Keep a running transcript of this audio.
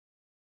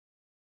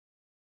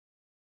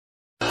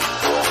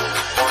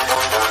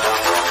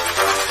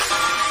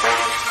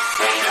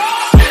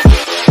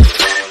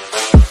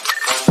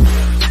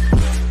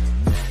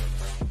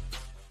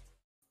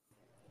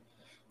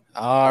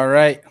All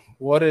right.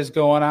 What is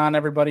going on,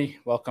 everybody?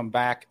 Welcome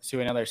back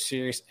to another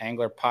Serious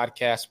Angler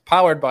podcast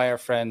powered by our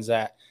friends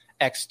at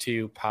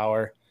X2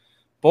 Power.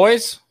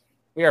 Boys,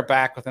 we are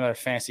back with another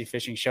fantasy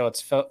fishing show.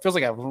 It feels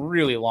like a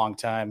really long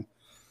time.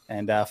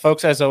 And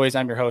folks, as always,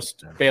 I'm your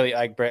host, Bailey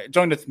Eichbrett.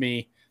 Joined with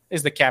me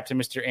is the captain,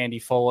 Mr. Andy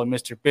Full, and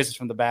Mr. Business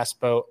from the Bass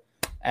Boat,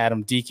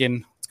 Adam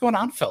Deacon. What's going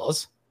on,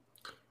 fellas?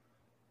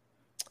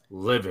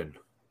 Living.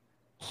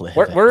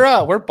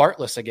 We're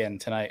Bartless again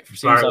tonight. It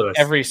seems like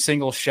every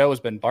single show has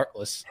been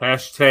Bartless.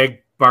 Hashtag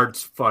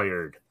Bart's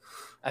fired.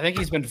 I think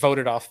he's been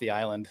voted off the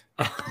island.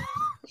 I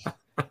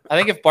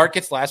think if Bart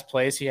gets last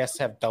place, he has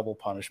to have double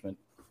punishment.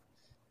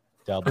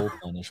 Double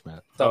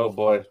punishment. Oh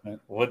boy,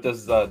 what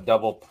does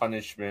double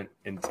punishment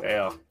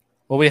entail?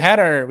 Well, we had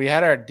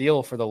our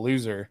deal for the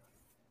loser,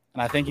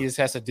 and I think he just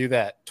has to do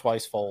that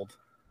twice fold.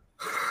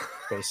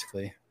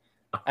 Basically,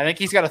 I think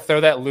he's got to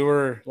throw that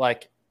lure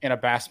like in a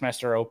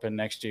Bassmaster Open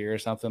next year or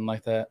something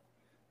like that.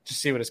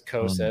 Just see what his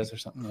co says or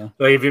something. Yeah.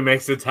 Like if he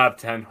makes the top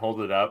 10,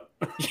 hold it up.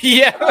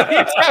 Yeah.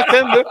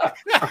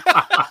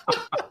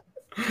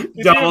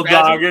 Double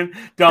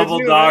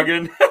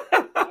dogging.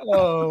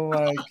 Oh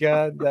my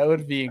God. That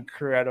would be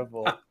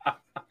incredible.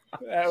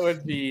 That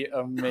would be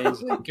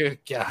amazing. Good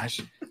gosh.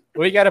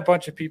 We got a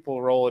bunch of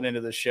people rolling into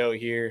the show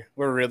here.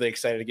 We're really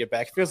excited to get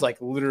back. It feels like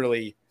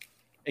literally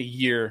a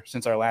year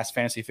since our last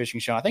fantasy fishing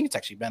show. I think it's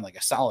actually been like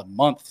a solid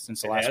month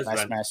since the last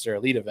Bassmaster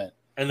Elite event.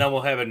 And then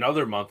we'll have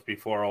another month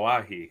before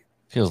Oahe.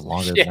 Feels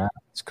longer than that.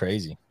 It's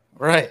crazy.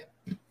 Right.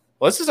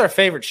 Well, this is our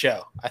favorite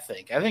show, I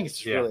think.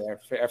 It's really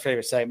our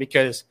favorite segment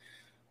because,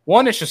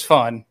 one, it's just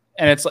fun,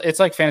 and it's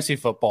like fantasy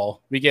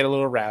football. We get a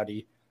little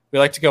rowdy. We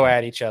like to go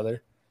at each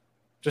other.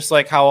 Just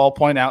like how I'll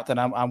point out that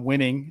I'm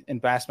winning in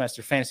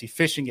Bassmaster Fantasy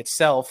Fishing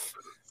itself,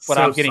 but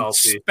I'm getting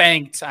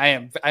spanked.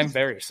 I'm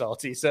very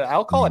salty. So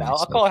I'll call it out.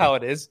 I'll call it how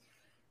it is.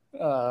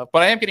 But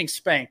I am getting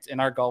spanked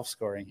in our golf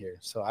scoring here.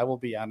 So I will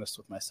be honest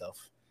with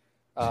myself.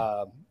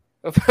 But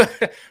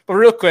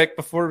real quick,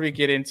 before we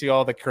get into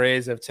all the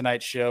craze of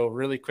tonight's show,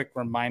 really quick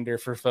reminder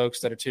for folks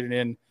that are tuning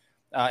in.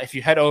 If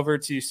you head over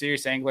to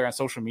Serious Angler on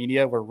social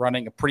media, we're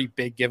running a pretty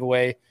big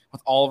giveaway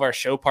with all of our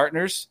show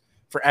partners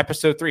for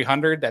episode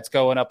 300. That's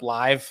going up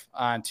live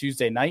on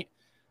Tuesday night.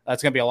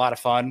 It's going to be a lot of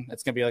fun.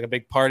 It's going to be like a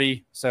big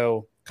party.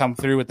 So come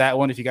through with that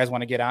one. If you guys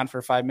want to get on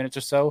for 5 minutes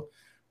or so,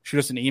 shoot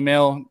us an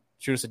email,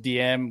 shoot us a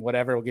DM,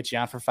 whatever. We'll get you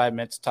on for 5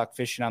 minutes to talk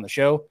fishing on the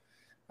show.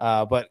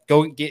 But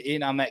go get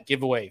in on that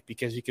giveaway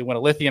because you can win a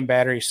lithium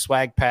battery,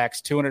 swag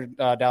packs,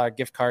 $200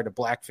 gift card to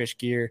Blackfish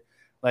gear.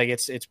 Like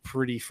it's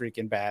pretty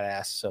freaking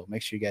badass. So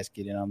make sure you guys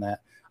get in on that.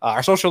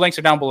 Our social links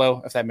are down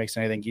below. If that makes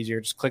anything easier,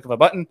 just click of a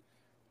button,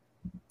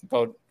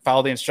 go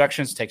follow the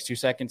instructions. It takes 2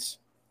 seconds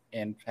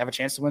and have a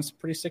chance to win some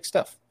pretty sick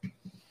stuff.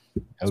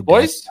 So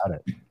boys,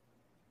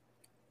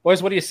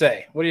 what do you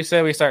say? What do you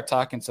say we start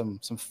talking some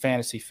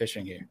fantasy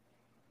fishing here?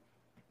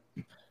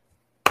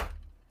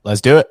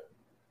 Let's do it.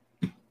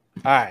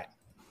 All right.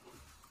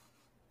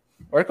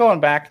 We're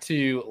going back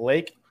to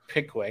Lake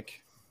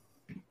Pickwick,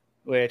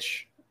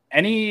 which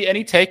any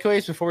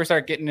takeaways before we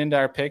start getting into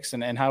our picks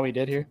and how we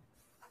did here?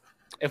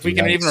 If we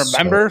can even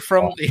remember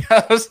from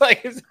I was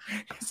like,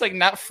 it's like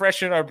not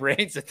fresh in our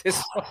brains at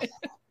this point.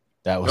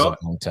 That was a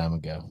long time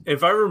ago.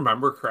 If I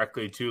remember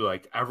correctly, too,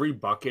 like every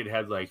bucket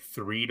had like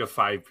 3 to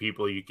 5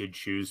 people you could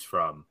choose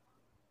from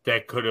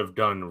that could have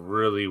done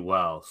really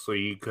well. So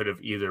you could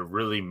have either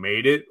really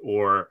made it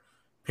or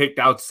picked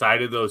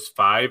outside of those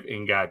 5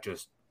 and got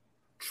just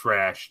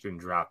trashed and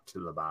dropped to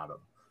the bottom.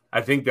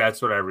 I think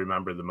that's what I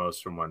remember the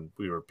most from when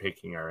we were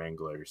picking our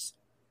anglers.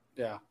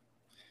 Yeah.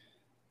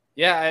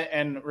 Yeah,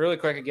 and really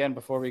quick again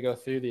before we go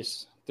through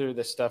this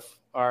stuff,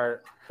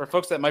 for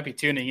folks that might be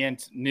tuning in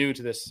new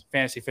to this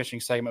fantasy fishing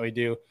segment we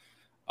do,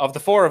 of the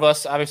 4 of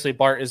us, obviously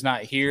Bart is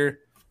not here.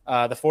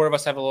 The 4 of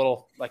us have a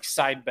little like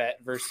side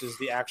bet versus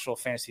the actual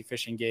fantasy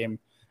fishing game,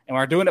 and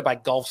we're doing it by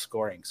golf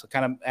scoring. So it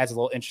kind of adds a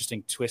little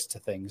interesting twist to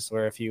things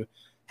where if you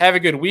have a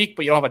good week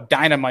but you don't have a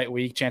dynamite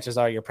week, chances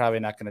are you're probably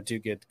not going to do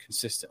good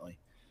consistently.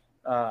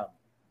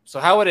 So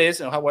how it is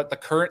and what the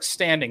current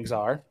standings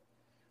are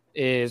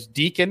is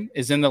Deacon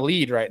is in the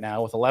lead right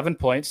now with 11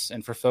 points.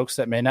 And for folks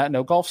that may not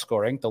know golf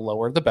scoring, the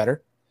lower the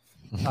better.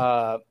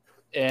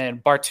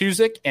 And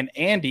Bartuzik and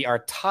Andy are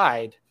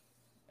tied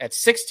at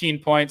 16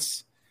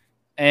 points.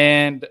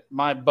 And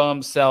my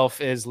bum self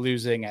is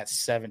losing at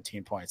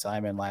 17 points.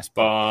 I'm in last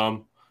place.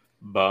 Bum.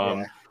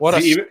 Yeah. What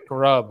a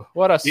scrub.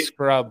 What a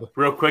scrub.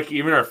 Real quick,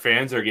 even our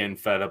fans are getting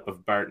fed up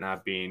of Bart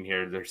not being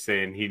here. They're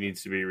saying he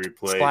needs to be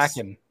replaced.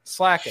 Slacking.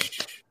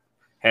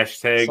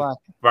 Hashtag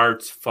slacking.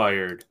 Bart's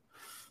fired.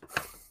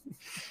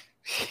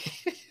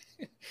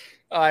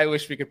 I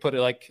wish we could put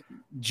like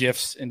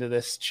GIFs into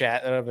this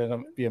chat. That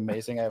would be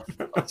amazing. I have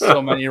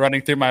so many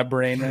running through my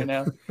brain right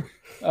now.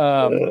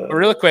 But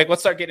really quick,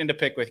 let's start getting into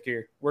Pickwick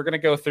here. We're going to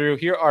go through.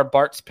 Here are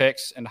Bart's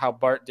picks and how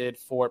Bart did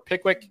for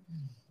Pickwick.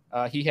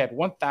 He had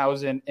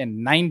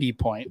 1,090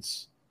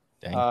 points.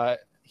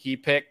 He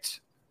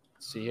picked,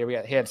 he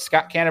had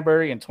Scott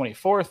Canterbury in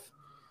 24th,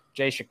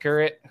 Jay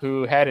Shakurit,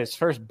 who had his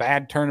first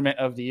bad tournament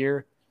of the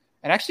year.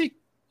 And actually,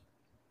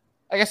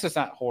 I guess it's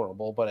not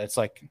horrible, but it's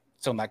like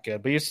still not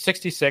good. But he was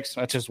 66,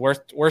 which is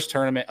worst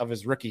tournament of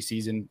his rookie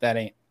season. That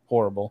ain't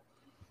horrible.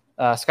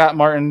 Scott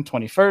Martin,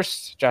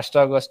 21st, Josh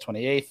Douglas,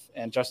 28th,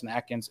 and Justin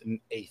Atkins in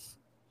 8th.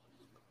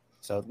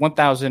 So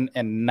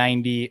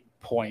 1,090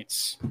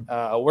 points.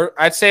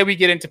 I'd say we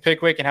get into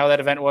Pickwick and how that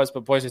event was,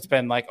 but boys, it's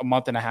been like a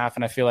month and a half,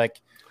 and I feel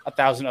like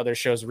 1,000 other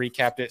shows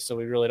recapped it, so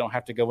we really don't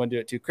have to go into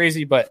it too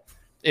crazy. But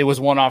it was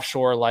one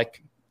offshore,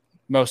 like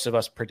most of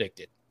us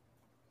predicted,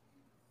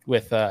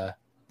 with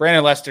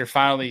Brandon Lester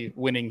finally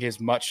winning his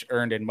much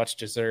earned and much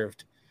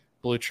deserved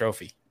blue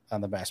trophy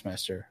on the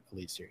Bassmaster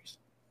Elite Series.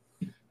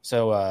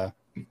 So,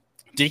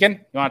 Deacon, you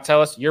want to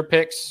tell us your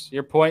picks,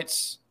 your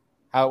points,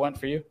 how it went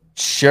for you?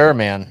 Sure,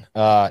 man.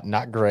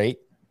 Not great.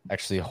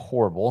 Actually,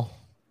 horrible.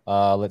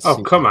 Let's see.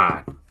 Oh, come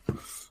on.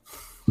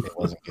 It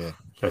wasn't good.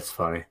 That's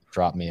funny.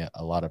 Dropped me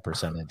a lot of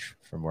percentage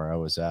from where I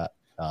was at.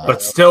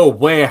 But still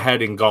way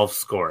ahead in golf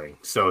scoring,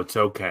 so it's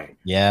okay.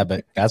 Yeah,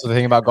 but that's the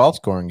thing about golf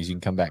scoring is you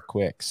can come back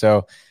quick.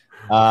 So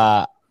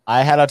I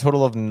had a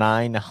total of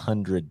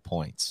 900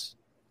 points.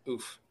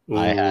 Oof.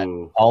 I had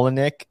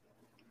Olenek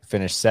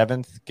finished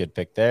 7th. Good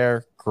pick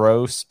there.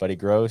 Buddy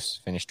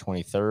Gross finished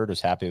 23rd. Was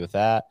happy with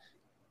that.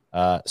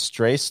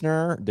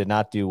 Strassner did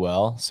not do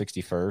well.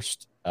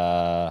 61st.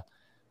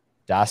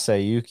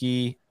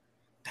 Dasayuki,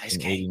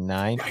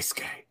 89. Nice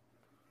guy.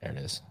 There it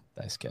is.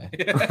 Nice guy.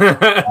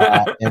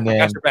 And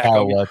then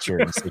Kyle Welcher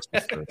in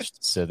 61st.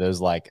 So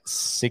those like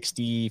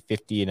 60,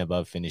 50, and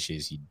above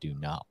finishes you do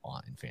not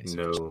want in fantasy.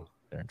 No.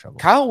 They're in trouble.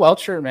 Kyle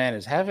Welcher, man,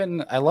 is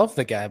having – I love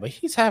the guy, but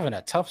he's having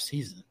a tough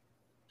season.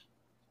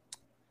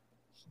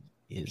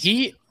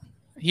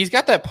 He's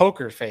got that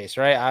poker face,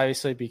 right?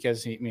 Obviously,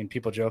 because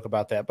people joke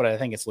about that, but I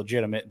think it's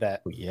legitimate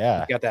that he's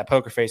got that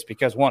poker face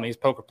because one, he's a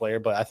poker player,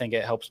 but I think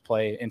it helps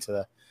play into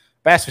the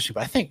bass fishing.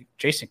 But I think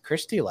Jason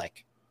Christie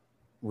like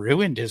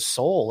ruined his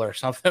soul or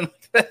something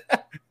like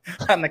that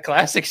on the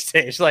classic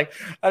stage. Like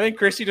I think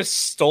Christie just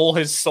stole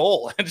his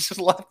soul and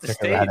just left the Took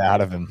stage it right out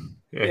of him.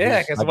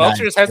 Yeah, because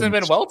Welcher just hasn't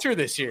been Welcher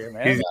this year,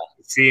 man. He's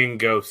seeing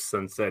ghosts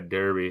Sunset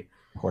Derby.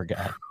 Poor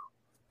guy.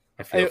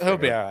 He'll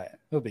be all right.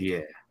 He'll be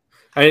good.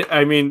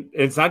 I mean,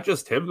 it's not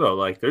just him though.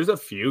 Like, there's a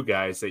few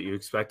guys that you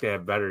expect to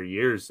have better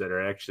years that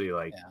are actually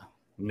like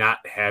not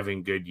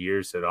having good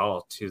years at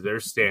all to their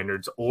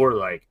standards, or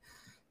like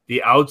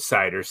the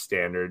outsider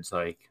standards.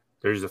 Like,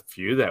 there's a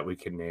few that we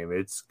can name.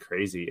 It's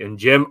crazy. And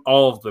Jim,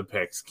 all of the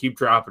picks, keep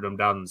dropping them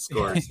down the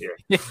scores here.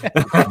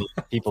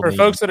 For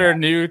folks that are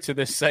new to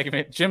this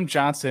segment, Jim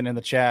Johnson in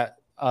the chat,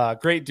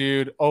 great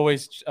dude,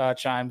 always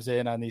chimes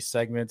in on these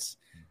segments,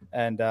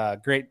 and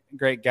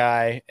great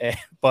guy,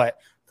 but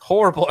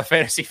horrible at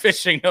fantasy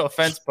fishing. No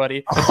offense,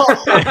 buddy. That's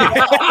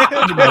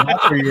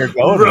where you're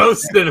going.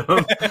 Roasted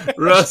him.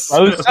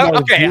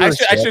 Okay, I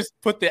should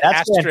put the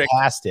asterisk.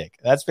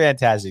 That's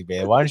fantastic,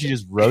 man. Why don't you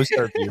just roast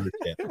our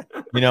viewership?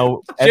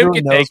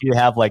 Everyone knows we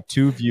have like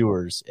 2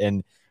 viewers,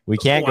 and we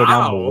can't go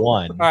down to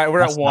 1. All right, we're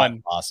That's at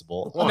 1.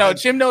 Possible. No,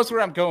 Jim knows where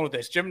I'm going with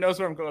this.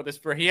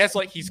 For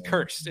he's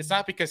cursed. It's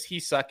not because he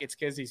suck. It's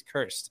because he's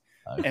cursed.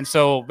 Okay. And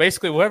so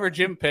basically, whoever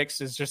Jim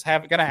picks is just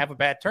gonna have a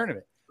bad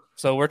tournament.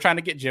 So we're trying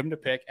to get Jim to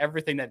pick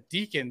everything that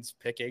Deacon's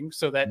picking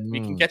so that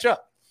we can catch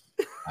up.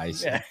 I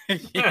see.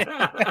 You're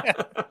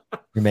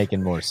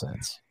making more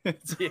sense.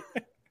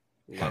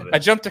 I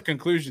jumped to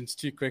conclusions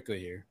too quickly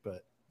here,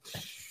 but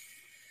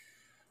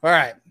all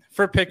right.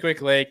 For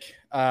Pickwick Lake,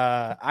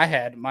 I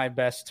had my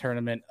best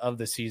tournament of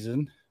the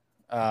season.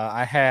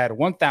 I had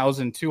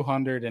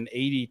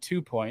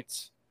 1,282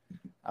 points,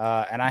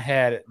 and I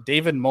had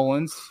David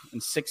Mullins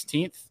in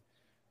 16th.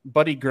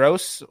 Buddy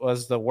Gross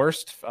was the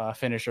worst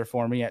finisher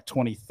for me at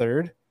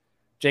 23rd.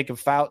 Jacob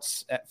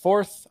Fouts at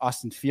 4th.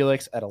 Austin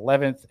Felix at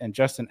 11th. And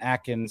Justin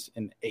Atkins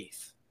in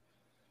 8th.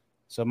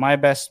 So my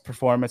best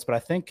performance. But I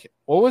think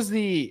what was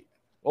the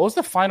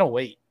final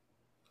weight?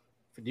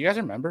 Do you guys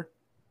remember?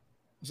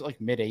 Was it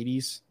like mid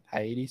 80s,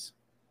 high 80s?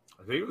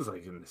 I think it was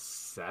like in the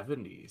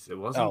 70s. It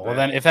wasn't. Oh, well,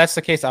 then if that's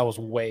the case, I was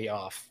way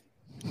off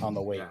on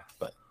the weight. Yeah.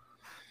 But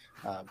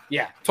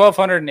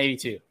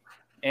 1,282.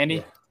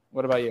 Andy,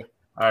 what about you?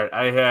 All right,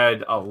 I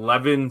had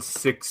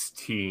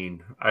 11-16.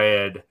 I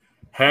had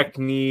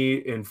Hackney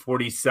in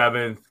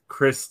 47th,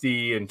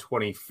 Christie in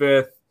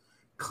 25th.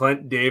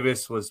 Clint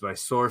Davis was my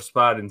sore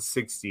spot in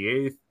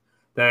 68th.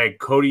 Then I had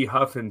Cody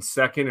Huff in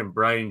 2nd and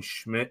Brian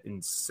Schmidt in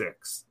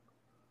 6th.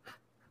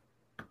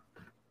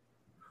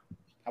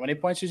 How many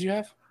points did you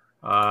have?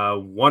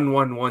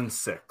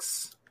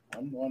 1116.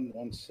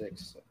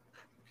 1116.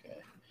 Okay,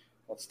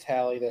 let's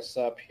tally this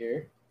up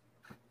here.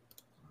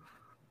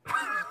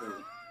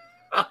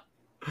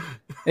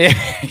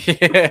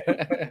 Yeah.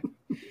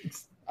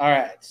 All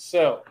right.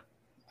 So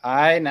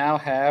I now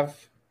have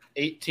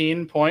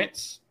 18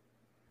 points.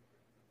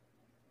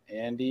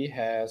 Andy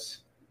has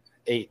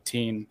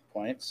 18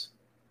 points.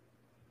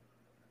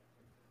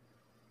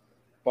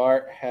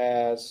 Bart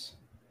has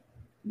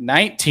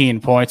 19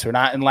 points. We're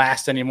not in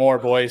last anymore,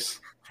 boys.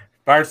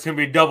 Bart's going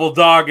to be double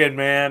dogging,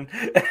 man.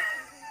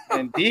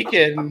 And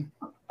Deacon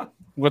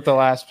with the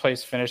last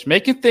place finish,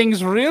 making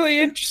things really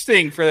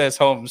interesting for this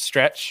home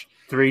stretch.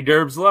 3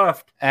 derbs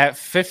left at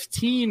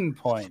 15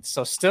 points.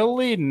 So still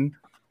leading,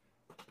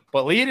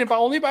 but leading by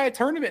only by a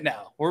tournament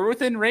now. We're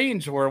within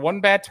range. We're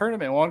one bad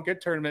tournament, one good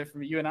tournament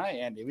from you and I,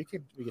 Andy. We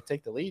could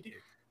take the lead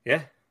here.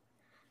 Yeah.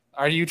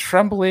 Are you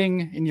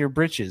trembling in your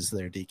britches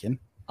there, Deacon?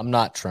 I'm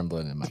not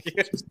trembling in my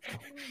britches.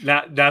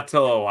 Not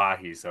till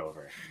Hawaii's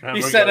over.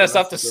 He's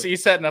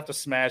setting up to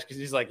smash because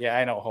he's like, yeah,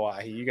 I know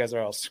Hawaii. You guys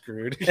are all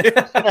screwed.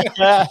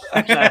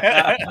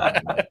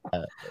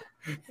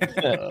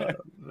 Oh,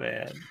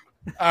 man.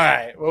 All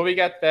right. Well, we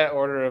got that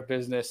order of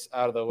business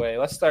out of the way.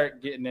 Let's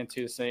start getting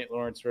into the St.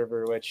 Lawrence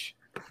River, which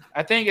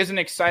I think is an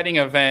exciting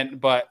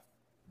event, but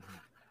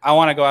I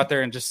want to go out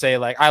there and just say,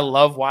 like, I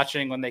love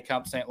watching when they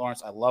come to St.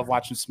 Lawrence. I love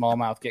watching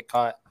smallmouth get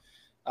caught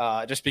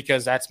just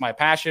because that's my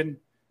passion.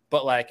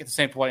 But, like, at the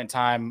same point in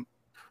time,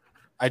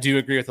 I do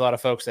agree with a lot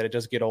of folks that it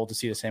does get old to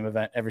see the same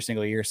event every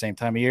single year, same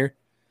time of year.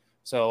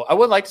 So I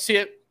would like to see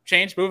it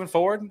change moving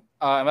forward.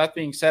 And that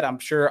being said, I'm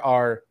sure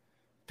our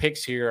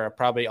picks here are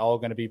probably all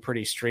going to be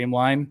pretty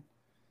streamlined.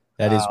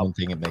 That is one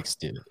thing it makes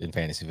do in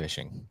fantasy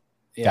fishing.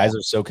 Yeah. Guys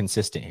are so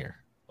consistent here.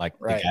 Like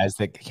Right. the guys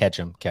that catch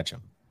them.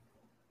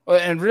 Well,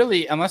 and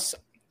really,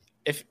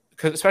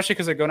 especially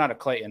because they're going out of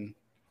Clayton,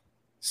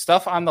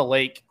 stuff on the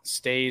lake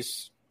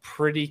stays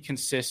pretty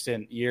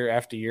consistent year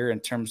after year in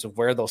terms of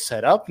where they'll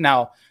set up.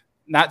 Now,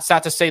 not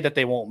to say that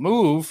they won't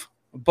move,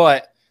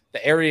 but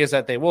the areas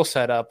that they will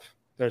set up,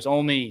 there's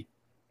only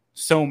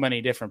so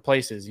many different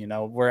places,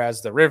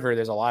 whereas the river,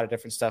 there's a lot of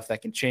different stuff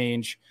that can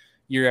change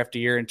year after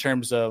year in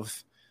terms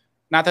of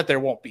not that there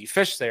won't be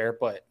fish there,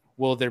 but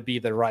will there be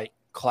the right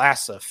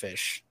class of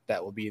fish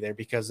that will be there,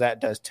 because that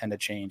does tend to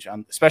change,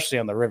 especially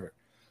on the river.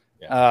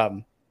 Yeah.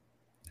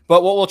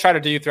 But what we'll try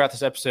to do throughout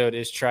this episode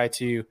is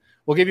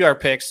we'll give you our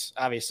picks,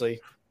 obviously,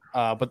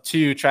 but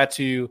try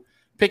to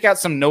pick out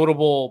some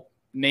notable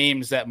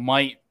names that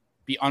might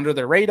be under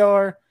the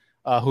radar,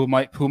 who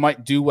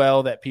might do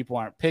well that people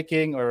aren't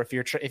picking, or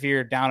if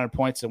you're down in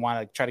points and want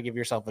to try to give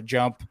yourself a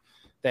jump,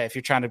 that if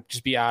you're trying to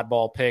just be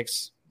oddball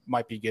picks,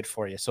 might be good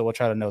for you. So we'll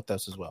try to note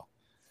those as well.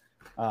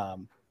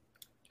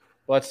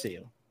 Let's see.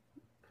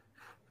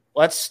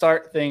 Let's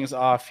start things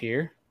off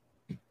here.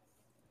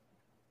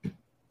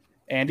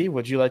 Andy,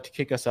 would you like to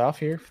kick us off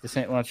here for the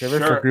St. Lawrence River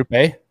for Group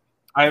A?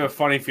 I have a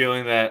funny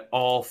feeling that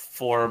all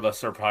 4 of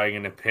us are probably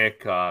going to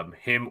pick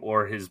him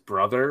or his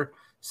brother.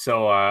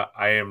 So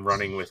I am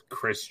running with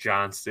Chris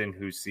Johnston,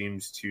 who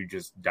seems to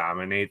just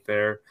dominate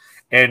there.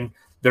 And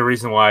the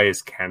reason why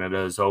is Canada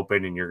is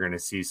open, and you're going to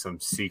see some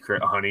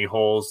secret honey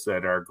holes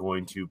that are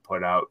going to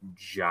put out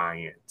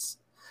giants.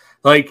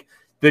 Like,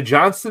 the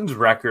Johnston's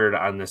record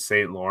on the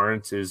St.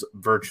 Lawrence is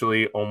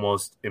virtually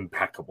almost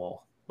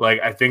impeccable. Like,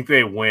 I think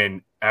they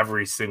win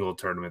every single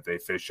tournament they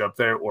fish up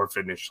there or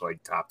finish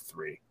like top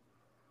 3.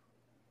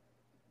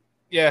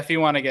 Yeah, if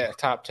you want to get a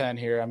top 10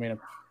 here, I mean,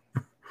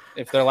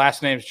 if their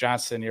last name's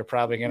Johnston, you're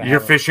probably going to You're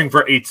fishing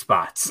for 8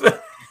 spots.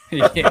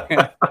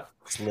 Yeah,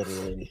 It's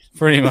literally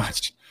pretty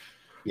much.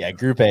 Yeah,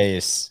 Group A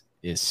is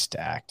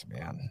stacked,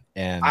 man.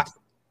 And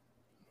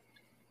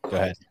go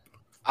ahead.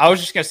 I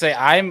was just going to say,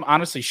 I'm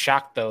honestly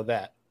shocked, though,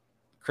 that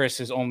Chris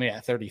is only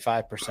at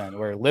 35%,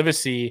 where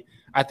Livesey,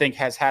 I think,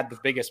 has had the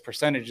biggest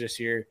percentage this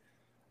year.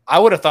 I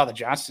would have thought the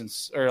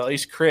Johnsons, or at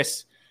least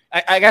Chris,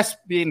 I guess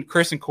being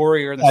Chris and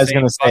Corey are in the same I was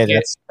going to say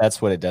bucket.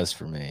 that's what it does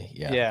for me.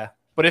 Yeah. Yeah.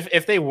 But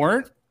if they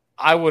weren't,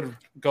 I would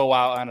go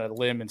out on a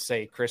limb and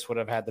say Chris would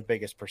have had the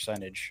biggest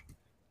percentage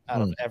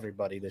out of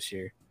everybody this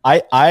year.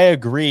 I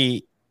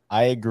agree.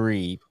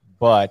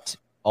 But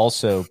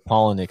also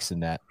Polinick's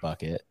in that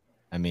bucket.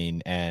 I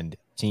mean, and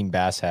Team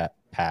Bass Hat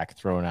Pack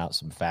throwing out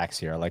some facts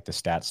here. I like the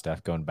stat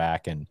stuff going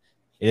back, and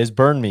it has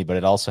burned me, but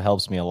it also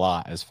helps me a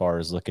lot as far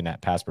as looking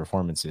at past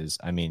performances.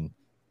 I mean,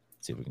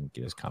 let's see if we can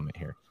get his comment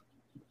here.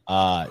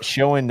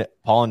 Showing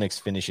Polinick's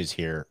finishes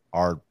here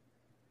are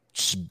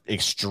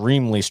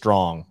extremely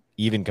strong,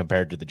 even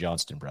compared to the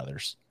Johnston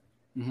brothers.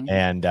 Mm-hmm.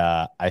 And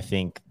I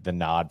think the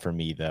nod for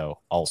me, though,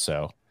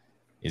 also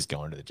is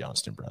going to the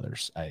Johnston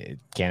brothers.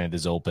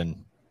 Canada's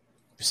open.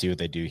 See what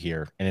they do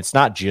here. And it's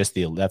not just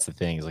that's the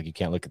thing, is like, you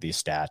can't look at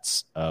these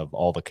stats of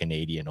all the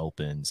Canadian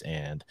Opens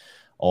and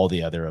all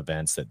the other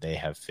events that they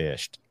have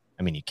fished.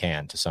 I mean, you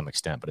can to some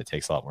extent, but it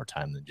takes a lot more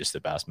time than just the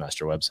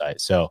Bassmaster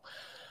website. So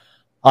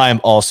I'm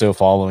also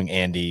following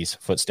Andy's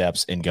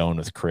footsteps and going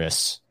with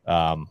Chris.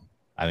 I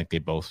think they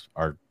both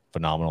are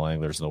phenomenal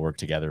anglers and they'll work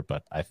together,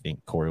 but I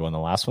think Corey won the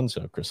last one,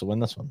 so Chris will win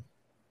this one.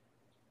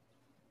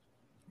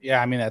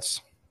 Yeah, I mean, that's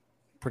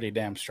pretty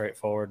damn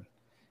straightforward.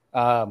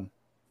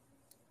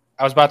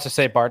 I was about to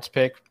say Bart's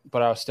pick,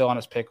 but I was still on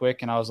his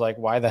Pickwick, and I was like,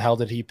 why the hell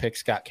did he pick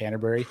Scott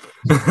Canterbury?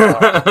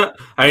 I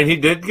mean, he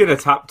did get a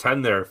top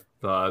 10 there.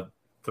 The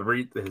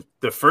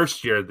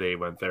first year they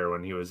went there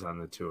when he was on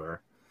the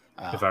tour,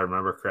 if I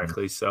remember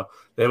correctly. So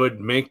that would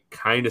make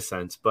kind of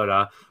sense. But,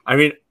 I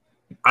mean,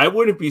 I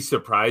wouldn't be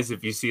surprised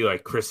if you see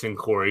like Chris and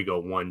Corey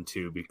go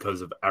 1-2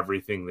 because of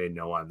everything they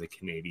know on the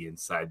Canadian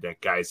side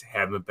that guys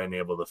haven't been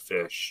able to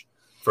fish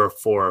for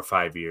 4 or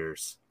 5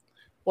 years.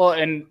 Well,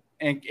 and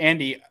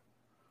Andy,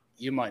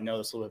 you might know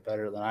this a little bit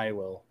better than I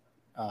will.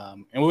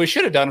 And what we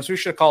should have done is we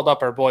should have called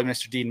up our boy,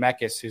 Mr. Dean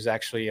Meckes, who's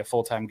actually a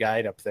full-time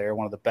guide up there,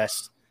 one of the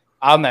best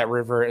on that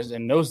river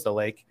and knows the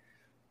lake.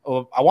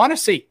 I want to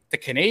say the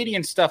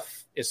Canadian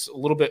stuff is a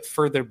little bit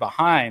further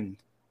behind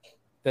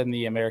than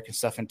the American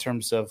stuff in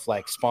terms of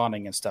like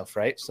spawning and stuff,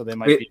 right? So they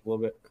might be a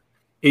little bit.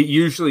 It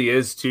usually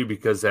is too,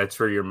 because that's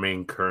where your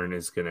main current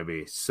is going to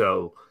be.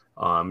 So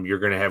you're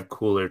going to have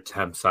cooler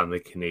temps on the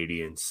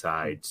Canadian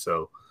side.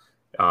 So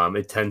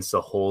it tends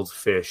to hold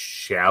fish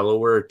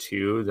shallower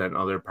too than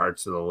other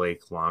parts of the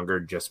lake longer,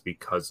 just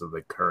because of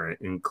the current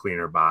and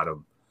cleaner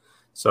bottom.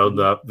 So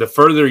the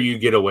further you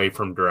get away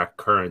from direct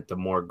current, the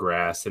more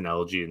grass and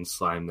algae and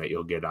slime that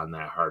you'll get on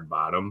that hard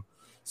bottom.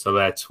 So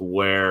that's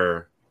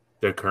where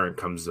the current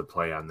comes to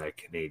play on that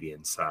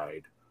Canadian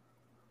side.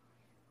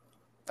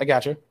 I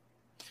got you.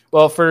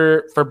 Well,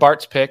 for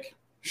Bart's pick,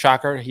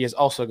 shocker, he is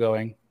also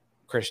going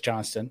Chris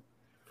Johnston.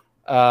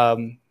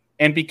 And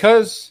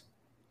because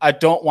I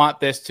don't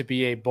want this to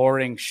be a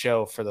boring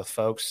show for the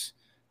folks,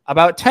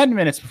 about 10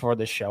 minutes before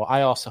this show,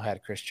 I also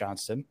had Chris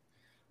Johnston.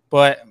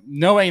 But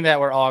knowing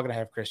that we're all going to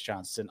have Chris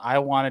Johnston, I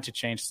wanted to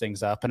change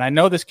things up. And I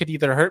know this could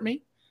either hurt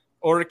me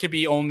or it could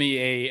be only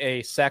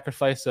a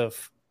sacrifice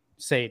of,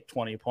 say,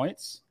 20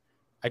 points.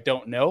 I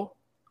don't know.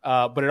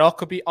 But it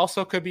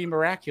also could be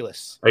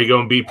miraculous. Are you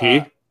going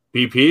BP?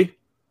 BP?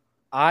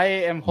 I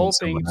am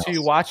hoping to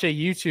watch a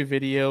YouTube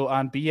video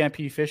on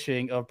BMP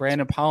Fishing of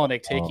Brandon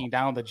Polnick taking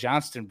down the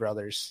Johnston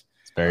brothers.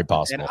 It's very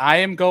possible. And I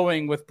am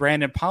going with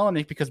Brandon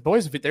Polnick because,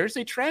 boys, there's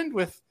a trend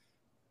with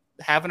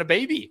having a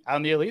baby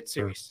on the Elite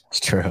Series.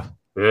 It's true.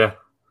 Yeah.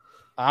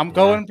 I'm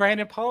going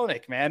Brandon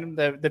Polnick, man.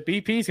 The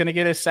BP is going to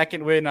get his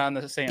second win on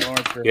the St.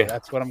 Lawrence River. Yeah.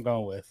 That's what I'm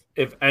going with.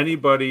 If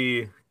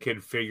anybody can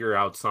figure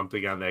out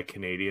something on that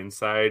Canadian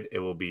side, it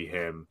will be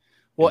him.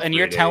 Well, and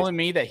you're telling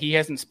me that he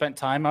hasn't spent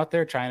time out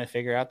there trying to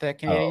figure out that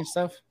Canadian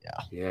stuff? Yeah.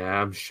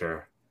 Yeah, I'm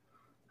sure.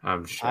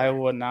 I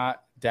would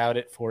not doubt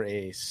it for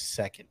a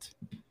second.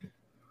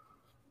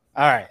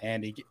 All right,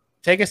 Andy,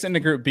 take us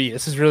into Group B.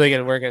 This is really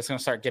going to work. It's going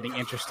to start getting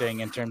interesting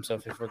in terms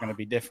of if we're going to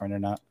be different or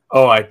not.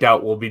 Oh, I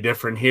doubt we'll be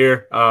different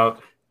here.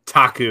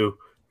 Taku.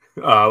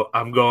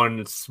 I'm going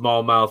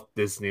smallmouth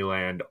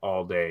Disneyland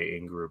all day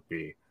in Group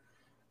B.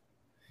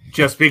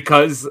 Just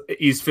because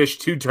he's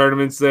fished 2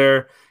 tournaments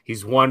there.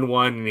 He's won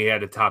one and he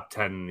had a top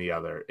 10 in the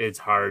other. It's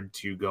hard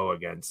to go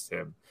against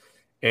him.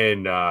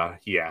 And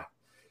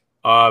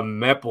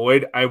Matt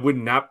Boyd, I would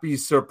not be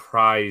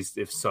surprised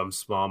if some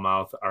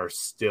smallmouth are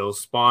still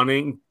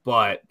spawning,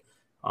 but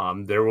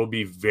there will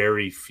be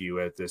very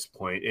few at this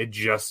point. It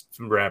just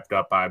wrapped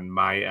up on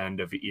my end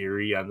of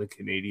Erie on the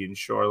Canadian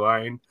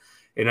shoreline,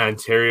 and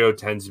Ontario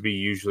tends to be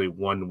usually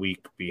 1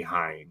 week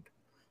behind.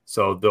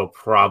 So they'll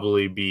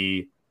probably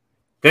be.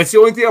 That's the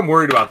only thing I'm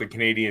worried about the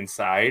Canadian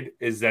side,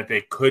 is that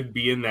they could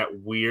be in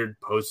that weird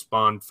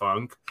post-spawn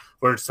funk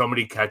where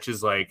somebody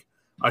catches like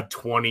a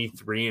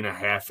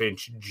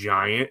 23.5-inch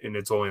giant and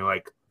it's only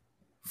like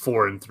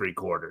 4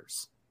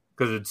 3/4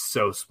 because it's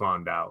so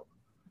spawned out.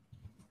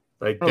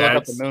 Like look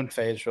up the moon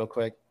phase real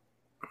quick.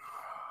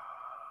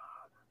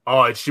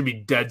 Oh, it should be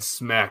dead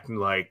smack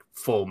like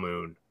full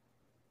moon.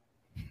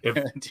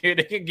 Dude,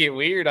 it could get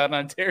weird on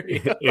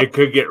Ontario. It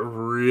could get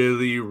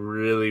really,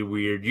 really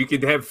weird. You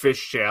could have fish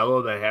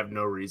shallow that have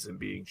no reason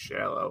being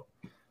shallow.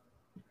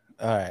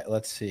 All right,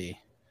 let's see.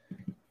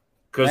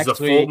 Because the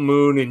full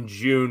moon in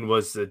June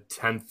was the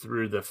 10th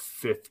through the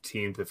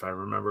 15th, if I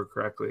remember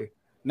correctly.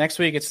 Next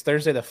week, it's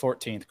Thursday the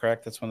 14th,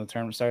 correct? That's when the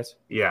tournament starts?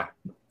 Yeah.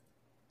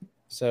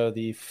 So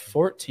the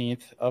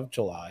 14th of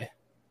July.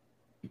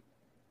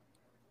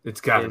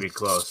 It's got to be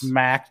close.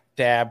 Smack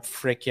dab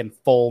freaking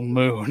full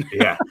moon.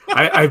 Yeah.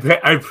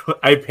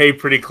 I pay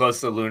pretty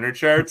close to lunar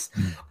charts.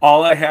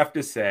 All I have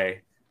to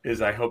say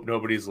is I hope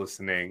nobody's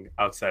listening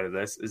outside of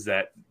this is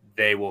that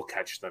they will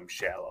catch them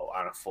shallow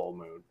on a full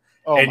moon.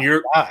 Oh, and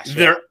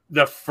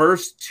the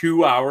first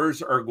 2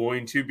 hours are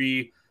going to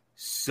be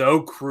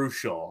so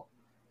crucial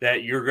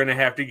that you're going to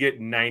have to get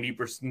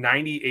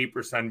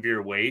 98% of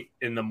your weight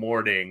in the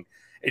morning,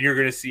 and you're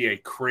going to see a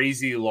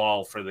crazy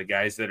lull for the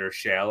guys that are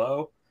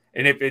shallow.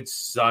 And if it's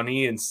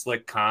sunny and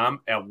slick calm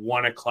at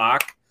 1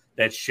 o'clock,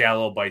 that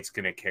shallow bite's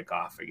going to kick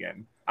off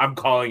again. I'm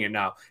calling it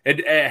now.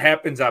 It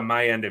happens on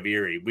my end of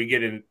Erie. We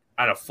get in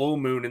on a full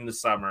moon in the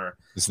summer.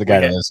 This is the guy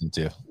to listen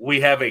to.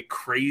 We have a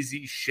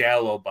crazy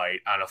shallow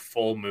bite on a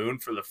full moon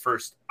for the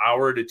first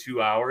hour to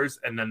 2 hours,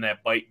 and then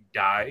that bite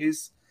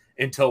dies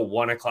until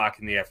 1 o'clock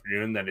in the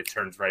afternoon. Then it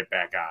turns right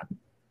back on.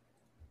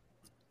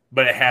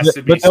 But it has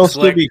to be. But there'll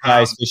still be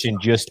guys fishing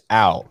just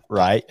out,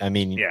 right? I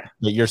mean, yeah.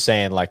 But you're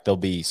saying like there'll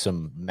be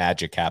some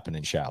magic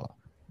happening shallow.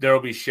 There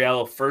will be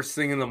shallow first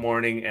thing in the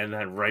morning and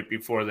then right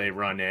before they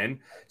run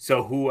in.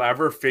 So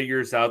whoever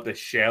figures out the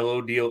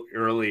shallow deal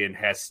early and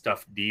has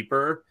stuff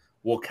deeper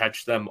will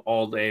catch them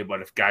all day.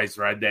 But if guys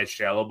ride that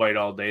shallow bite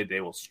all day,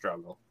 they will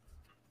struggle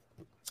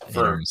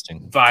for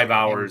 5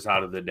 hours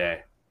out of the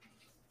day.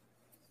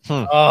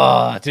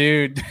 Oh,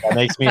 dude. That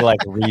makes me like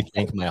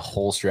rethink my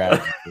whole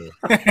strategy.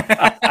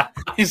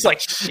 He's like,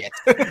 shit.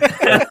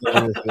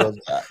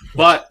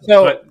 But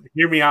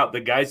hear me out.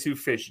 The guys who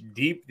fish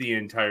deep the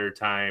entire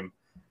time,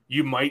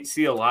 you might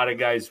see a lot of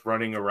guys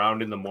running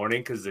around in the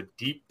morning because the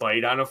deep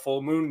bite on a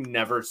full moon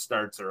never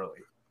starts early.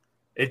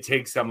 It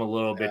takes them a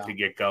little bit to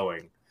get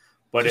going.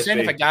 But if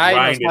a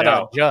guy knows how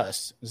to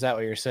adjust, is that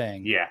what you're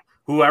saying? Yeah.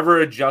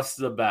 Whoever adjusts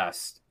the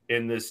best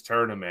in this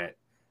tournament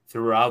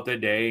throughout the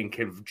day and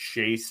can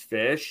chase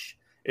fish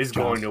is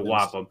going to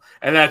whop them.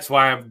 And that's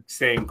why I'm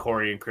saying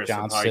Corey and Chris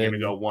are probably going to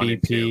go 1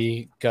 and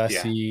 2.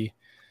 Gussie. Yeah.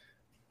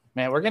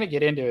 Man, we're going to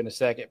get into it in a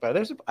second, but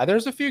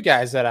there's a few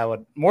guys that I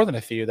would, more than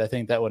a few, that I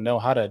think that would know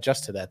how to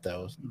adjust to that,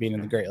 though, being in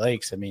the Great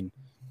Lakes. I mean,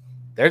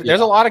 there's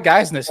a lot of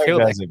guys in this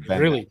field that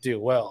really do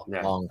well.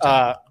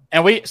 Yeah.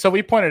 And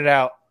we pointed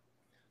out,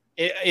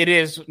 it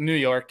is New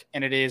York,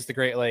 and it is the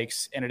Great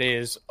Lakes, and it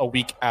is a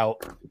week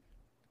out.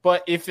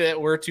 But if it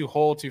were to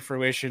hold to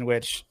fruition,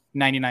 which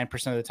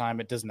 99% of the time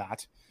it does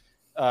not,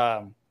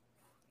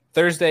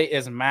 Thursday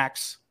is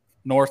max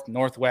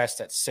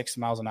northwest at 6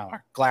 miles an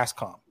hour, glass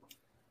calm.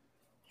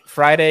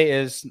 Friday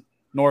is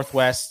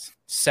northwest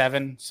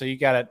 7, so you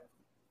got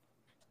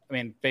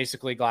it.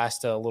 Basically glass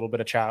to a little bit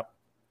of chop.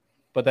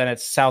 But then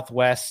it's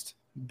southwest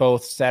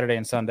both Saturday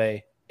and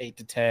Sunday, 8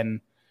 to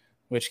 10,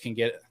 which can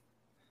get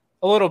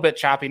a little bit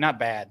choppy. Not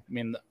bad.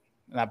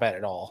 Not bad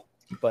at all.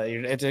 But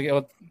it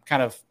will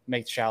kind of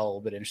make the shallow a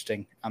little bit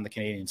interesting on the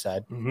Canadian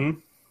side.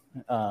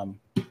 Mm-hmm.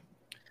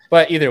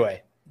 But either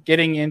way,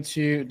 getting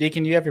into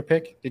Deacon, you have your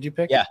pick? Did you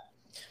pick? Yeah.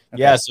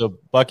 Okay. Yeah, so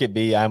bucket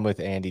B, I'm with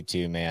Andy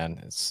too, man.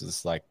 It's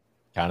just like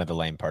kind of the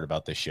lame part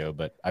about this show,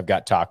 but I've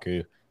got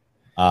Taku.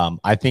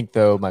 I think,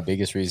 though, my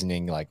biggest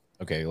reasoning,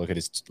 okay, look at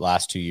his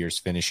last 2 years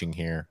finishing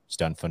here. He's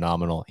done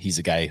phenomenal. He's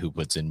a guy who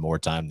puts in more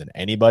time than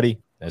anybody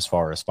as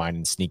far as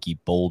finding sneaky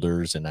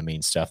boulders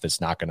and, stuff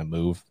that's not going to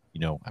move.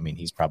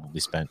 He's probably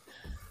spent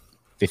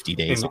 50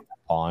 days on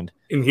that pond.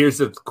 And here's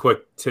a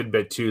quick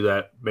tidbit, too,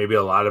 that maybe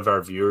a lot of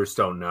our viewers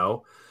don't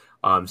know.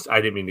 I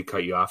didn't mean to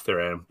cut you off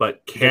there, Adam,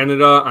 but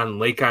Canada on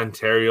Lake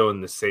Ontario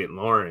and the St.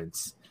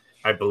 Lawrence,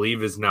 I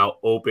believe, is now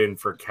open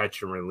for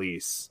catch and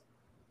release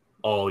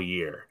all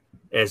year,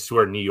 as to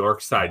where New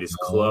York side is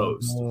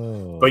closed.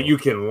 But you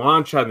can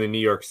launch on the New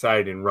York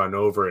side and run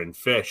over and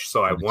fish.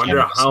 So I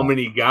wonder how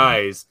many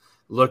guys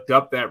looked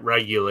up that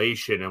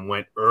regulation and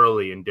went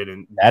early and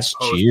didn't post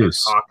or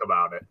talk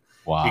about it.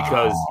 Wow.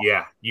 Because,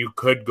 you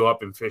could go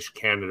up and fish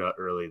Canada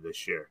early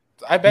this year.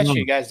 I bet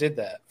you guys did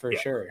that for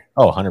sure.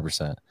 Oh,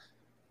 100%.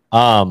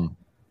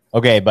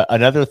 Okay, but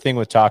another thing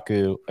with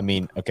Taku,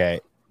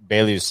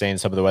 Bailey was saying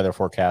some of the weather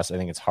forecasts. I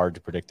think it's hard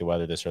to predict the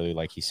weather this early,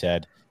 like he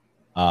said.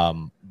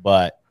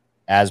 But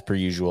as per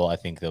usual, I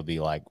think there'll be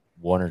like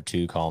 1 or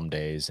 2 calm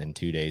days and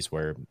 2 days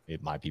where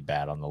it might be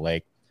bad on the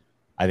lake.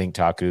 I think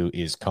Taku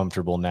is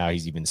comfortable now.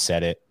 He's even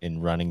said it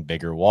in running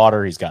bigger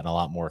water. He's gotten a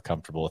lot more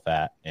comfortable with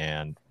that.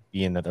 And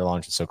being that they're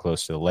launching so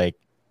close to the lake,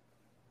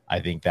 I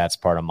think that's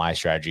part of my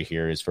strategy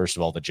here is, first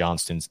of all, the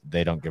Johnstons,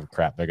 they don't give a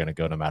crap. They're going to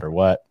go no matter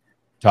what.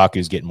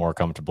 Taku's getting more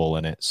comfortable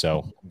in it.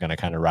 So I'm going to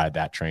kind of ride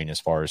that train as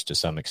far as to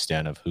some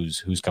extent of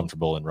who's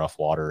comfortable in rough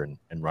water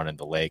and running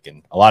the lake.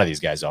 And a lot of these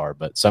guys are,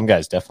 but some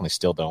guys definitely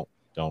still don't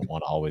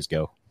want to always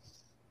go.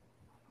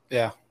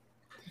 Yeah.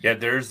 Yeah.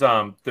 There's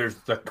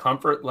the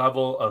comfort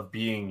level of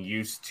being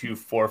used to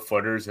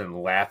 4-footers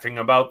and laughing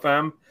about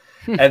them.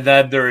 And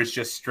then there is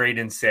just straight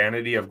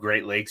insanity of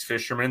Great Lakes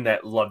fishermen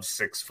that love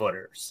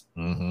 6-footers.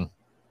 Mm-hmm.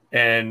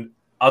 And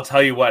I'll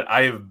tell you what,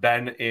 I have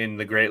been in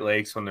the Great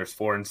Lakes when there's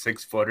 4 and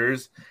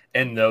 6-footers,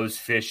 and those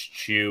fish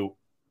chew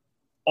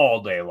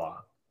all day long.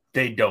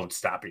 They don't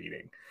stop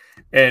eating.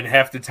 And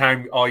half the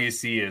time, all you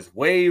see is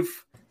wave,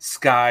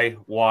 sky,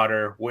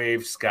 water,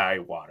 wave, sky,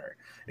 water.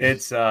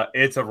 It's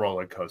a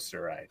roller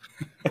coaster ride.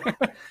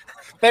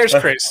 There's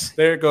Chris.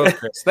 There goes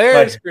Chris.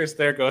 There's Chris.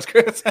 There goes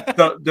Chris.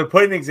 So to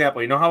put an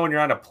example, you know how when you're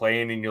on a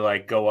plane and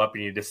you go up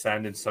and you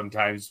descend, and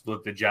sometimes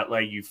with the jet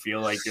lag, you feel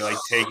like you're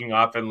taking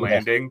off and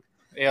landing?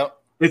 Yep.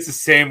 It's the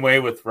same way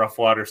with rough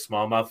water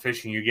smallmouth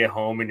fishing. You get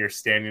home and you're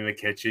standing in the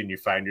kitchen, you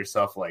find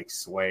yourself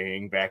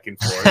swaying back and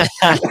forth.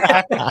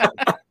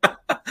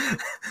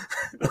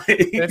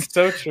 It's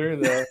so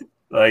true, though.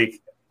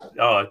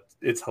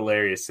 It's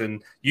hilarious,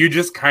 and you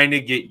just kind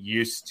of get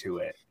used to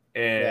it,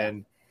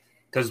 and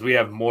because we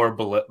have more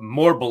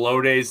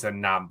below days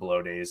than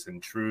non-below days,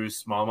 and true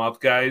smallmouth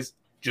guys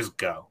just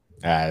go.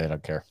 They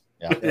don't care.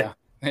 Yeah.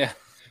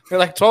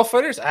 They're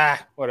 12-footers.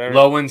 Whatever.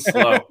 Low and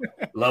slow.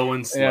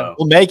 Yeah.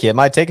 We'll make it. It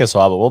might take us a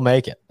while, but we'll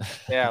make it.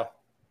 Yeah.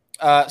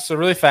 So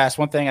really fast,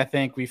 one thing I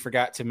think we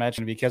forgot to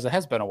mention, because it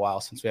has been a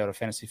while since we had a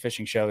fantasy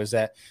fishing show, is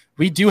that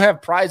we do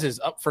have prizes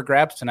up for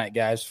grabs tonight,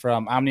 guys,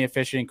 from Omnia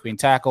Fishing, Queen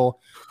Tackle,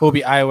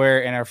 Hobie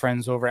Eyewear, and our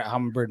friends over at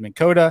Humminbird Minn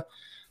Kota.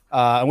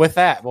 And with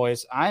that,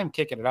 boys, I am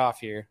kicking it off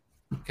here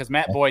because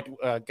Matt Boyd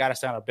got us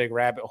down a big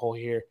rabbit hole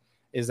here.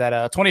 Is that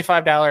a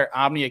 $25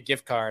 Omnia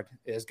gift card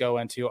is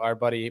going to our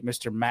buddy,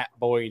 Mr. Matt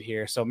Boyd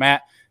here. So,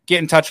 Matt, get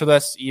in touch with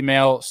us,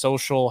 email,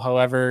 social,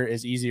 however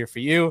is easier for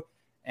you,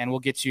 and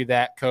we'll get you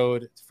that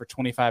code for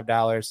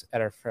 $25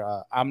 at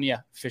our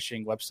Omnia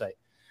Fishing website.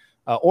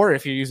 or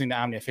if you're using the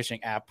Omnia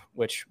Fishing app,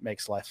 which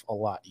makes life a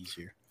lot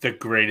easier. The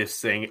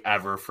greatest thing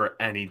ever for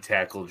any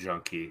tackle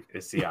junkie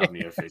is the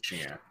Omnia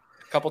Fishing app.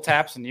 Couple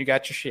taps and you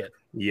got your shit.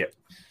 Yep.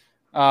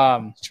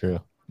 True.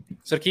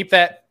 So to keep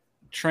that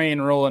train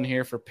rolling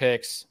here for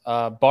picks,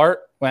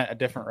 Bart went a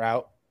different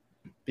route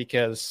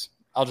because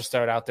I'll just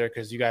throw it out there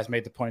because you guys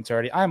made the points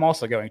already. I'm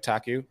also going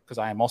Taku because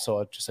I am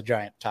also just a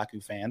giant Taku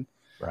fan.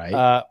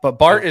 Right. But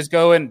Bart is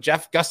going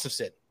Jeff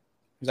Gustafson,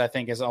 who I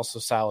think is also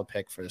a solid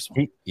pick for this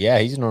one.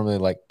 He's normally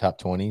like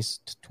top 20s,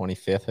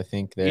 25th, I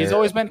think. There. He's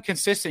always been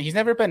consistent. He's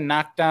never been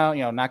knocked down,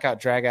 knockout,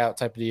 drag out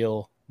type of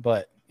deal.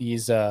 But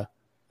he's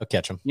I'll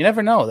catch him. You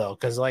never know though,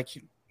 because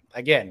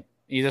again,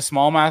 he's a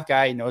smallmouth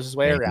guy. He knows his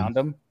way around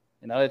him.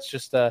 It's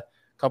just a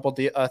couple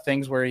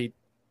things where he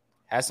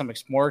has some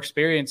more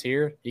experience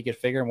here. He could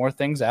figure more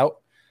things out.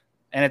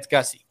 And it's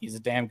Gussie. He's a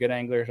damn good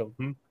angler. So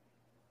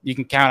you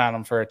can count on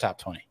him for a top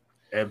 20.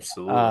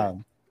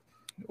 Absolutely.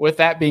 With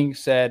that being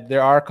said,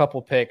 there are a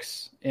couple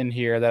picks in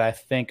here that I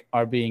think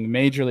are being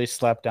majorly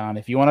slept on.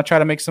 If you want to try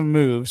to make some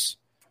moves,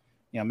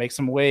 make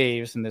some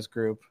waves in this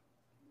group,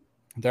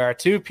 there are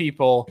two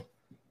people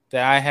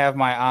that I have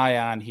my eye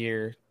on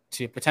here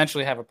to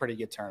potentially have a pretty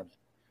good tournament.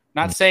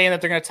 Not saying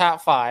that they're going to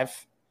top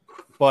 5,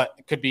 but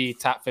it could be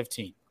top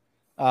 15.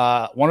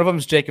 One of them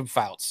is Jacob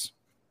Fouts.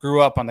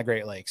 Grew up on the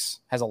Great Lakes,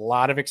 has a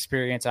lot of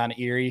experience on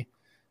Erie,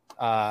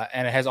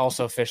 and it has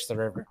also fished the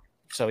river.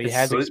 So he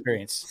has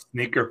experience.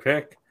 Sneaker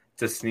pick.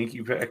 It's a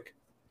sneaky pick.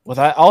 With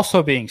that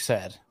also being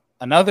said,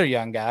 another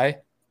young guy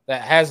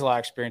that has a lot of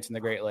experience in the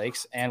Great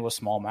Lakes and with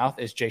smallmouth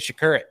is Jay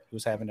Shakurit,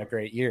 who's having a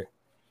great year.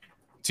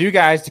 Two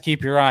guys to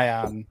keep your eye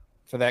on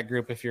for that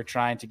group if you're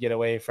trying to get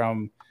away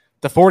from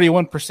the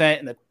 41%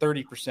 and the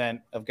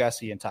 30% of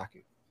Gussie and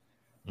Taku.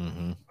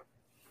 Mm-hmm.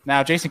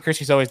 Now, Jason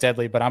Christie's always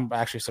deadly, but I'm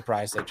actually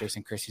surprised that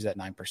Jason Christie's at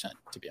 9%,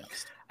 to be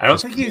honest. I don't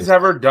think he's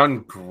ever done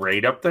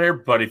great up there,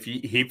 but if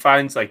he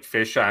finds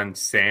fish on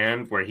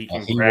sand where he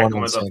can crack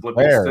them with a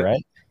flipping stick,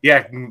 right?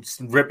 Yeah,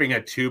 ripping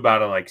a tube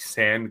out of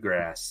sand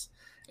grass.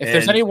 If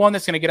there's anyone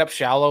that's going to get up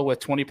shallow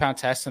with 20-pound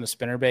tests and a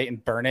spinnerbait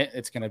and burn it,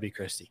 it's going to be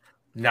Christie.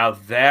 Now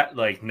that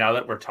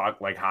we're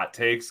talking hot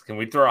takes, can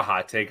we throw a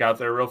hot take out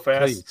there real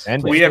fast?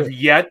 Please. We have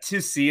yet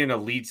to see an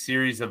Elite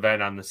Series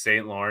event on the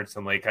St. Lawrence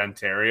and Lake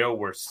Ontario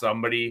where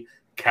somebody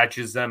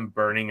catches them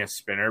burning a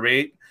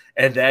spinnerbait,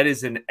 and that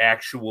is an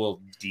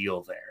actual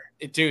deal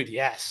there. Dude,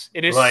 yes.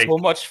 It is so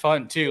much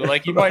fun, too.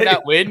 You might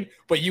not win,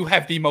 but you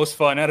have the most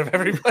fun out of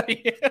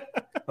everybody.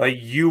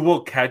 You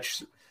will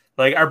catch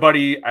our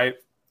buddy,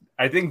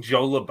 I think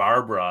Joe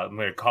LaBarbera, I'm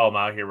going to call him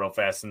out here real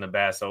fast, in the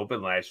Bass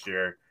Open last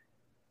year,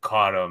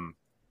 caught him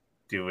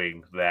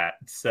doing that.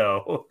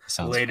 So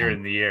later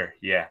in the year.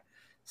 Yeah.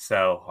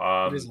 So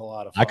it is a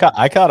lot of fun.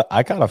 I caught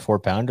a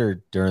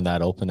 4-pounder during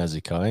that Open as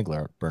a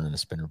co-angler burning a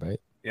spinnerbait.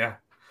 Yeah.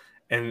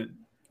 And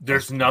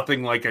there's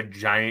nothing like a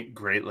giant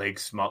Great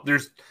Lakes small.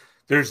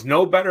 There's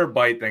no better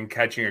bite than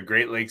catching a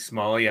Great Lakes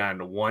smallie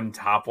on 1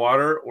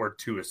 topwater or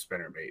 2 a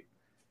spinnerbait.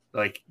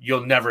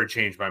 You'll never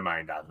change my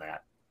mind on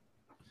that.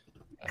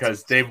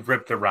 Because they've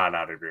ripped the rod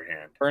out of your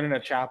hand. Burning a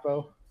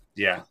Chapo.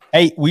 Yeah.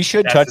 Hey, we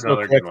should touch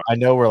real quick. I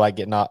know we're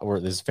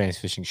this is a fantasy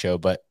fishing show,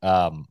 but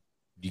do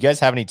you guys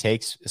have any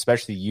takes,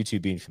 especially you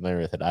two being familiar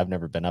with it? I've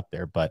never been up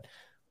there, but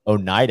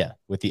Oneida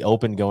with the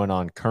Open going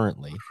on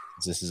currently,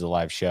 this is a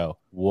live show.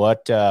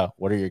 What are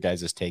your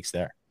guys' takes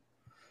there?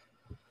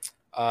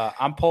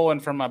 I'm pulling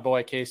from my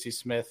boy Casey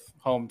Smith,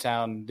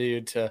 hometown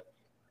dude, to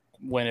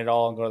win it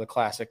all and go to the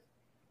Classic.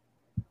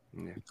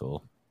 Yeah.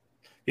 Cool.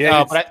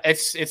 Yeah, but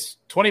it's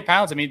 20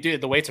 pounds. I mean,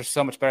 dude, the weights are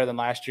so much better than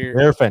last year.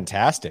 They're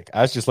fantastic.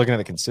 I was just looking at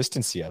the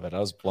consistency of it. I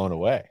was blown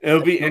away.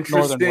 It'll be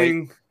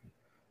interesting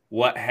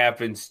what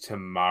happens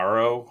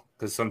tomorrow,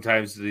 because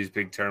sometimes these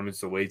big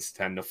tournaments, the weights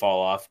tend to fall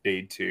off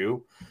day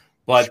 2.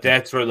 But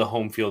that's where the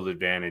home field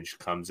advantage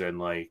comes in.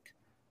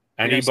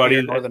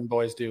 Anybody, Northern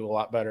boys do a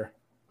lot better.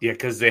 Yeah,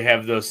 because they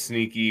have those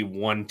sneaky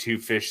 1-2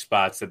 fish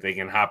spots that they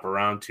can hop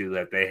around to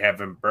that they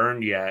haven't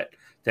burned yet,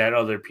 that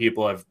other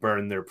people have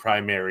burned their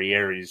primary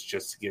areas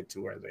just to get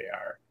to where they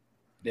are.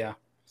 Yeah.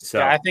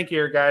 So I think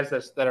your guys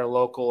that are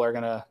local you're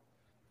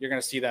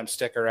gonna see them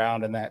stick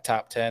around in that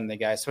top 10. The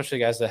guys, especially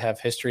guys that have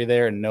history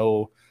there and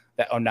know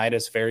that Oneida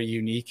is very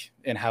unique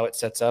in how it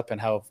sets up and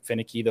how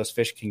finicky those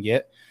fish can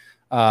get.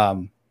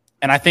 And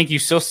I think you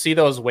still see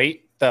those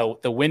the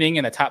winning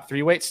and the top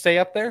 3 weights stay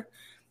up there,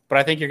 but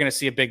I think you're going to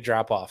see a big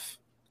drop off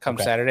come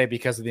Saturday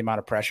because of the amount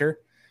of pressure,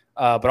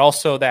 but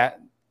also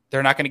that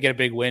they're not going to get a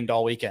big wind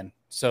all weekend.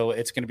 So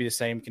it's going to be the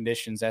same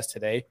conditions as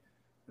today,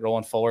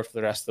 rolling forward for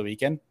the rest of the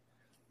weekend.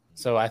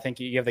 So I think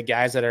you have the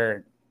guys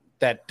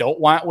that don't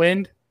want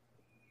wind.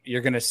 You're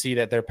going to see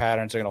that their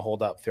patterns are going to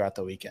hold up throughout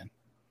the weekend.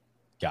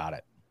 Got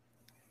it.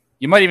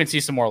 You might even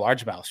see some more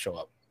largemouths show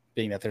up,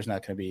 being that there's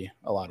not going to be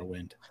a lot of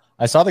wind.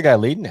 I saw the guy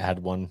leading had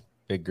one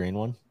big green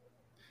one.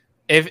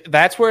 If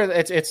that's where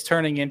it's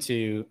turning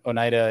into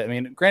Oneida, I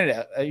mean,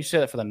 granted, you say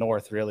that for the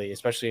north, really,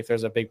 especially if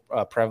there's a big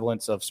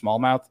prevalence of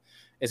smallmouth,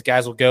 is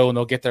guys will go and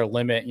they'll get their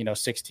limit,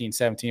 16,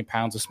 17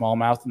 pounds of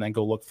smallmouth, and then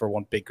go look for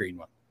one big green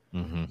one.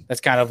 Mm-hmm.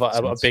 That's kind of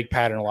a big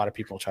pattern a lot of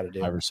people try to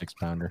do. 5 or 6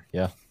 pounder.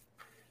 Yeah.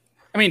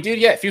 I mean, dude,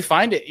 yeah, if you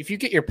find it, if you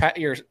get your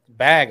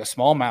bag of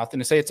smallmouth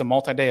and say it's a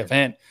multi-day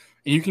event,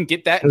 and you can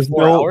get that in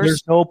 4 hours.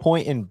 There's no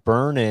point in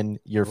burning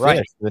your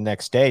fish the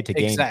next day to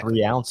gain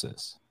 3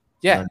 ounces.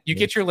 Yeah, you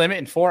get your limit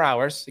in 4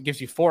 hours. It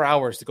gives you 4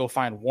 hours to go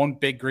find one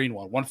big green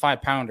one, 1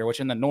 5-pounder, which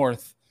in the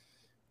north,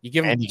 you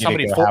give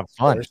somebody 4 have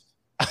fun.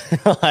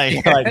 Give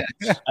me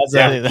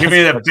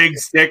the big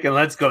stick and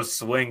let's go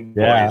swing,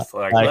 boys.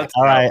 All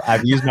right,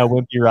 I've used my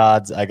wimpy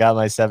rods. I got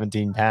my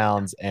 17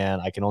 pounds,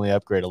 and I can only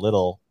upgrade a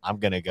little. I'm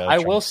gonna go. I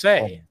will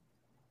say,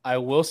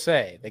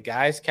 the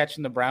guys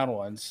catching the brown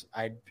ones,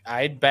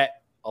 I'd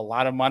bet a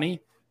lot of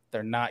money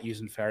they're not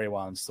using fairy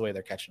wands the way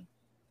they're catching them.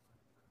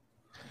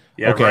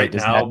 Yeah, okay, right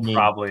now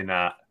probably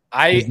not.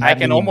 I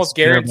can almost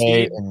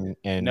guarantee.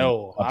 And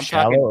no, I'm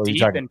talking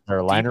deep in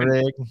Carolina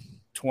rig,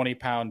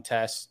 20-pound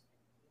test.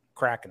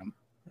 Cracking them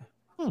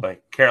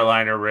like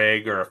Carolina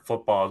rig or a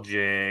football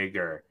jig,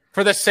 or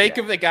for the sake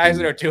of the guys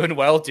that are doing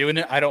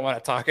it, I don't want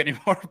to talk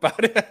anymore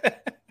about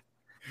it.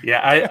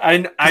 Yeah, I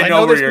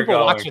know where you're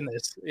going. Watching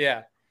this,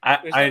 yeah,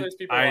 I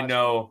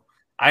know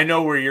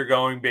where you're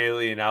going,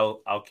 Bailey, and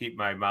I'll keep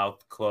my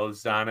mouth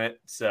closed on it.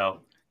 So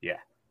yeah,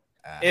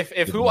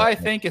 if who I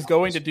think is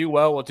going to do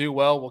well will do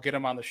well, we'll get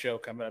him on the show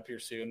coming up here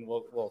soon.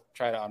 We'll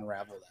try to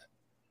unravel that.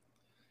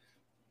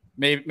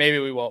 Maybe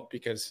we won't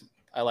because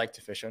I like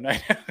to fish on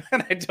night,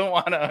 and I don't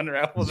want to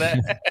unravel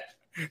that.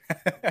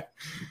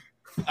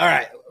 All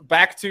right,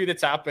 back to the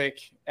topic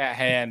at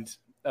hand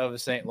of the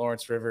St.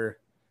 Lawrence River.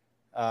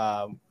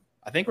 I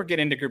think we're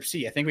getting into Group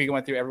C. I think we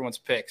went through everyone's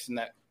picks in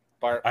that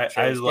part.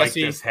 I like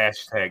this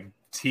hashtag,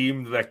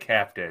 Team the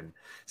Captain.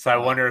 So I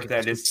wonder if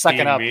that is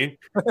team me.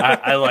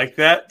 I like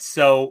that.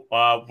 So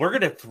we're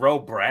going to throw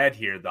Brad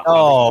here. You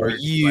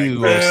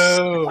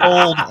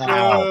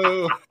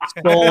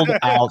sold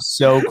out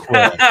so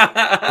quick.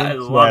 I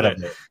love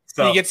it.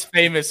 So, he gets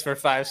famous for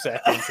 5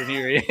 seconds.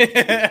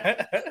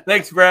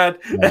 Thanks, Brad.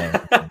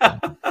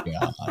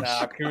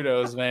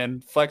 Kudos, man.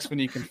 Flex when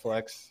you can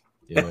flex.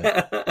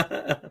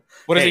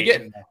 What is he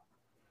getting?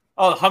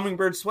 Oh, the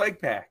Humminbird swag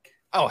pack.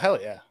 Oh, hell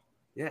yeah.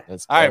 Yeah. All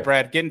right,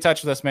 Brad, get in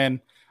touch with us,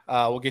 man.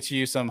 We'll get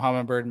you some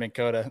Humminbird Minn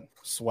Kota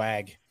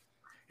swag.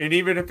 And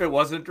even if it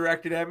wasn't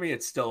directed at me,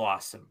 it's still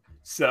awesome.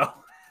 So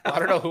I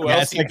don't know who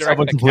else. It's like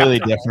someone completely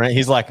different.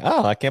 He's like,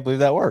 oh, I can't believe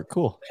that worked.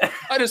 Cool.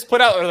 I just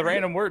put out the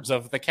random words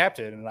of the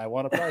captain, and I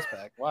won a prize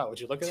pack. Wow, would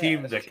you look at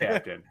Team that? The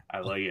Captain. I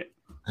like it.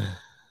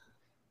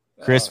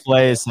 Chris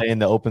Flay is saying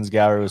the Opens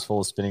gallery was full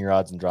of spinning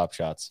rods and drop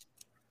shots.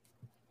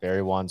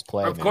 Barry Wands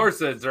play. Of course,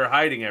 they're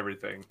hiding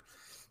everything.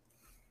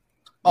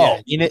 Oh,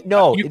 you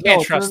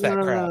can't trust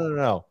that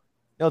crowd.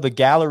 No, the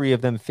gallery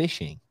of them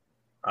fishing.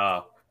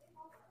 Oh.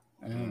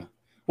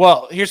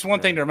 Well, here's one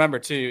thing to remember,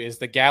 too, is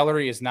the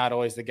gallery is not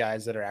always the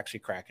guys that are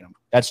actually cracking them.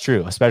 That's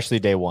true, especially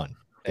day 1.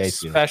 Day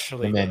 2.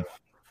 Especially. And then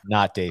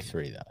not day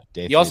 3,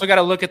 though. You also got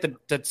to look at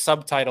the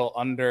subtitle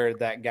under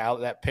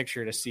that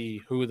picture to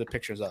see who the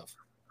picture's of.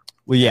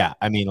 Well, yeah.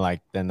 I mean, like,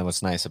 then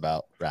what's nice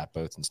about rat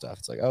boats and stuff,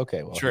 it's like,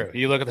 okay, well. True.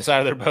 You look at the side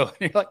of their boat,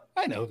 and you're like,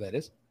 I know who that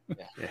is.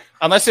 Yeah.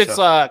 Unless it's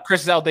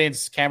Chris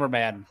Zaldane's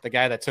cameraman, the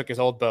guy that took his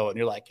old boat, and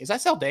you're like, is that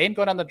Zaldane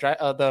going down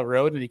the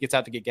road and he gets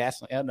out to get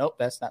gas? Like, nope,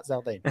 that's not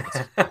Zaldane.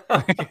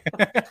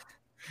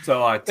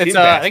 So I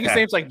think his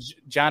name's like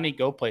Johnny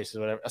Go Places,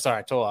 whatever. Sorry,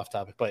 I told off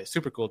topic, but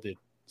super cool dude.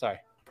 Sorry,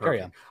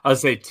 carry on. I'll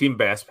say Team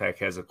Bass Pack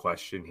has a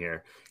question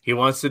here. He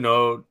wants to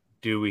know: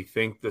 do we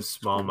think the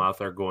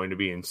smallmouth are going to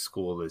be in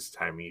school this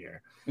time of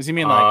year? Does he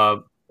mean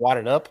like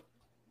wadded up?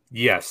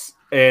 Yes,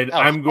 and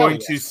I'm going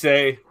to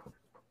say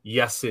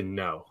yes and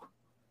no.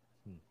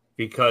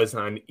 Because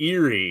on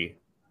Erie,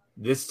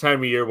 this time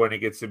of year when it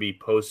gets to be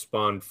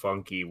post-spawn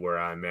funky where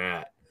I'm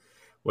at,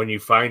 when you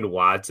find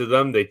wads of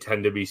them, they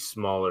tend to be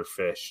smaller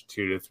fish,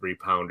 2 to 3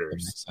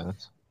 pounders.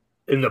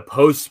 In the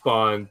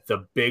post-spawn,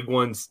 the big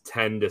ones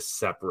tend to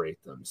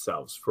separate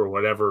themselves for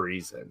whatever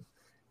reason.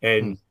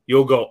 And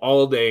you'll go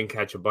all day and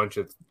catch a bunch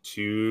of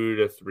 2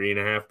 to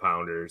 3.5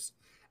 pounders.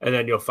 And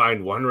then you'll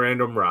find one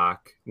random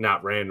rock,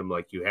 not random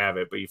like you have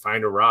it, but you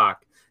find a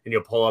rock, and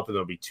you'll pull up and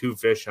there'll be 2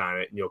 fish on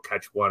it, and you'll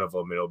catch one of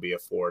them. And it'll be a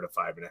 4 to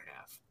 5.5.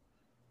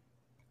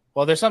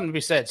 Well, there's something to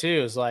be said too.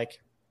 Is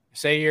like,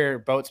 say your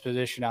boat's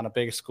positioned on a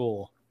big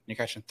school, and you're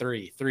catching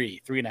 3,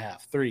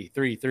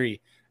 3.5,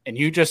 3, and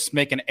you just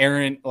make an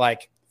errant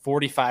like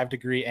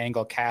 45-degree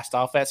angle cast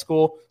off that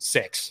school,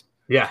 6.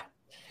 Yeah,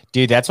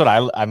 dude, that's what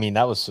I mean.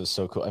 That was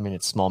so cool. I mean,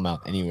 it's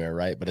smallmouth anywhere,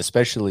 right? But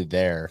especially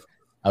there,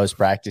 I was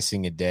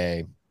practicing a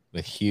day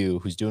with Hugh,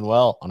 who's doing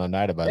well on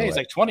Oneida, by the way. He's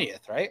like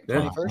 20th, right?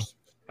 21st.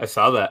 I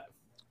saw that.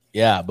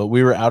 Yeah, but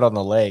we were out on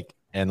the lake,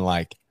 and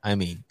like, I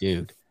mean,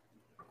 dude,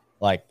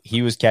 like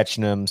he was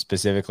catching them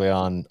specifically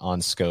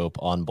on scope,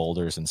 on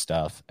boulders and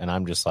stuff, and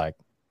I'm just like,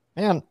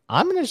 man,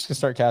 I'm gonna just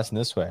start casting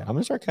this way. I'm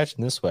gonna start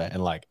catching this way,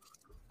 and like,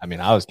 I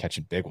mean, I was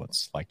catching big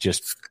ones, like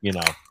just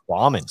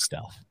bombing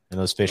stuff, and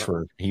those fish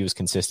he was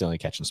consistently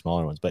catching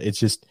smaller ones. But it's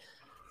just,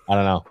 I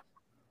don't know,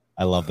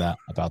 I love that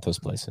about those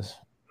places.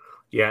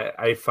 Yeah,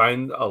 I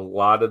find a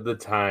lot of the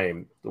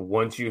time,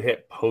 once you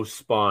hit post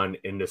spawn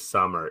into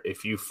summer,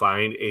 if you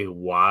find a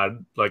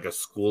wad, like a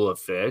school of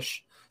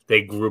fish,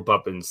 they group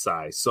up in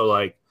size. So,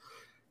 like,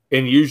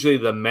 and usually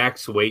the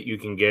max weight you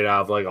can get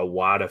out of like a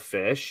wad of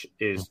fish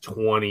is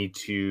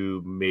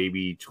 22,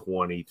 maybe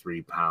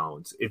 23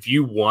 pounds. If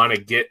you want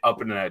to get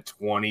up into that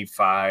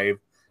 25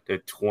 to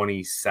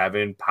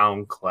 27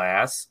 pound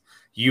class,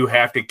 you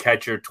have to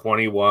catch your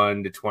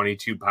 21 to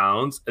 22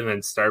 pounds and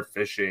then start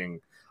fishing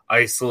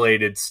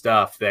isolated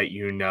stuff that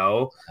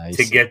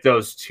to get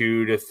those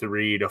 2 to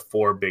 3 to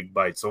 4 big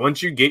bites. So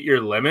once you get your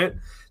limit,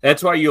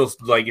 that's why you'll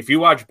like if you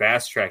watch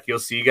Bass Track, you'll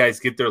see guys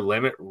get their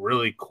limit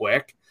really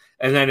quick,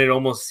 and then it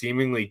almost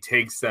seemingly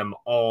takes them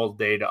all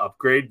day to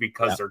upgrade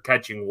because they're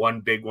catching one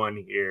big one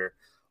here,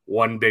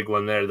 one big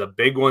one there. The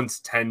big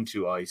ones tend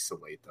to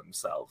isolate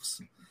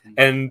themselves,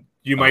 and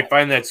you might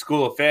find that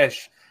school of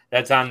fish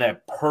that's on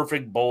that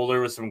perfect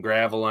boulder with some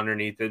gravel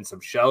underneath it and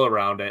some shell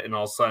around it, and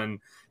all of a sudden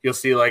you'll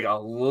see like a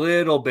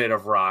little bit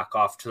of rock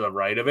off to the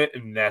right of it,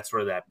 and that's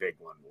where that big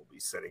one will be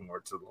sitting, or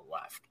to the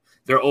left.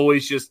 They're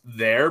always just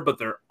there, but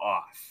they're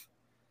off.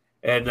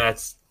 And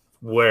that's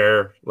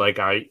where, like,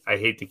 I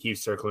hate to keep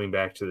circling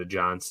back to the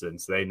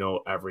Johnsons. They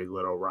know every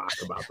little rock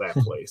about that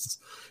place.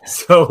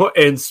 So,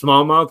 and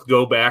smallmouth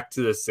go back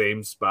to the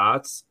same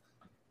spots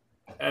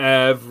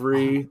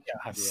every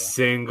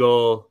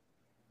single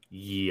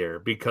year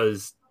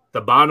because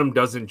the bottom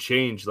doesn't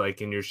change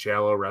like in your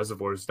shallow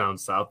reservoirs down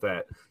south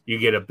that you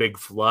get a big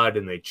flood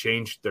and they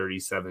change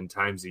 37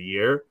 times a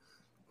year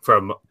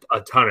from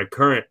a ton of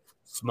current.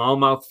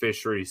 Smallmouth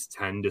fisheries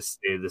tend to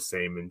stay the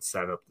same and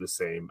set up the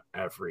same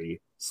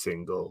every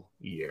single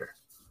year.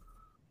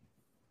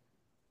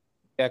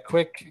 Yeah,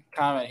 quick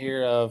comment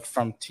here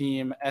from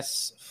Team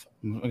S.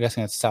 I'm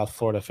guessing it's South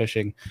Florida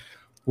Fishing.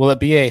 Will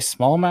it be a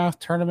smallmouth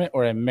tournament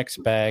or a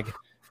mixed bag?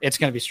 It's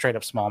going to be straight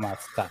up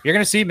smallmouth stuff. You're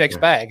going to see mixed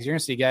bags. You're going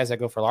to see guys that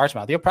go for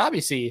largemouth. You'll probably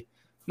see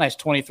a nice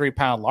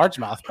 23-pound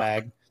largemouth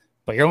bag,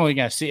 but you're only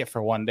going to see it for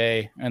one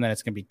day, and then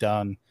it's going to be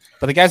done.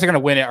 But the guys that are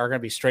going to win it are going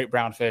to be straight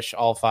brown fish,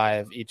 all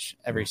 5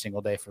 every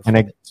single day for 4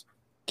 days.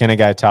 Can a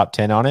guy top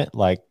 10 on it?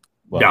 Like,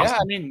 well, yeah,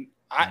 I mean,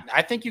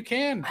 I think you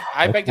can.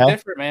 I beg to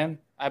differ, man.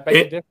 I beg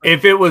to differ.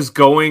 If it was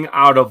going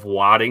out of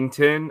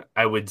Waddington,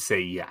 I would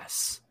say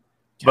yes.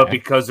 But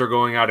because they're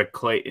going out of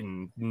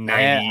Clayton,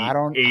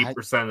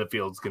 98% of the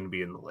field is going to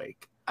be in the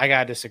lake. I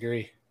got to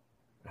disagree.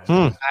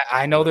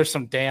 I know there's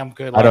some damn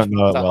good. I don't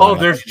know it well.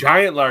 There's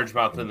giant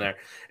largemouth in there.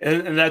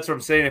 And that's what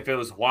I'm saying. If it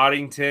was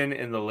Waddington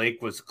and the lake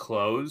was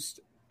closed,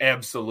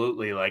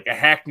 absolutely. Like a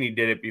Hackney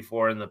did it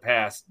before in the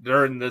past.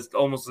 They're in this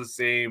almost the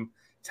same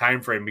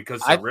time frame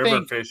because the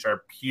river fish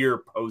are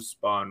pure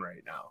post-spawn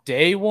right now.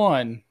 Day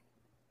one,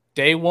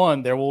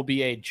 there will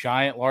be a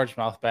giant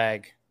largemouth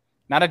bag.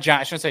 Not a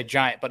giant, I shouldn't say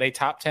giant, but a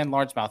top 10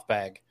 largemouth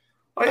bag.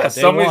 Oh, yeah.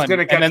 Somebody's going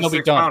to catch and then they'll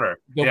be done.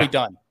 They'll be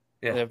done.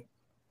 Yeah.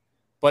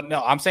 But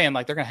no, I'm saying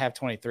like they're going to have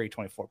 23,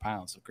 24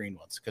 pounds of green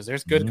ones because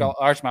there's good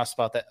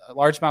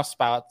largemouth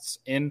spots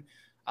in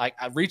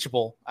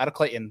reachable out of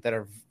Clayton that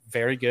are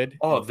very good.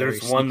 Oh,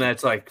 there's one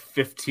that's like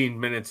 15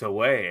 minutes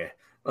away.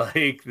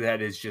 Like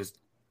that is just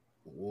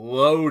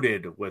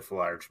loaded with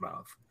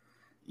largemouth.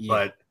 Yeah.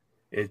 But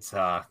it's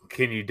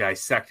can you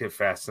dissect it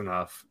fast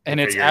enough? And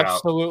it's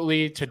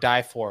absolutely to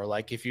die for.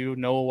 Like if you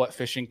know what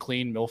fishing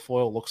clean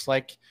milfoil looks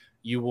like,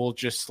 you will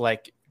just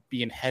like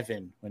be in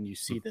heaven when you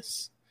see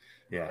this.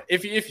 Yeah.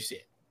 If you see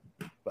it.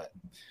 But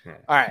all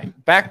right,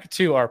 back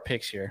to our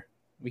picks here.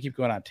 We keep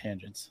going on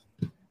tangents.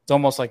 It's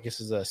almost like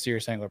this is a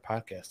Serious Angler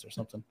podcast or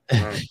something.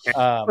 We're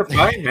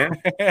fine,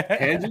 man.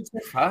 Tangents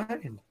are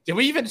fine. Did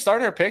we even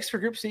start our picks for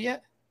Group C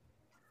yet?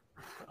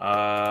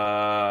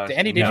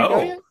 Danny, did you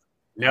go yet?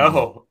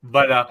 No,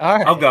 but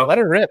right, I'll go. Let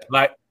her rip.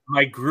 My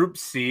Group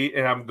C,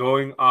 and I'm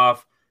going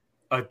off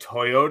a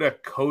Toyota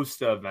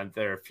Costa event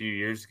there a few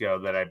years ago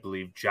that I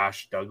believe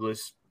Josh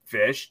Douglas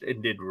fished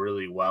and did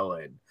really well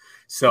in.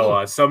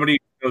 So somebody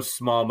who knows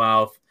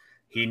smallmouth,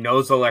 he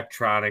knows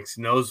electronics,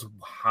 knows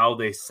how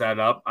they set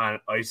up on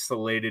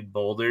isolated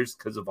boulders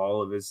because of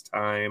all of his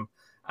time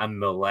on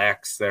Mille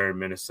Lacs there in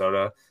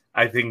Minnesota.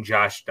 I think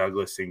Josh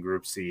Douglas in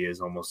Group C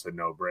is almost a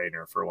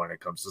no-brainer for when it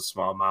comes to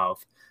smallmouth.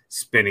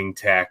 Spinning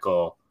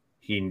tackle,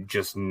 he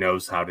just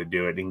knows how to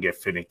do it and get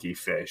finicky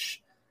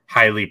fish,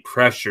 highly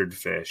pressured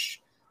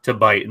fish to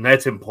bite. And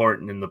that's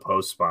important in the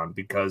post-spawn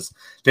because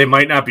they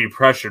might not be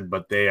pressured,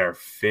 but they are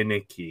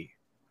finicky.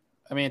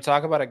 I mean,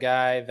 talk about a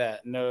guy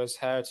that knows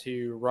how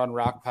to run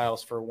rock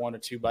piles for 1 or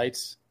 2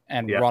 bites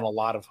and run a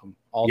lot of them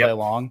all day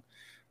long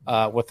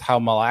with how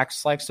Mille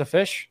Lacs likes to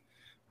fish.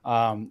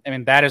 I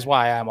mean, that is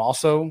why I'm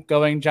also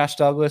going Josh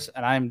Douglas,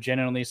 and I'm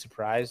genuinely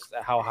surprised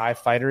at how high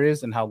Fighter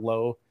is and how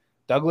low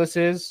Douglas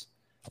is.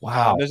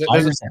 Wow. There's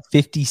at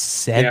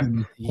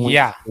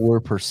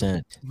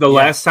 57.4%. The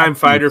last time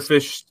Fighter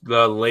fished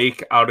the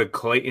lake out of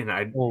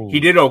Clayton, he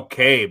did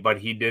okay, but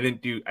he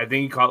didn't do – I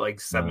think he caught like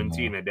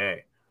 17 a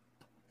day.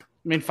 I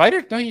mean,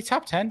 Fighter – no, he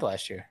top 10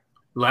 last year.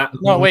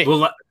 No, wait.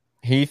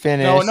 He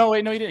finished – No,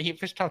 he didn't. He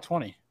fished top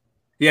 20.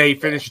 Yeah, he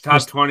finished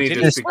top 20. He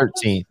finished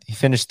 13th. He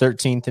finished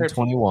 13th in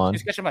 21.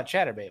 He's catching about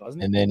Chatterbait,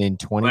 wasn't he? And then in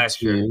 22, let's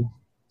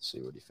see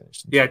what he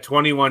finished. Yeah,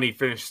 21, he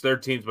finished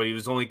 13th, but he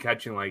was only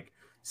catching like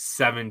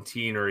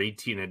 17 or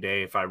 18 a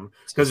day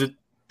because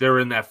they're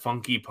in that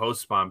funky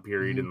post spawn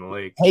period in the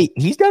lake. Hey,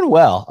 he's done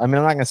well. I mean,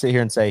 I'm not gonna sit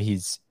here and say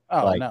he's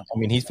no. I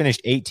mean, he's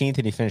finished 18th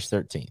and he finished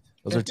 13th.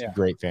 Those are two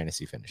great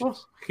fantasy finishes.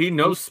 Well, he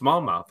knows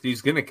smallmouth.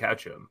 He's gonna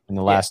catch him in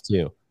the last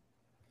two.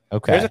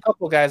 Okay. There's a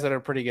couple guys that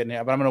are pretty good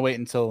now, but I'm gonna wait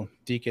until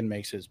Deacon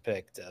makes his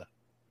pick to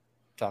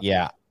talk.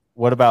 Yeah.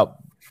 What about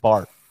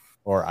Bart?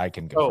 Or I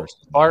can go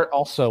first. Bart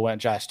also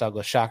went Josh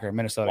Douglas. Shocker,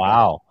 Minnesota.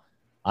 Wow.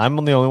 I'm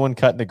the only one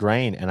cutting the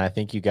grain, and I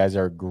think you guys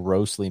are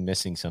grossly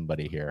missing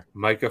somebody here.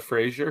 Micah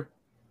Frazier?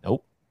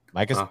 Nope.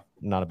 Micah's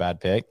not a bad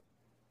pick.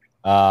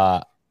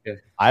 I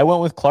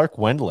went with Clark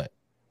Wendlandt.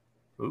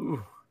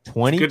 Ooh.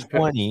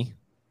 2020,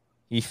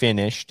 he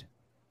finished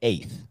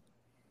 8th.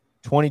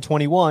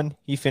 2021,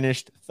 he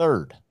finished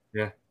 3rd.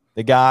 Yeah.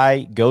 The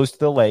guy goes to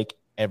the lake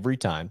every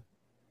time,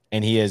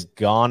 and he has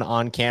gone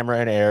on camera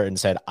and air and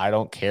said, I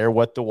don't care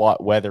what the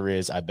weather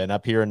is. I've been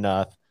up here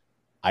enough.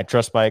 I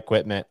trust my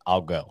equipment.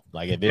 I'll go.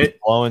 Like if it's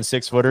blowing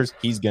 6-footers,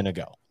 he's going to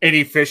go. And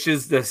he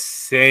fishes the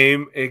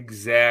same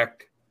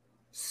exact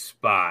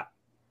spot.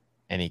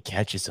 And he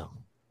catches them.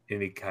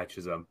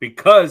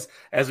 Because,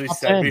 as we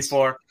said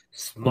before,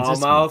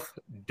 smallmouth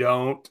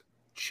don't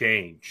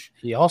change.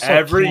 He also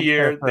every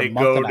year they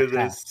go to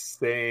the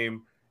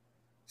same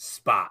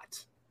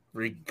spot,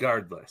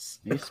 regardless.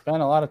 He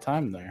spent a lot of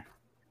time there.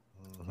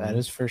 That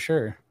is for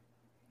sure.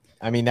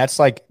 I mean, that's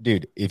like,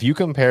 dude, if you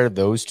compare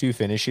those two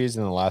finishes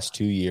in the last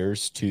 2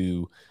 years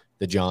to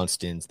the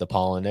Johnstons, the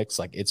Poliniks,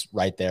 like it's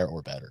right there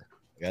or better.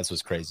 That's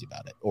what's crazy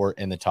about it. Or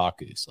in the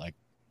Takus. Like,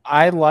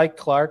 I like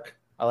Clark.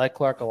 I like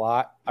Clark a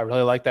lot. I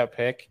really like that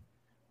pick.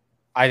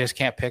 I just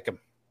can't pick him.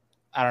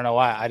 I don't know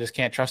why. I just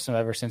can't trust him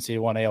ever since he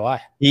won AOI.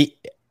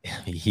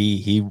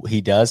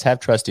 He does have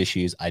trust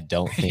issues. I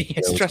don't think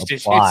those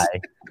apply.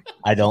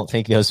 I don't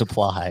think those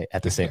apply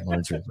at the St.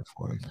 Lawrence River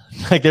for him.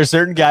 Like there's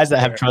certain guys that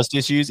have trust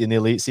issues in the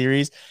Elite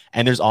Series,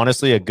 and there's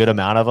honestly a good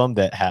amount of them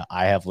that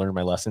I have learned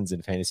my lessons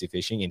in fantasy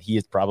fishing, and he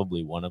is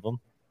probably one of them,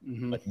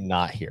 but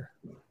not here.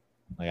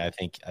 Like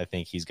I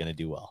think he's going to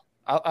do well.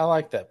 I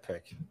like that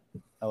pick.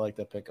 I like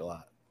that pick a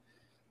lot.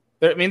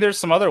 There's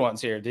some other ones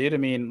here, dude. I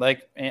mean,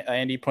 like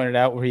Andy pointed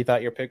out, where he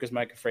thought your pick was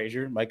Micah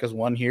Frazier. Micah's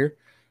one here.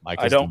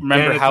 I don't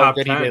remember how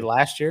good he did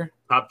last year.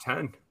 Top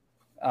 10.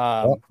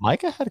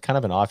 Micah had kind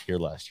of an off year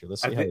last year.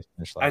 Let's see how he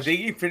finished last year. I think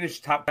he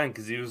finished top 10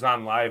 because he was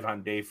on live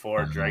on day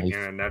 4, dragging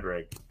a Ned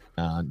rig.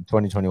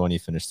 2021, he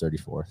finished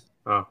 34th.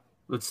 Oh,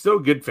 it's still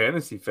a good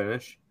fantasy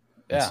finish.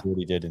 Yeah. Let's see what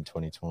he did in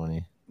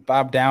 2020.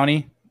 Bob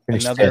Downey,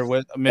 finished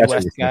another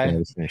Midwest guy.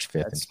 He finished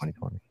 5th in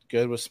 2020.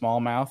 Good with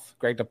smallmouth.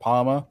 Greg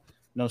DePalma,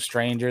 no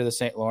stranger to the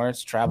St.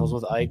 Lawrence, travels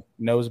with Ike,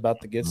 knows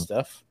about the good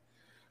stuff.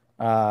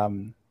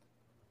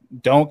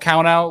 Don't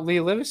count out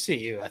Lee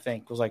Livesey, I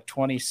think was like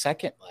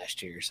 22nd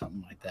last year or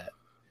something like that.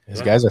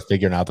 These guys are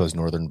figuring out those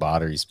northern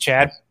botteries.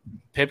 Chad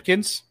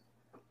Pipkins,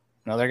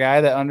 another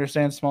guy that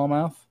understands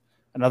smallmouth.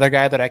 Another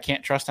guy that I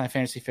can't trust on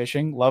fantasy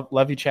fishing.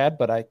 Love you, Chad,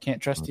 but I can't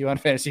trust you on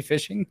fantasy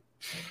fishing.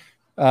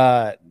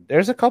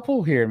 There's a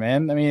couple here,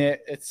 man. I mean,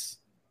 it's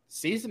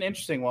an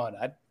interesting one.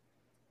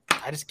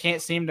 I just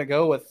can't seem to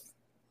go with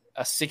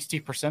a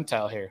 60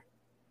 percentile here.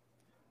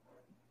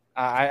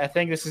 I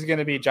think this is going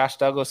to be Josh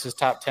Douglas's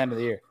top 10 of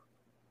the year.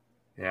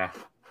 Yeah.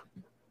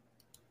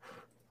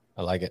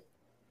 I like it.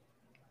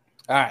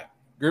 All right.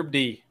 Group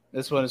D.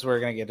 This one is where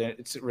we're going to get in.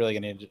 It's really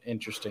going to be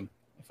interesting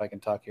if I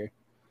can talk here.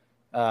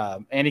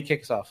 Andy,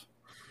 kick us off.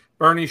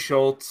 Bernie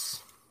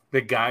Schultz.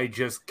 The guy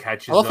just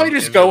catches. I love how you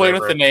just go in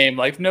with the name.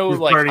 Like, no,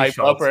 like, hype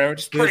up or whatever.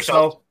 Just Bernie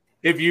Schultz.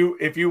 If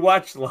you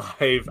watch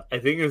live, I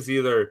think it was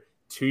either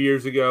 2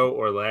 years ago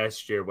or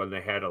last year when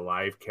they had a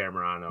live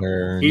camera on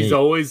him. He's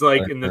always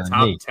like in the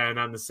top 10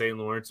 on the St.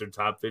 Lawrence or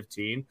top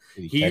 15.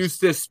 He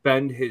used to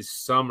spend his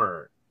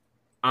summer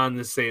on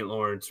the St.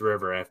 Lawrence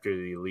River after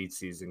the elite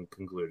season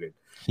concluded.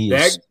 He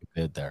is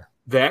good there.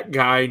 That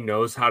guy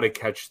knows how to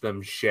catch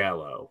them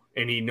shallow,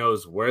 and he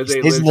knows where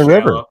they live in the shallow.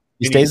 River.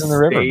 He stays in the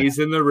river. Stays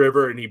in the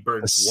river, and he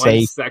burns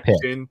one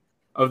section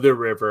of the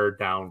river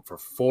down for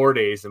 4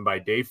 days, and by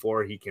day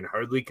 4 he can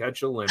hardly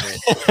catch a limit,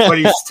 but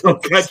he still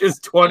catches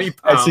 20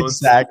 pounds. That's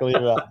exactly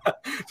right.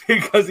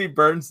 Because he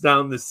burns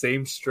down the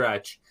same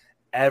stretch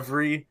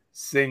every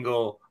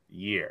single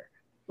year.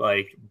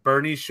 Like,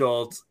 Bernie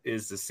Schultz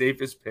is the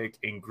safest pick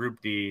in Group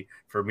D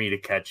for me to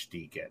catch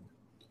Deacon.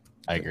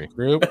 I agree.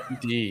 Group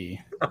D.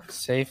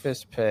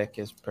 Safest pick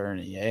is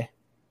Bernie, eh?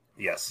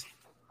 Yes.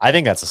 I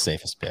think that's the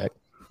safest pick.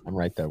 I'm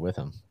right there with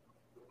him.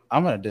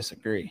 I'm going to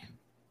disagree.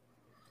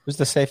 Who's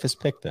the safest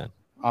pick then?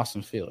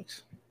 Austin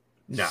Felix.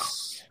 No.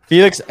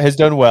 Felix has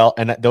done well,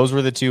 and those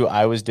were the two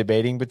I was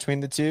debating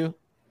between the two,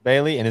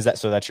 Bailey. And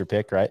that's your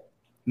pick, right?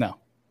 No.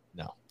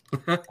 No.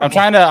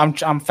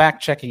 I'm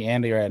fact checking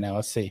Andy right now.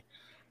 Let's see.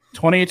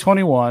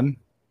 2021.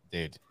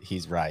 Dude,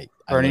 he's right.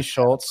 Bernie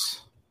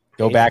Schultz.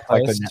 Go back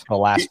like the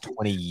last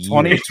 20 years.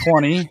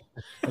 2020.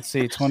 Let's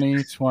see.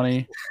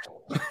 2020.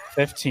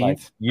 15th. Like,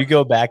 you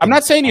go back. I'm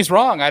not saying he's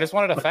wrong. I just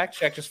wanted a fact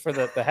check just for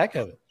the heck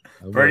of it.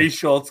 Bernie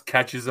Schultz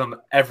catches him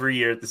every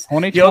year.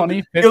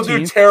 2020, he'll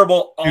do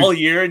terrible all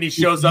year, and he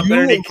shows up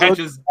there and he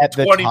catches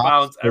 20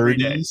 pounds every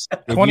day.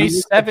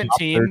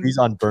 2017 30s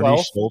on Bernie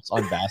 12. Schultz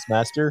on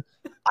Bassmaster,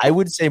 I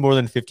would say more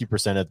than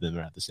 50% of them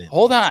are at the same.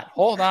 Hold on.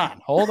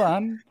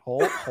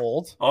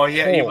 Hold. Oh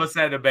yeah, he must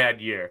have had a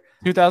bad year.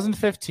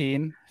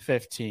 2015,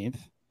 15th.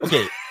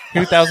 Okay,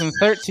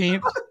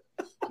 2013.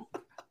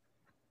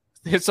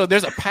 So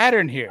there's a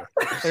pattern here.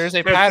 There's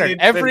a pattern.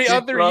 Every 15,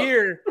 other 12.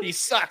 year, he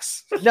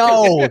sucks.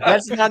 no,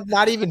 that's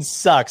not even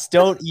sucks.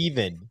 Don't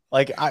even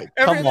Every come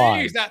other on.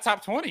 year, he's not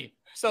top 20.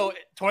 So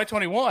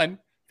 2021,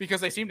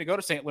 because they seem to go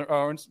to St.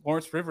 Lawrence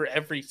River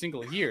every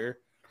single year,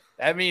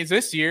 that means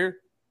this year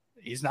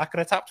he's not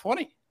going to top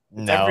 20.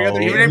 No, every other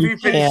year. Even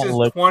if he finishes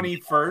look-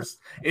 21st,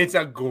 it's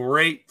a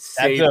great That's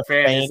safe a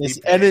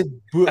fantasy. And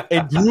in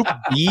Group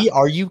B,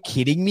 are you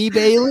kidding me,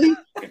 Bailey?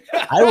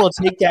 I will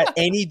take that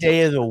any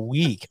day of the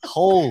week.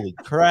 Holy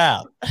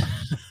crap!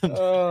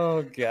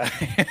 Oh god.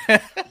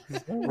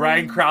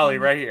 Ryan Crowley,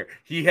 right here.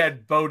 He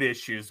had boat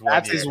issues.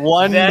 That's year. his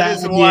one That bad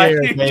is why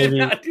year, he baby. did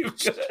not do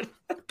good.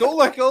 Go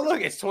look.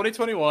 It's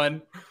 2021,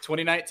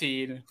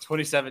 2019,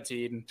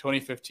 2017,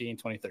 2015,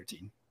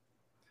 2013.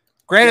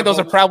 Granted, those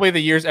are probably the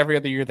years every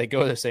other year they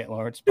go to St.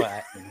 Lawrence,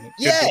 but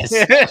Yes.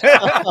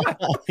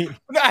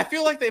 No, I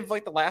feel like they've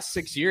the last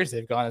 6 years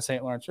they've gone to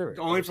St. Lawrence River.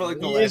 Only for the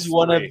He last is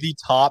one 3. of the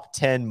top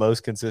 10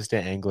 most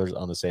consistent anglers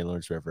on the St.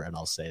 Lawrence River, and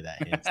I'll say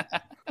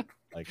that.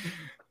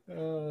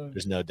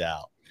 There's no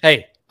doubt.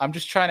 Hey, I'm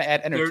just trying to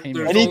add entertainment.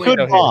 there's And he only-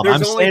 could bomb.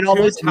 There's I'm only saying all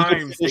 2 this. He could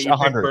times that finish you pick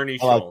 100. Bernie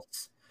I like-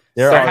 Schultz.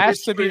 There So are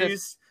has to be Cypress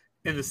trees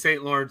in the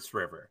St. Lawrence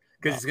River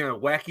because he's going to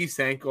wacky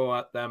Sanko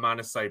at them on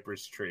a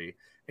cypress tree,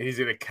 and he's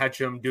going to catch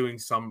them doing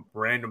some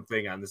random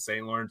thing on the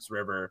St. Lawrence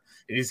River,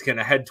 and he's going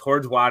to head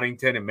towards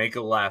Waddington and make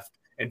a left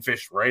and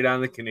fish right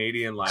on the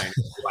Canadian line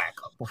and whack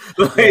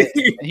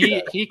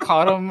him. He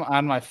caught him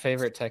on my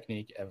favorite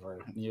technique ever.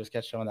 He was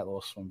catching on that little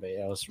swim bait.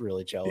 I was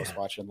really jealous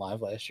watching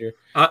live last year.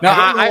 I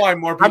don't know why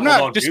more people I'm not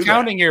don't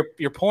discounting your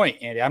point,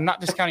 Andy. I'm not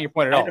discounting your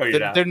point at I all. know you're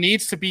not. There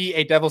needs to be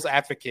a devil's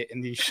advocate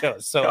in these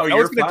shows. So No, if I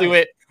you're was going to do fine.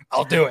 it,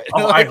 I'll do it.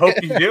 Oh, I hope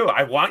you do.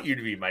 I want you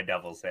to be my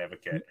devil's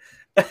advocate.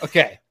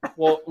 Okay.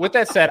 Well, with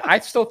that said, I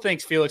still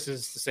think Felix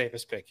is the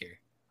safest pick here.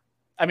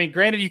 I mean,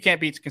 granted, you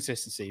can't beat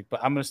consistency, but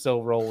I'm going to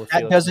still roll with That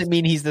Felix. doesn't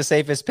mean he's the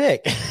safest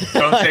pick.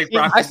 Don't take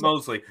Brock I-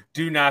 Mosley.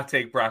 Do not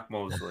take Brock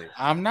Mosley.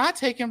 I'm not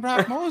taking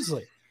Brock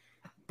Mosley.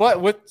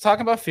 But with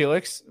talking about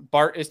Felix,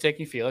 Bart is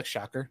taking Felix.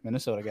 Shocker,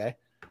 Minnesota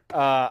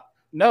guy.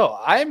 No,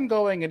 I'm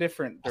going a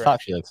different I direction.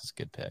 thought Felix was a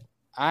good pick.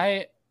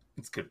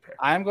 It's a good pick.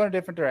 I'm going a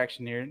different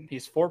direction here.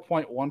 He's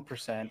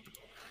 4.1%.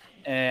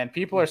 And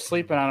people are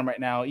sleeping on him right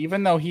now,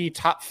 even though he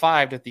top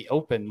 5'd at the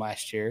Open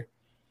last year.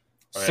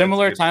 Oh, yeah,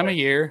 Similar that's a good time pick. of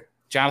year,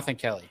 Jonathan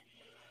Kelly.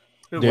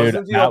 Dude, Dude,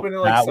 wasn't he open in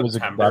like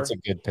September? that's a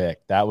good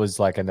pick. That was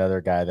like another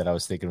guy that I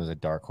was thinking was a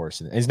dark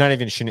horse. He's not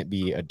even shouldn't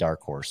be a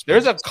dark horse.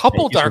 There's a but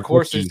couple he's a dark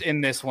horses rookie.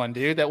 in this one,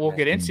 dude, that we'll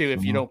get into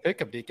if you Mhm. don't pick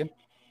him, Deacon.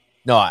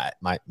 No,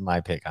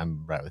 my pick.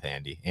 I'm right with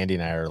Andy. Andy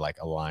and I are like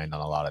aligned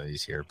on a lot of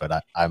these here,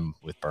 but I'm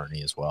with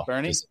Bernie as well.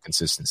 Bernie? Just the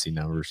consistency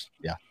numbers.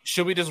 Yeah.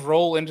 Should we just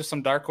roll into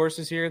some dark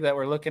horses here that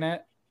we're looking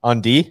at?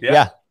 On D, Yeah.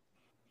 yeah.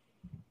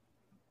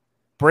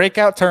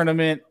 Breakout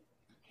tournament.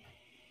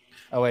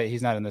 Oh, wait,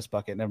 he's not in this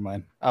bucket. Never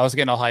mind. I was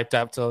getting all hyped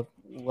up to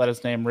let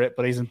his name rip,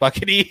 but he's in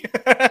Bucket E.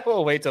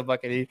 We'll wait till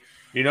Bucket E.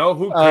 You know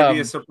who could be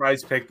a Um,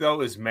 surprise pick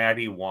though is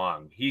Matty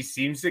Wong. He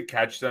seems to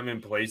catch them in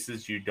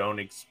places you don't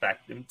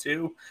expect him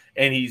to,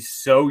 and he's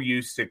so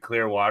used to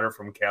clear water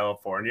from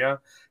California.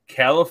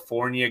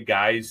 California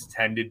guys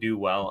tend to do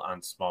well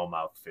on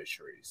smallmouth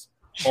fisheries.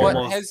 But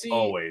Almost has he-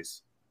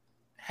 always.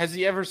 Has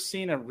he ever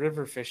seen a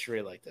river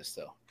fishery like this,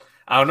 though?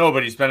 I don't know,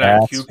 but he's been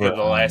at That's Cuca what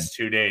the last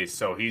 2 days,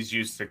 so he's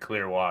used to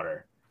clear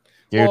water.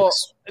 Dude, Well,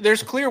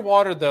 there's clear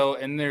water, though,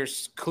 and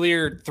there's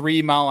clear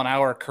 3 mile an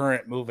hour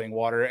current moving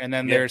water, and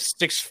then Yeah. there's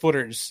 6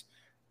 footers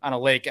on a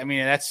lake. I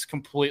mean, that's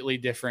completely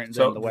different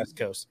So than the West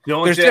Coast. The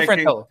only There's thing I different,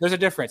 can- though. There's a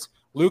difference.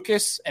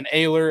 Lucas and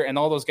Ayler and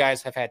all those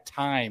guys have had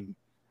time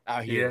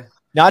out here. Yeah.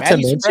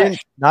 Matty's fresh.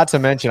 not to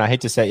mention, I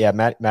hate to say, yeah,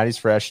 Matty's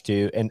fresh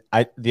too. And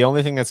the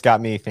only thing that's got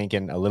me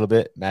thinking a little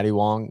bit, Matty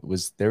Wong,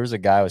 was there was a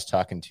guy I was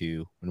talking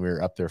to when we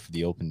were up there for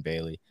the Open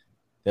Bailey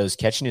that was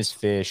catching his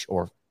fish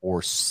or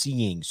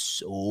seeing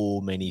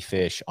so many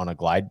fish on a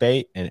glide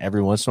bait, and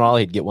every once in a while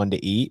he'd get one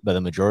to eat. But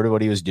the majority of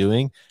what he was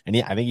doing, and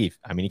he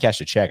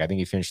cashed a check. I think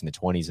he finished in the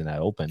 20s in that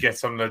Open. Get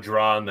some to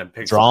draw and then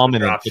pick Draw him some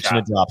and then drop pitching a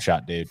shot. drop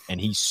shot, dude, and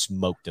he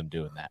smoked him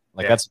doing that.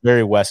 Like Yeah. that's a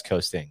very West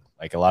Coast thing.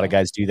 Like a lot of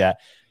guys do that.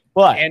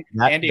 But And,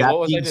 that- Andy, that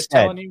what was I being just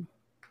said- telling you?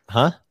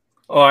 Huh?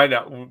 Oh, I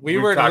know. We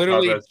We've were talked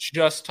about literally this.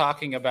 just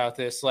talking about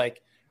this.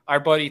 Like our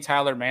buddy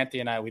Tyler Manthe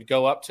and I, we'd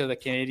go up to the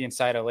Canadian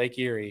side of Lake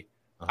Erie.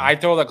 Uh-huh.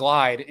 I'd throw the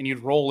glide, and you'd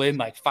roll in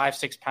like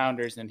 5-6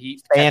 pounders, and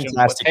he'd catch 'em with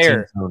Fantastic team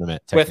hair.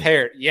 tournament. With technically.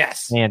 hair,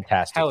 yes.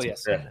 Fantastic. Hell team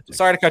yes. tournament.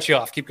 Sorry to cut you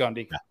off. Keep going,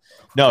 Deacon.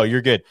 No,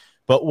 you're good.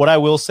 But what I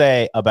will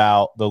say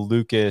about the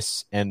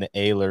Lucas and the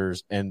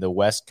Ehlers and the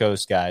West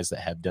Coast guys that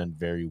have done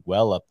very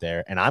well up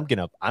there, and I'm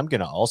gonna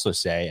also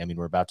say, I mean,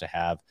 we're about to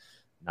have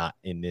not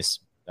in this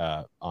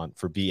on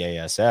for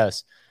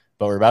BASS,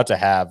 but we're about to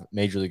have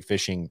Major League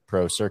Fishing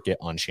Pro Circuit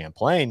on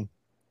Champlain,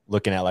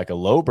 looking at like a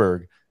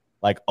Loberg,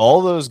 like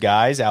all those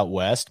guys out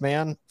west,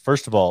 man.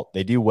 First of all,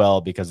 they do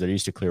well because they're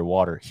used to clear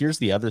water. Here's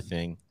the other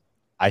thing: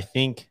 I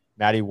think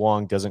Matty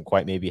Wong doesn't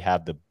quite maybe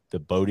have the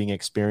boating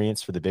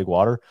experience for the big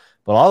water.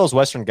 But all those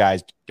Western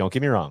guys, don't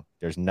get me wrong,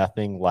 there's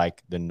nothing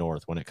like the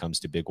North when it comes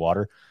to big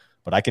water.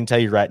 But I can tell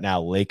you right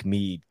now, Lake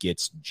Mead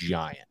gets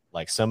giant.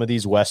 Like some of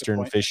these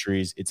Western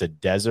fisheries, it's a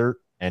desert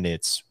and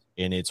it's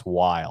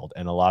wild.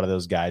 And a lot of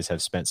those guys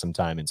have spent some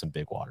time in some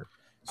big water.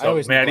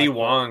 So Matty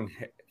Wong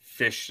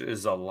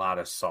fishes a lot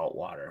of salt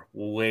water.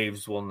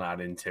 Waves will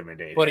not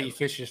intimidate but him. He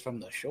fishes from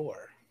the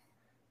shore.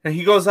 And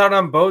he goes out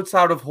on boats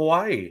out of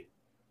Hawaii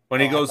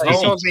when he goes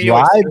home. He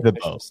drive the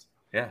boat.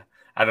 Yeah,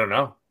 I don't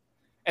know.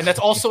 And that's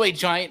also a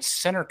giant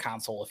center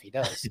console if he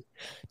does.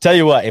 Tell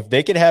you what, if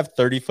they could have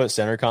 30-foot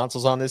center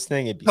consoles on this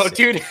thing, it'd be sick.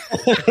 Dude.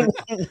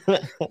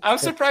 I'm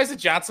surprised the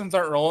Johnsons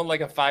aren't rolling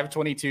like a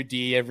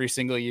 522D every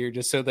single year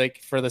just so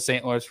for the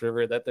St. Lawrence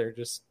River that they're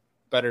just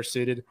better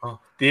suited. Oh,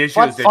 the issue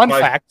is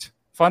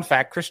fun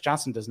fact, Chris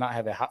Johnson does not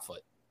have a hot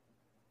foot.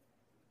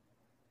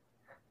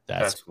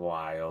 That's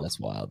wild. That's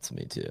wild to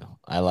me too.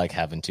 I like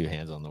having two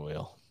hands on the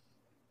wheel.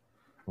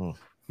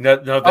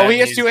 No, he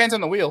has two hands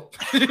on the wheel.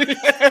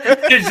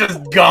 It's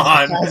just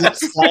gone.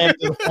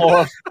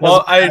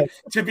 Well,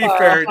 to be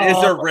fair, it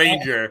is a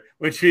Ranger,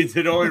 which means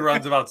it only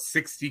runs about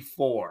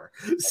 64.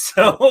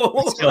 So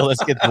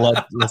let's get the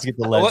lead.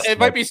 Well, it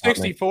might be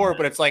 64,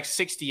 but it's like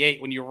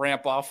 68 when you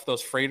ramp off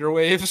those freighter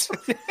waves.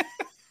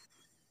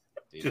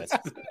 Dude,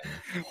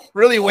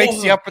 really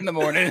wakes you up in the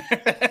morning.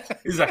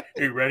 He's like,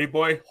 "Are you ready,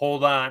 boy?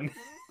 Hold on."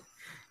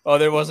 Oh,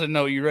 there wasn't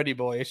no "you ready,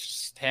 boy." It's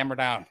just hammer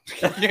down.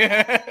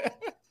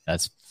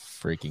 That's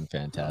freaking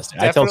fantastic.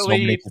 Definitely I tell so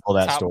many people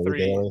that story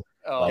daily.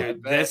 Oh,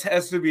 dude, this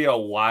has to be a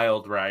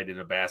wild ride in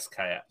a bass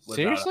kayak.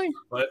 Seriously?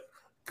 But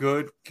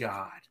good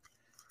God.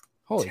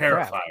 Holy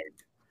terrifying.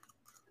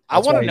 Crap. I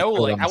want to know,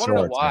 I want to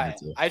know why.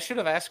 I should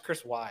have asked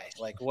Chris why.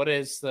 Like, what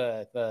is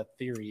the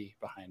theory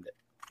behind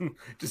it?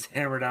 Just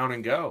hammer down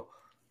and go.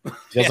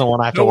 He doesn't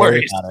want to have to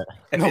worry about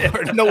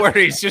it. No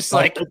worries. Just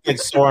like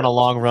it's soaring a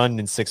long run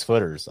in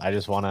 6-footers. I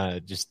just want to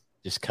just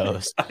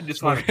coast. I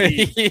just want to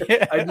eat.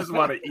 Yeah. I just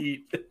want to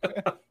eat.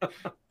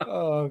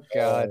 Oh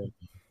God.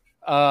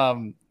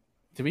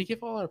 Did we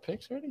give all our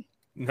picks already?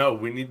 No,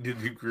 we need to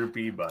do Group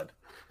E, bud.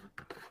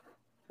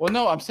 Well,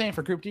 no, I'm saying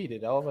for Group D.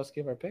 Did all of us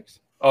give our picks?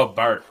 Oh,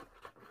 Bart.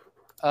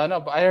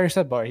 No, but I already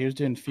said Bart. He was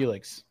doing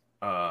Felix.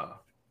 I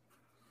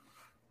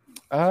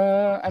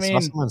mean,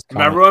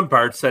 remember when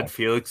Bart said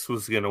Felix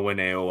was going to win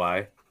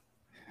AOI?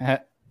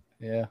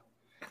 Yeah.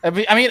 I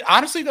mean,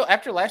 honestly, though,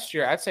 after last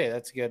year, I'd say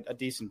that's a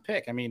decent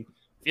pick. I mean,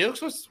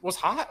 Felix was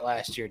hot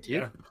last year, too.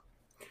 Yeah.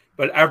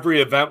 But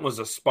every event was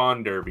a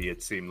spawn derby,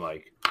 it seemed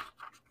like,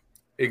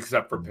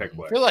 except for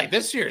Pickwick. I feel like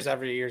this year's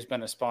every year's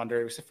been a spawn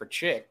derby, except for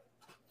Chick.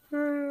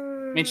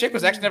 I mean, Chick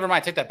was actually, never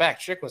mind, take that back.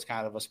 Chick was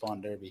kind of a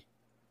spawn derby.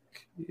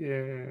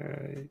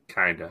 Yeah,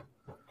 kind of.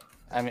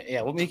 I mean,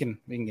 yeah, well, we can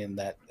get in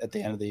that at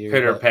the end of the year.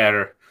 Pitter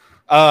patter.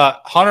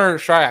 Hunter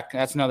Shryak,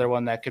 that's another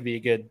one that could be a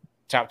good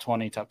top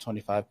 20, top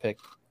 25 pick.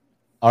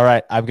 All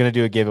right, I'm going to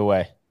do a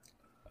giveaway.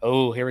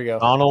 Oh, here we go.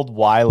 Donald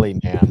Wiley,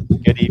 man.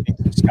 Good evening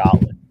from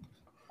Scotland.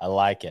 I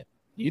like it.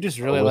 You just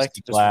really like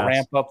to just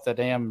ramp up the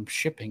damn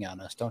shipping on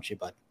us, don't you,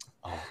 bud?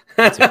 Oh,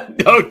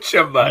 don't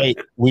you, bud? Hey,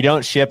 we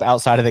don't ship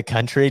outside of the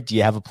country. Do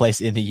you have a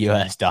place in the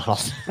U.S.,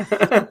 Donald?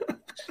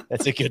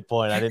 That's a good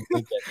point. I didn't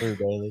think that through,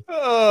 Bailey.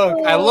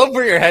 Oh, I love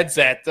where your head's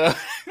at, though.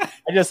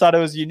 I just thought it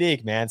was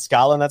unique, man.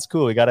 Scotland, that's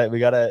cool. We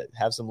gotta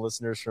have some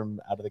listeners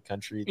from out of the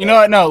country. You know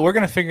what? No, we're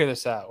gonna figure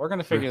this out.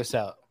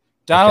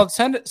 Donald,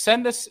 okay.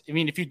 send us. I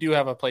mean, if you do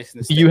have a place in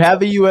the States, you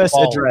have a U.S.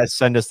 address,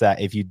 send us that.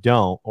 If you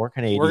don't, or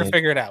Canadian, we're gonna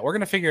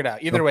figure it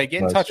out. Either way,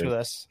 get in touch with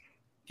us.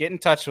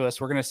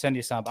 We're gonna send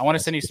you something. I want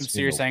to send you some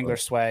Serious Angler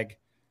swag,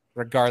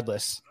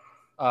 regardless.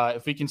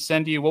 If we can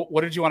send you,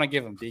 what did you want to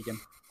give him, Deacon?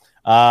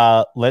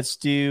 Let's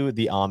do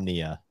the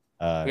Omnia.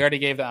 We already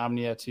gave the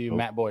Omnia to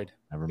Matt Boyd.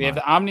 We have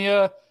the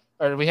Omnia,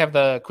 or we have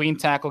the Queen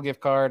Tackle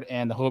gift card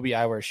and the Hobie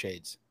Eyewear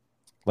shades.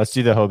 Let's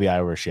do the Hobie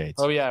Eyewear shades.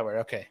 Hobie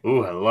Eyewear, okay.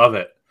 Ooh, I love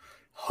it.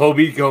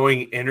 Hobie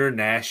going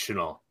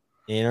international.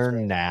 Let's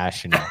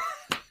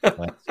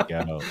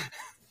go.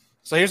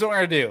 So here's what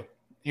we're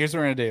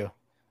gonna do.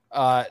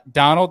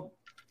 Donald,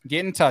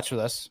 get in touch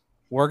with us.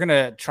 We're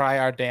gonna try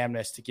our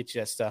damnness to get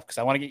you that stuff because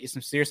I want to get you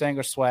some Serious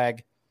Angler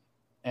swag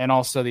and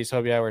also these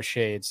Hobie Eyewear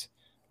shades.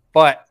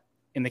 But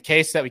in the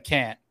case that we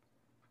can't,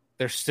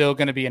 there's still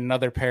going to be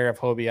another pair of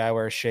Hobie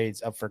Eyewear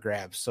shades up for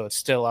grabs. So it's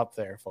still up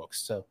there,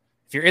 folks. So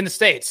if you're in the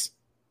States,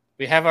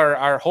 we have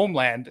our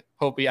homeland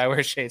Hobie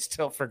Eyewear shades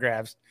still up for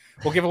grabs.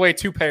 We'll give away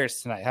 2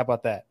 pairs tonight. How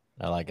about that?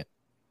 I like it.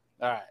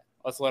 All right.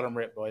 Let's let them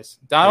rip, boys.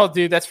 Donald,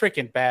 dude, that's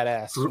freaking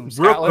badass.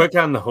 Real quick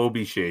on the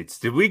Hobie shades.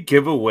 Did we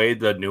give away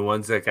the new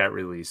ones that got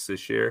released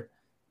this year?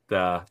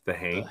 the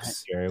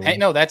Hanks? Hey,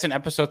 no, that's in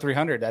episode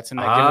 300. That's in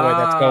that giveaway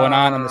that's going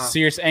on the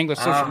Serious Angler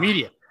social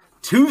media.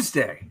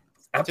 Tuesday,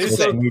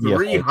 episode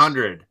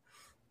 300.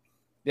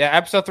 Yeah,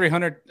 episode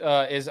 300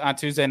 is on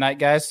Tuesday night,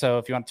 guys. So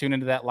if you want to tune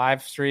into that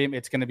live stream,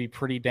 it's going to be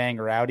pretty dang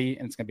rowdy,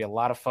 and it's going to be a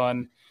lot of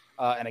fun.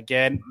 And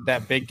again,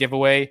 that big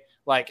giveaway,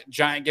 like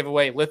giant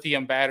giveaway,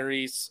 lithium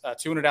batteries,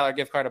 $200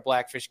 gift card to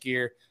Blackfish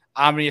Gear,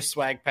 Omnia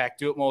swag pack,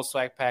 Do It Mole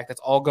swag pack.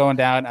 That's all going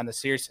down on the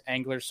Serious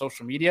Angler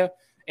social media,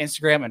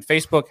 Instagram and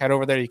Facebook. Head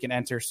over there. You can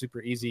enter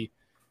super easy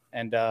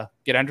and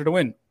get entered to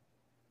win.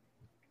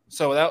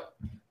 So without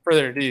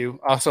further ado,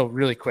 also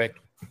really quick,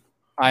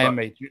 I am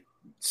a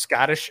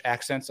Scottish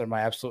accents are my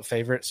absolute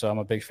favorite. So I'm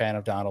a big fan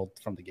of Donald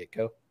from the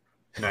get-go.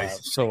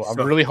 Nice. So I'm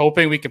really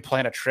hoping we can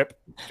plan a trip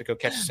to go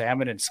catch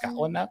salmon in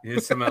Scotland now.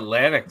 Here's some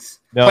Atlantics.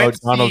 No,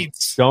 Donald,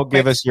 don't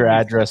give us your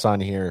address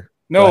on here.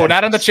 No,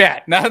 not in the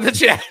chat. Not in the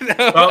chat.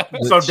 No.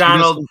 So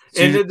Donald,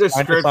 in the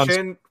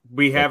description,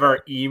 we have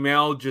our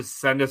email. Just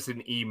send us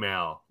an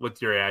email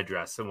with your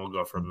address, and we'll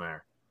go from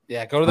there.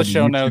 Yeah, go to the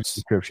show notes.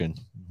 Description.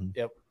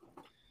 Yep.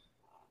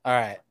 All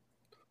right.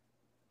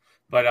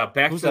 But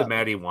back to the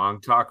Matty Wong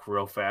talk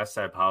real fast.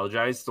 I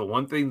apologize. The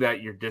one thing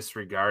that you're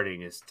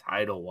disregarding is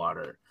tidal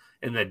water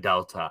in the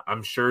Delta.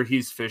 I'm sure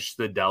he's fished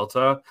the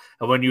Delta.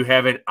 And when you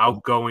have an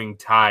outgoing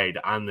tide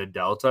on the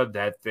Delta,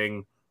 that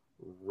thing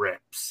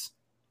rips.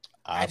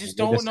 I just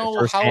don't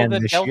know how the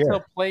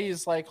Delta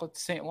plays like with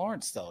St.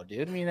 Lawrence, though,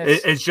 dude. I mean,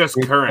 it's just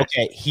current.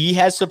 Okay, he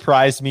has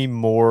surprised me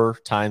more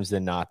times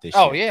than not this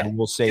year. Oh, yeah. And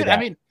we'll say that,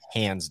 I mean,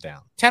 hands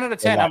down. 10 out of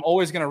 10, I'm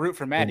always going to root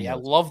for Matty. I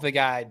love the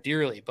guy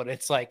dearly, but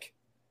it's like,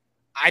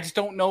 I just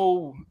don't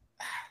know.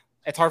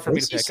 It's hard for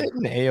me to pick. He's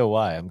in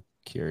AOY. I'm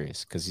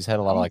curious because he's had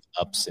a lot of like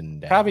ups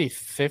and downs. Probably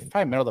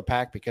middle of the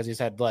pack because he's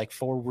had like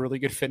 4 really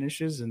good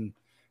finishes and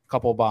a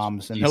couple of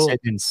bombs. And he's he'll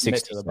in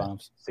 60 to the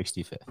bombs.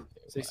 65th.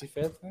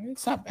 65th. I mean,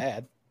 it's not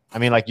bad. I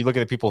mean, like you look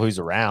at the people who's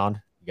around.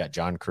 You got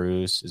John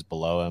Cruz is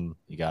below him.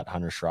 You got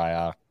Hunter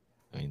Shryock.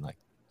 I mean, like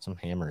some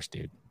hammers,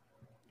 dude.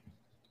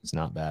 It's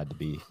not bad to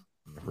be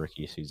in the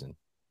rookie season.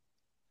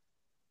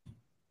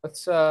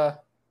 Let's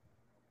start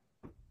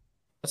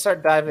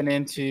diving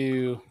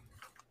into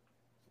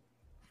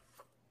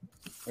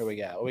what we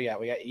got. We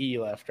got E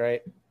left,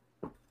 right?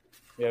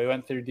 Yeah, we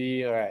went through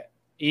D. All right.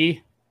 E.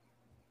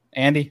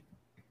 Andy,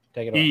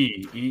 take it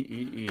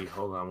E.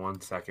 Hold on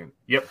 1 second.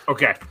 Yep.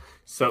 Okay.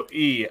 So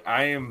E,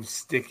 I am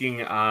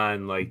sticking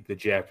on like the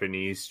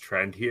Japanese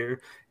trend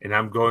here, and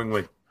I'm going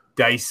with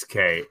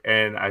Daisuke,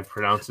 and I've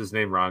pronounced his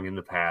name wrong in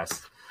the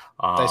past.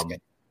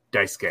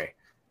 Daisuke.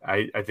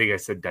 I think I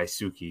said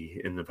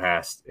Daisuke in the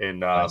past,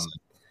 and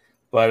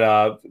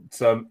but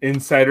some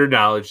insider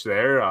knowledge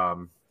there.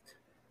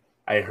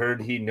 I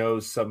heard he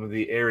knows some of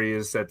the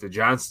areas that the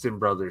Johnston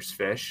brothers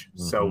fish,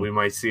 so we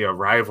might see a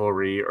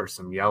rivalry or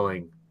some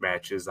yelling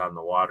matches on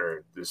the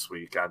water this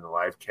week on the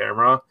live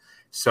camera.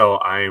 So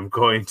I am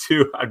going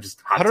to.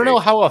 I don't know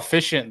how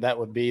efficient that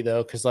would be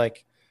though, because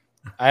like,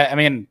 I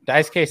mean,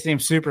 Daisuke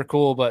seems super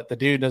cool, but the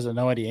dude doesn't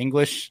know any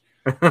English.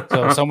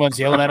 So if someone's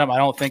yelling at him, I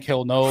don't think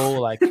he'll know.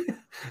 Like,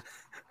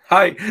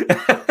 hi,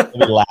 he'll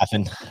be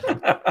laughing.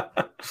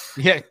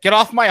 Yeah, get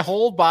off my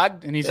hole,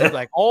 bud. And he's just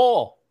like,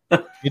 oh,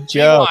 good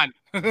job.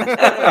 I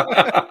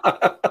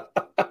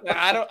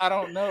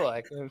don't know.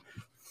 Like,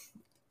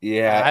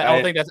 yeah, I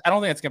don't think that's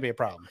gonna be a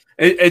problem.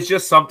 It's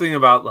just something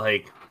about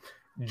like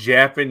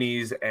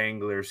Japanese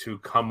anglers who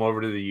come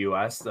over to the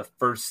U.S. The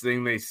first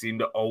thing they seem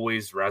to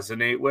always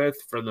resonate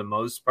with, for the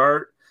most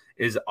part,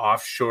 is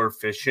offshore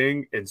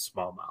fishing and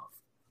smallmouth.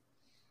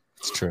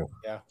 It's true.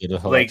 Yeah,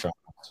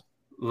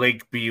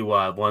 Lake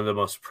Biwa, one of the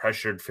most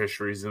pressured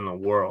fisheries in the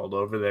world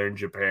over there in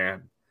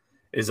Japan,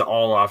 is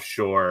all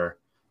offshore,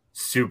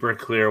 super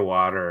clear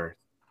water.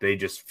 They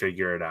just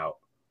figure it out.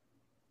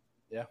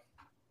 Yeah.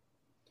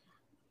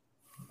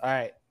 All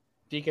right.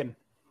 Deacon.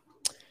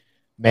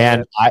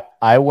 Man,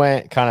 I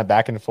went kind of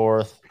back and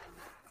forth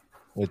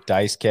with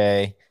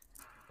Daisuke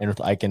and with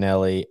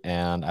Iconelli,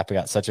 and I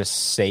got such a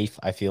safe,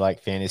 I feel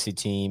like, fantasy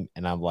team.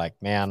 And I'm like,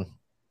 man,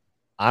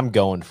 I'm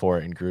going for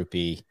it in Group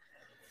E.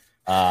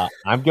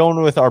 I'm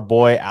going with our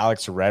boy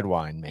Alex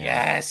Redwine, man.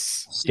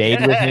 Yes.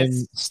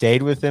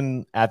 Stayed with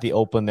him at the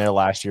Open there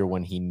last year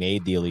when he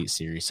made the Elite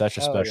Series. Such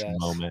a special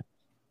moment.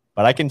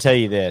 But I can tell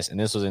you this, and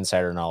this was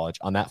insider knowledge.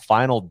 On that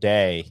final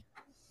day,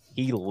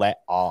 he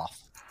let off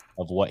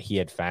of what he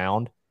had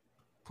found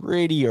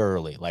pretty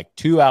early, like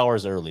 2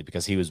 hours early,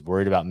 because he was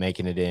worried about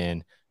making it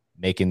in,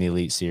 making the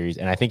Elite Series.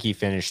 And I think he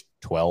finished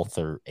 12th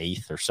or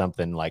 8th or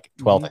something, like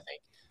 12th, I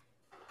think.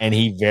 And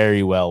he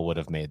very well would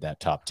have made that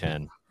top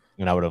 10.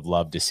 And I would have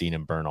loved to seen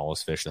him burn all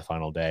his fish the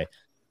final day.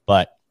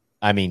 But,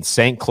 I mean,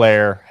 St.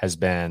 Clair has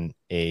been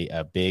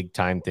a big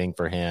time thing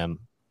for him.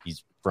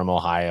 He's from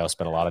Ohio,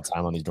 spent a lot of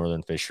time on these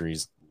northern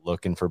fisheries,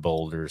 looking for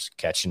boulders,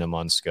 catching them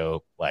on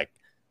scope. Like,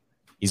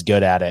 he's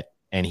good at it.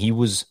 And he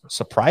was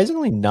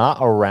surprisingly not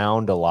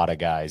around a lot of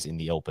guys in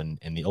the Open,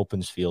 and the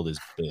Open's field is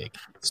big.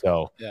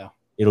 So, yeah,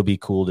 it'll be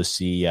cool to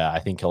see. I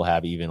think he'll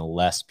have even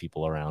less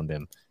people around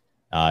him.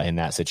 in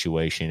that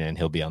situation, and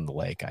he'll be on the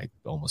lake. I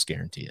almost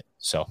guarantee it.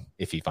 So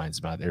if he finds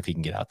him out there, if he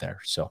can get out there.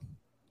 So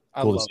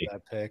I love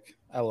that pick.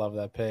 I love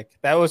that pick.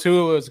 That was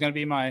who was going to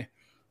be my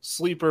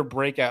sleeper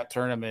breakout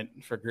tournament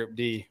for Group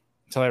D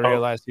until I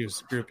realized he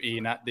was Group E,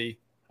 not D.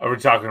 Are we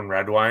talking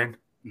red wine?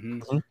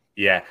 Mm-hmm.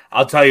 Yeah.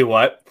 I'll tell you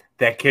what,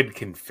 that kid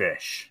can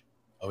fish.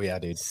 Oh, yeah,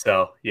 dude.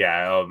 So,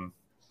 yeah.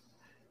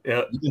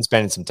 You've been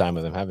spending some time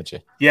with him, haven't you?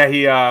 Yeah,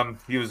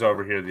 he was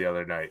over here the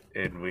other night,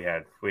 and we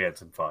had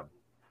some fun.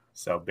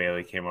 So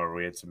Bailey came over.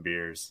 We had some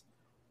beers.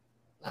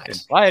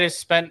 Nice. Well, I just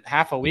spent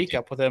half a week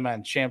up with him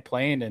on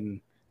Champlain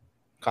and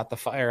got the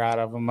fire out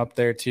of him up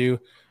there too.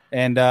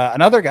 And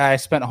another guy I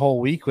spent a whole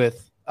week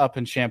with up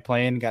in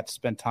Champlain, got to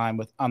spend time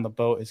with on the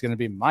boat, is going to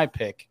be my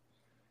pick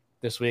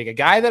this week. A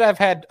guy that I've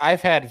had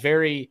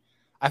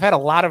a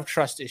lot of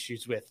trust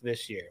issues with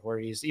this year, where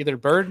he's either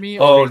bird me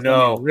or he's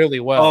done me really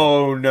well.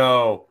 Oh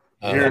no.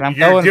 You're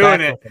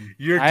doing it.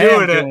 You're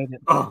doing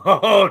it.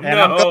 Oh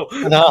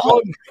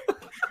no.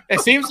 It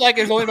seems like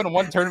there's only been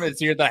one tournament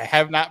this year that I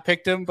have not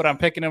picked him, but I'm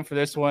picking him for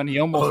this one. He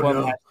almost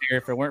won last year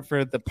if it weren't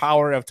for the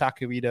power of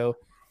Takuito.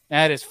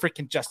 That is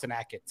freaking Justin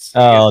Atkins.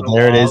 Oh,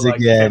 there it is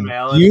again.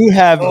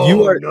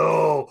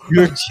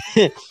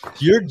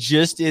 You're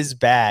just as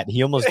bad.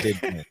 He almost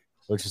did win,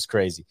 which is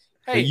crazy.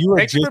 Hey, you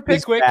are just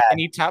Pickwick and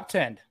he top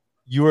 10.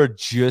 You are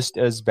just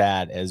as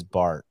bad as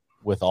Bart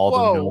with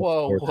all the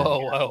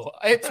whoa.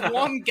 It's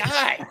one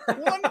guy.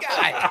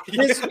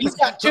 He's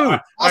got two.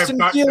 Austin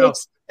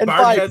Felix and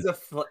Bart has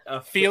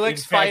a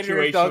Felix,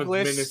 Fighter,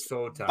 Douglas,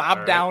 Minnesota,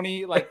 Bob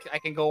Downey. Like, I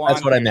can go on.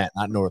 That's what I meant.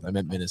 Not North. I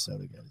meant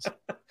Minnesota,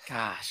 guys.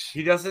 Gosh.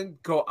 He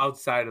doesn't go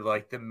outside of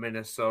like the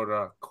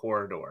Minnesota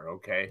corridor,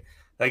 okay?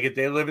 Like if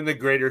they live in the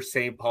greater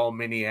St. Paul,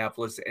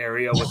 Minneapolis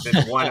area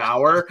within 1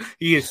 hour,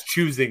 he is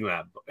choosing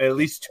them. At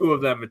least two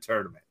of them a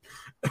tournament.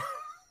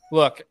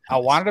 Look, I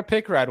wanted to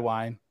pick red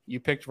wine. You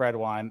picked red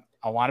wine.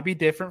 I want to be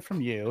different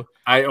from you.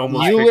 I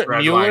almost picked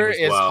red Mueller wine as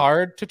well. is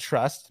hard to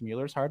trust.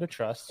 Mueller's hard to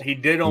trust. He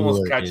did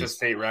almost catch a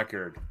state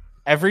record.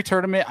 Every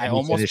tournament, I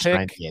almost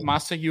pick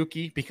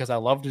Masayuki because I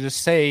love to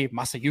just say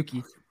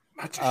Masayuki.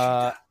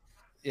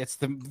 It's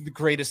the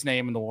greatest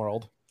name in the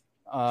world.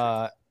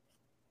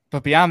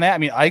 But beyond that, I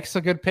mean, Ike's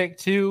a good pick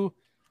too.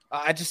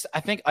 I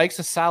think Ike's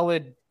a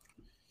solid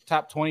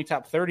top 20,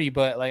 top 30,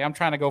 but like I'm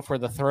trying to go for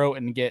the throat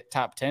and get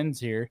top 10s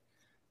here.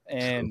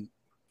 And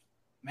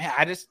man,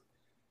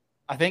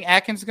 I think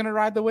Atkins is going to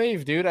ride the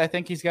wave, dude. I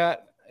think he's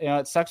got,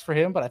 it sucks for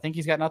him, but I think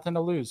he's got nothing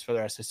to lose for the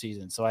rest of the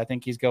season. So I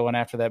think he's going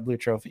after that blue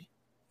trophy,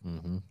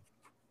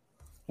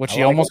 which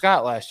he almost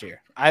got last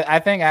year. I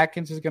think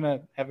Atkins is going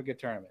to have a good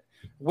tournament.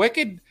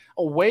 Wicked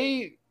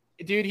away,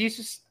 dude. He's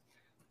just,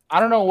 I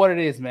don't know what it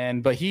is,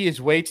 man, but he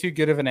is way too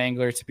good of an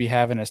angler to be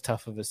having as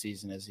tough of a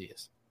season as he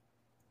is.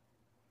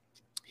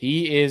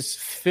 He is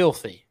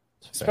filthy,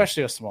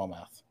 especially with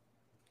smallmouth.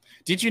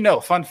 Did you know,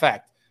 fun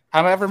fact,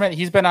 however many,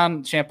 he's been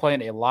on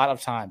Champlain a lot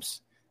of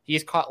times.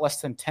 He's caught less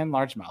than 10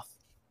 largemouth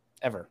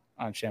ever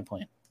on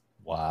Champlain.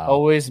 Wow.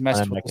 Always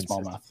messed with the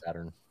smallmouth.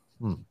 Pattern.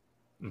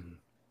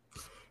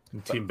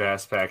 Team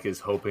Bass Pack is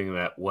hoping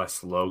that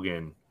Wes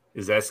Logan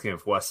is asking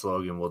if Wes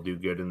Logan will do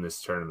good in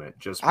this tournament.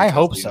 I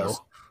hope so.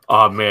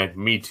 Oh, man,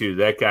 me too.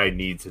 That guy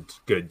needs a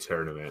good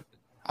tournament.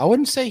 I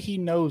wouldn't say he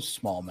knows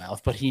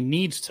smallmouth, but he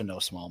needs to know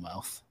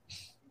smallmouth.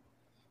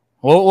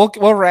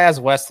 We'll razz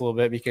West a little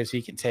bit because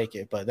he can take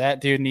it, but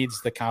that dude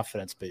needs the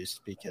confidence boost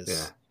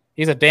because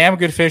he's a damn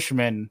good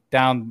fisherman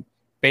down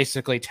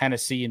basically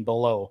Tennessee and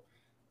below.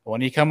 But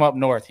when he come up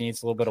north, he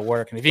needs a little bit of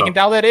work. And if he can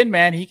dial that in,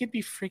 man, he could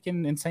be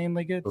freaking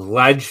insanely good.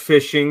 Ledge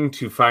fishing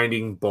to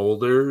finding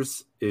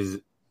boulders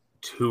is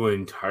two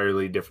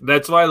entirely different.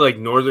 That's why like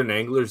northern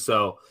anglers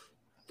are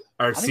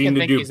seen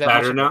to do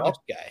better now.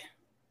 Guy.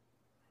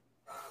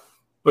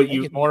 But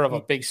he's more of a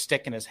big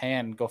stick in his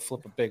hand and go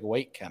flip a big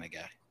weight kind of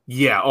guy.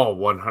 Yeah,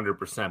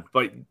 100%.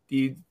 But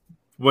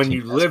when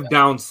you live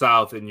down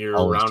south and you're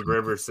around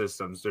river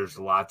systems, there's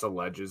lots of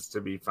ledges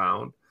to be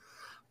found.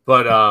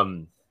 But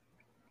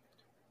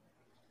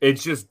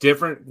it's just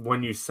different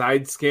when you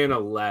side scan a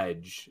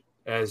ledge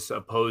as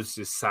opposed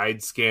to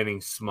side scanning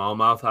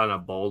smallmouth on a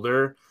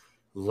boulder.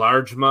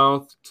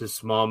 Largemouth to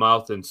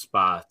smallmouth and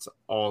spots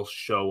all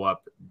show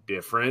up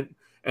different.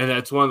 And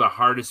that's one of the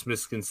hardest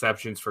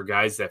misconceptions for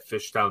guys that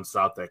fish down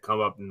south that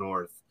come up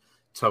north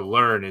to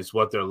learn is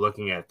what they're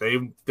looking at.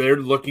 They're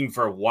looking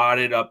for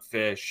wadded up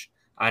fish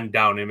on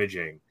down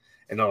imaging.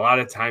 And a lot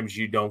of times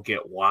you don't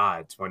get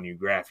wads when you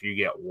graph. You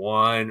get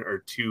one or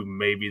two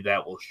maybe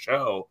that will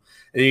show.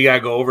 And you got to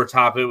go over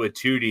top it with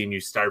 2D and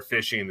you start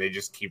fishing and they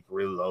just keep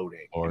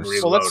reloading.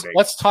 So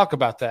let's talk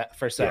about that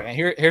for a second.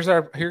 Yeah. Here's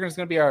going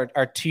to be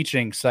our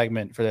teaching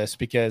segment for this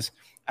because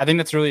I think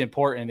that's really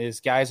important is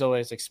guys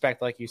always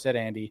expect, like you said,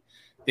 Andy,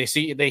 they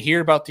hear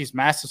about these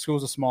massive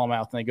schools of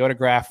smallmouth and they go to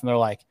graph and they're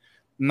like,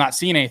 I'm not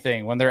seeing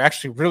anything when they're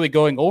actually really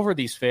going over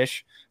these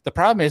fish. The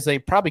problem is they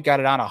probably got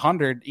it on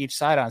 100 each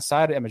side on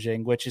side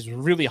imaging, which is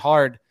really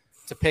hard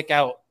to pick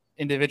out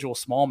individual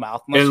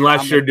smallmouth.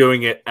 Unless you're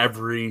doing it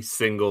every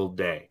single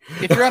day.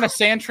 If you're on a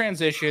sand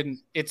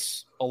transition,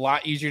 it's a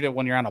lot easier to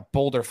when you're on a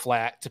boulder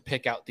flat to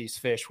pick out these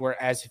fish.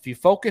 Whereas if you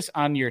focus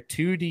on your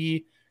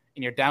 2D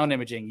and your down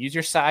imaging, use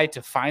your side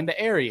to find the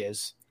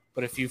areas.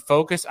 But if you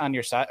focus on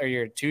your side or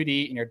your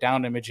 2D and your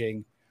down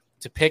imaging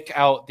to pick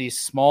out these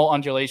small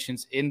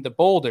undulations in the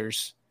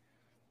boulders,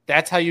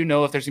 that's how you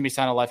know if there's going to be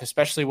sign of life,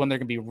 especially when they're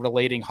going to be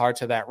relating hard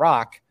to that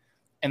rock.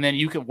 And then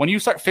when you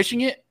start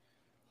fishing it,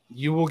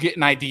 you will get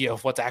an idea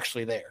of what's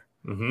actually there.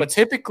 Mm-hmm. But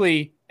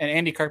typically, and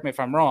Andy, correct me if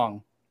I'm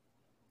wrong,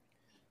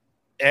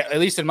 at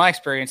least in my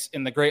experience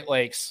in the Great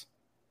Lakes,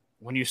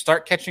 when you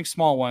start catching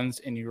small ones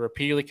and you're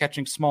repeatedly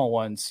catching small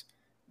ones,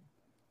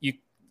 you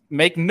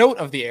make note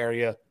of the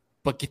area,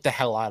 but get the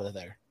hell out of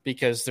there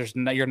because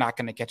you're not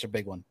going to catch a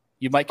big one.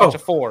 You might catch a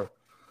 4.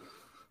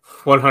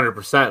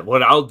 100%.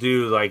 What I'll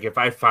do, like if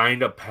I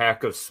find a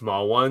pack of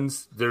small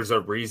ones, there's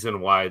a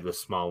reason why the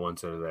small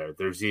ones are there.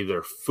 There's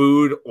either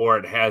food or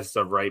it has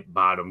the right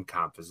bottom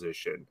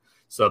composition.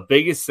 So the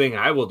biggest thing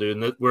I will do,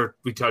 and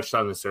we touched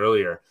on this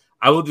earlier,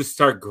 I will just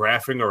start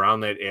graphing around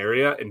that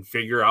area and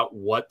figure out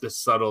what the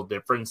subtle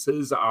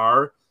differences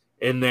are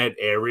in that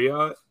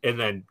area. And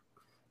then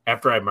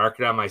after I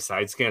mark it on my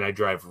side scan, I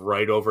drive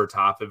right over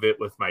top of it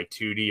with my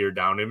 2D or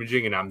down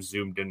imaging, and I'm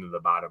zoomed into the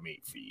bottom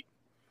 8 feet.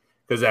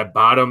 Because that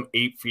bottom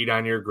 8 feet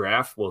on your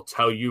graph will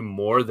tell you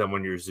more than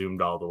when you're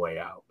zoomed all the way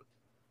out.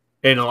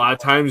 And a lot of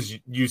times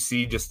you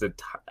see just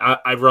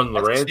I run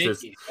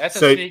Lowrance's.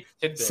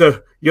 So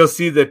you'll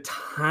see the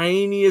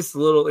tiniest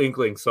little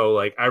inkling. So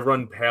like I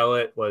run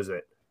Pallet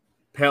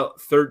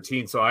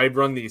 13. So I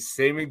run the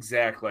same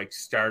exact like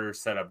starter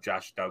setup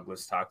Josh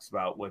Douglas talks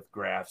about with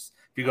graphs.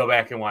 If you go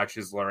back and watch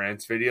his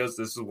Lowrance videos,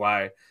 this is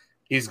why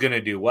he's going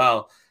to do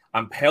well.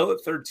 On Pallet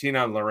 13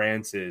 on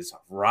Lowrance's,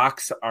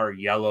 rocks are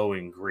yellow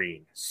and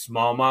green.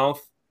 Smallmouth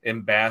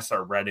and bass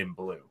are red and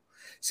blue.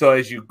 So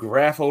as you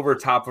graph over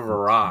top of a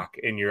rock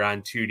and you're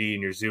on 2D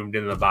and you're zoomed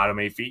into the bottom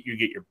 8 feet, you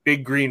get your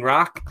big green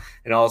rock,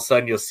 and all of a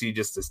sudden you'll see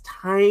just this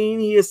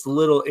tiniest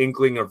little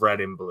inkling of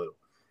red and blue.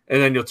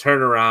 And then you'll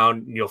turn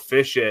around and you'll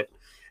fish it,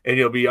 and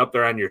you'll be up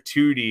there on your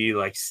 2D,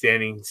 like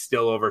standing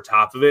still over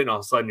top of it, and all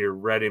of a sudden your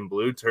red and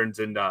blue turns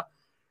into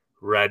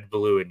red,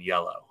 blue, and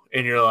yellow.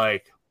 And you're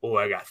like, oh,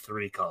 I got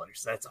 3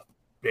 colors. That's a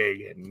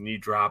big, and you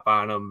drop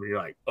on them, you're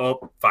like,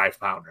 oh,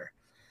 5-pounder.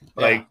 Yeah.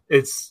 Like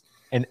it's...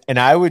 And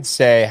I would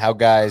say how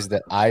guys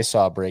that I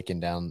saw breaking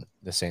down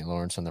the St.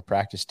 Lawrence on the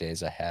practice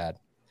days I had,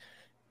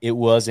 it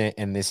wasn't,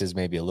 and this is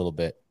maybe a little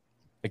bit,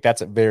 like that's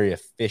a very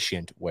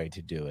efficient way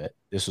to do it.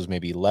 This was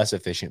maybe less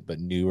efficient, but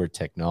newer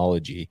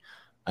technology.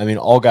 I mean,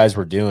 all guys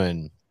were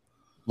doing,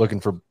 looking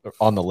for,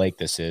 on the lake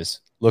this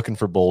is, looking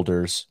for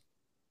boulders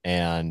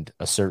and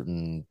a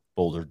certain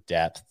boulder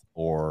depth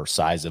or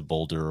size of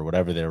boulder or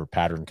whatever their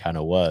pattern kind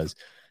of was.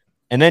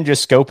 And then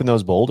just scoping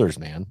those boulders,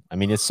 man. I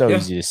mean, it's so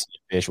easy to see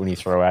a fish when you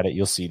throw at it.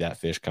 You'll see that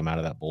fish come out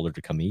of that boulder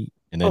to come eat.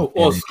 And then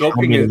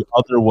scoping is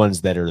other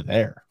ones that are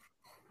there.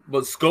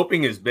 Well,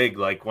 scoping is big.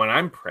 Like when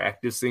I'm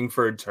practicing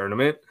for a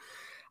tournament,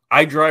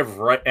 I drive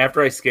right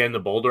after I scan the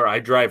boulder. I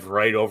drive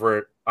right over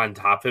it on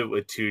top of it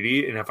with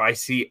 2D. And if I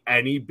see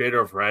any bit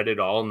of red at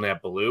all in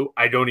that blue,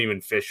 I don't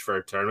even fish for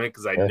a tournament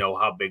because I know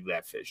how big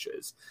that fish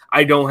is.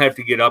 I don't have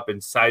to get up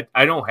inside.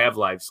 I don't have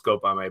live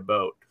scope on my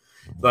boat.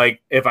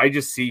 Like if I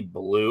just see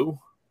blue,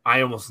 I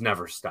almost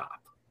never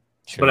stop.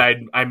 Sure. But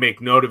I make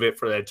note of it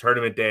for that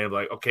tournament day. And I'm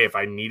like, okay, if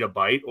I need a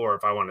bite or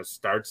if I want to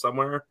start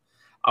somewhere,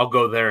 I'll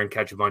go there and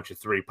catch a bunch of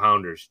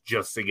 3-pounders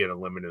just to get a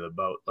limit of the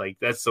boat. Like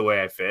that's the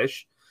way I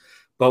fish.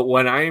 But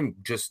when I'm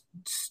just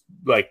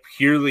like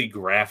purely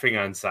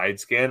graphing on side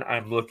scan,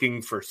 I'm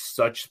looking for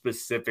such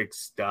specific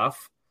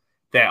stuff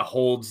that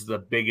holds the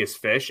biggest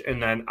fish.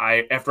 And then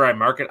after I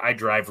mark it, I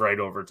drive right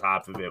over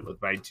top of it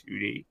with my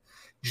 2D.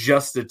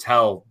 Just to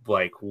tell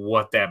like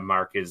what that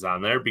mark is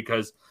on there,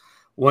 because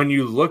when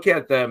you look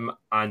at them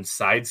on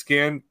side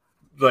scan,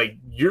 like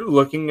you're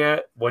looking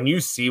at when you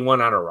see one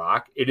on a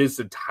rock, it is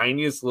the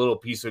tiniest little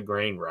piece of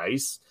grain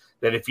rice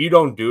that if you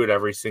don't do it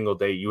every single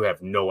day, you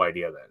have no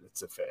idea that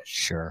it's a fish.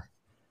 Sure.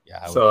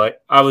 Yeah. So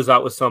I was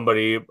out with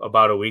somebody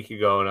about a week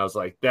ago and I was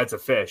like, that's a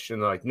fish.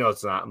 And they're like, no,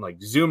 it's not. I'm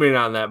like, zoom in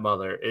on that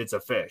mother. It's a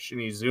fish.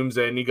 And he zooms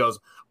in and he goes,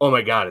 oh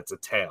my God, it's a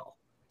tail.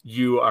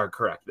 You are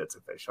correct. That's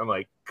a fish. I'm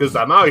like, because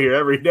I'm out here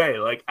every day.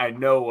 Like, I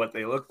know what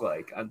they look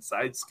like on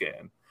side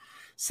scan.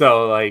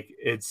 So, like,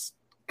 it's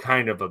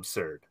kind of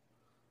absurd.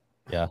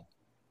 Yeah.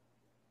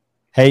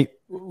 Hey,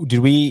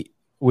 we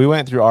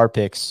went through our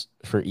picks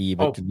for E,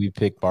 but did we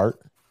pick Bart?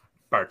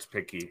 Bart's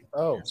picky.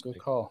 Oh, good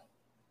call.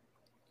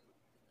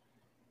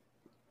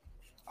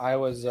 I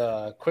was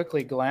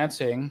quickly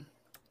glancing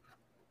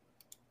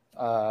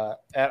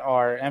at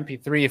our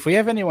MP3. If we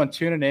have anyone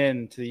tuning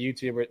in to the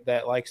YouTuber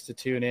that likes to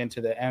tune in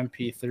to the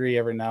MP3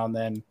 every now and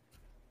then,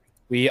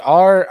 we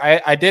are.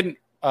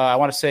 I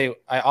want to say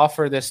I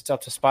offer this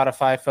stuff to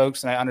Spotify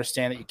folks, and I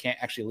understand that you can't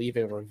actually leave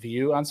a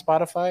review on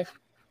Spotify,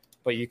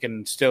 but you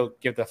can still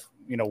give the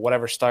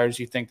whatever stars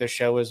you think the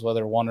show is,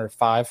 whether 1 or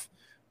 5.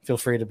 Feel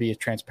free to be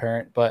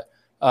transparent, but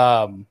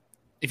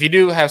if you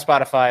do have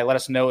Spotify, let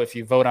us know if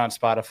you vote on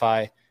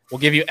Spotify. We'll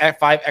give you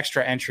 5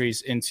 extra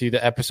entries into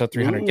the episode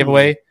 300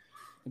 giveaway.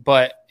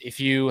 But if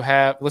you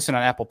have listen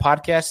on Apple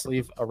Podcasts,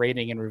 leave a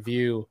rating and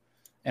review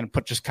and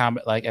just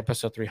comment like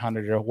episode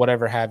 300 or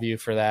whatever have you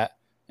for that.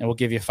 And we'll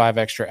give you 5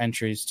 extra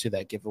entries to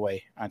that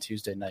giveaway on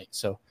Tuesday night.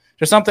 So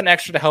just something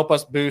extra to help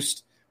us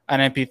boost on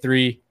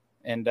MP3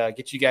 and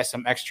get you guys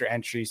some extra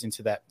entries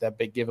into that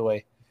big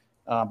giveaway.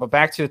 But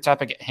back to the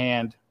topic at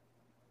hand.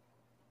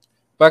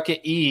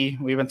 Bucket E,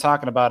 we've been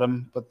talking about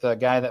him, but the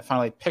guy that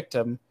finally picked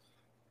him,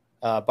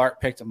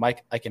 Bart picked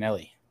Mike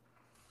Iaconelli.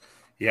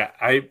 Yeah,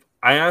 I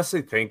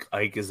honestly think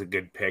Ike is a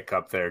good pick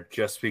up there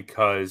just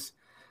because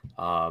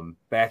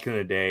back in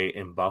the day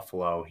in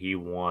Buffalo, he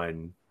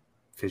won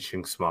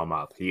fishing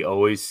smallmouth. He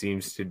always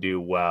seems to do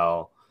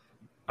well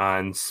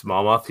on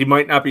smallmouth. He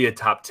might not be a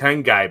top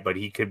 10 guy, but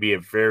he could be a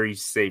very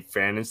safe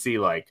fantasy,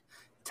 like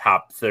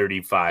top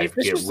 35,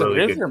 get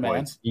really good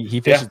points. He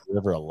fishes the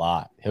river a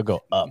lot. He'll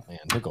go up, man.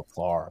 He'll go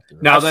far up the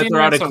river. Now that they're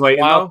out of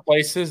Clayton, though,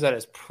 places that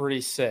is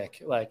pretty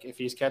sick. Like if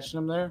he's catching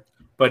them there.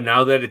 But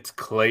now that it's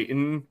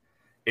Clayton,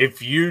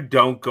 if you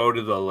don't go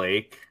to the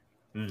lake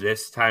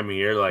this time of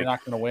year, like you're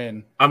not going to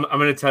win. I'm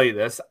going to tell you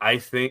this. I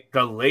think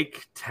the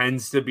lake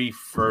tends to be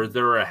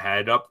further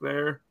ahead up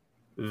there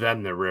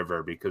than the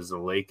river because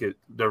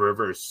the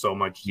river is so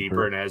much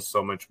deeper and has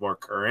so much more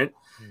current.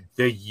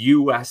 The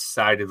U.S.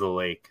 side of the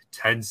lake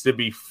tends to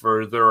be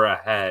further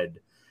ahead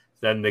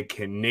than the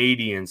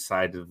Canadian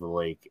side of the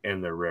lake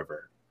and the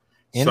river.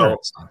 So,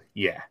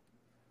 yeah.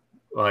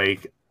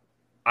 Like,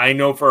 I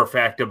know for a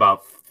fact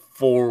about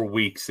 4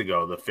 weeks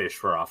ago, the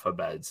fish were off of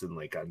beds in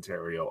Lake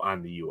Ontario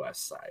on the U.S.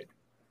 side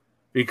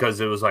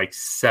because it was like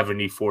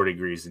 74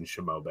 degrees in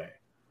Chameau Bay.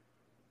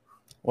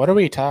 What are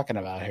we talking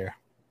about here?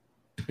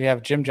 We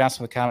have Jim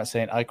Johnson with a comment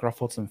saying Ike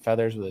ruffled some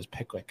feathers with his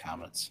Pickwick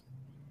comments.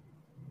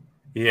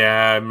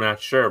 Yeah, I'm not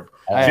sure.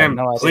 Jim,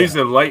 please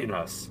enlighten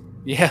us.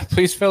 Yeah,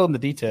 please fill in the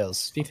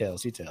details.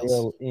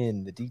 Fill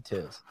in the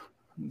details.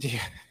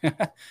 Yeah.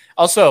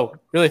 Also,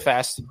 really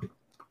fast,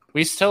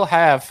 we still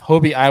have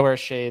Hobie eyewear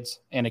shades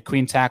and a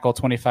Queen Tackle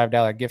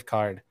 $25 gift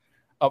card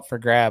up for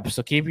grabs.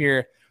 So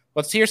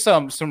let's hear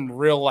some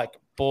real like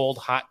bold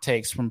hot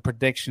takes from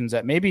predictions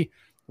that maybe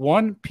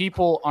one,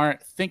 people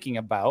aren't thinking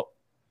about,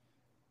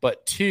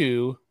 but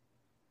 2,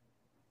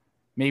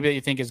 maybe that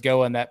you think is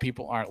going that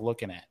people aren't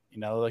looking at.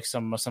 You know, like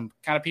some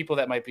kind of people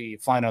that might be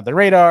flying under the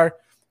radar,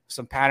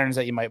 some patterns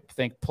that you might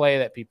think play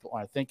that people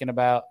aren't thinking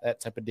about, that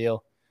type of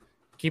deal.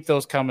 Keep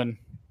those coming.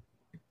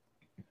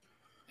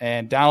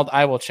 And Donald,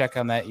 I will check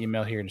on that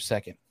email here in a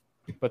second.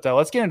 But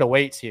let's get into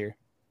weights here.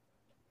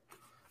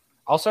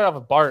 I'll start off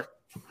with Bart.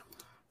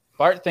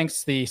 Bart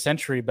thinks the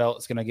Century belt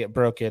is going to get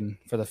broken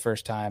for the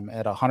first time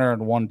at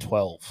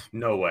 101.12.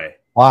 No way.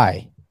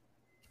 Why?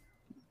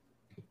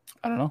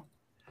 I don't know.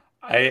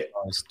 I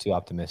was too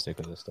optimistic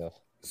with this stuff.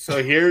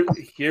 So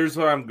here's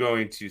what I'm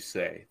going to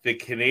say. The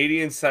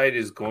Canadian side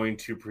is going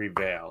to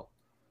prevail.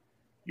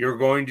 You're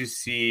going to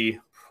see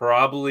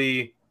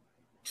probably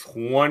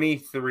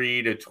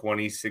 23 to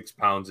 26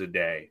 pounds a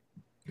day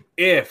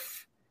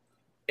if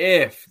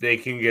they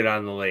can get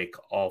on the lake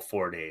all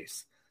 4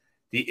 days.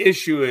 The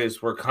issue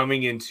is we're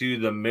coming into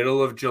the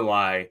middle of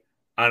July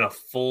on a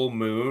full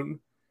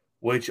moon,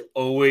 which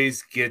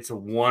always gets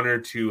 1 or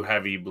 2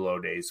 heavy blow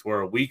days.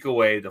 We're a week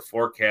away. The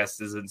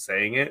forecast isn't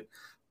saying it,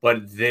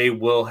 but they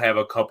will have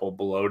a couple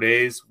blow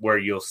days where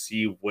you'll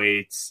see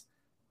weights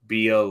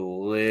be a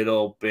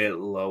little bit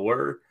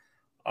lower.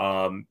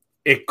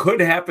 It could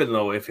happen,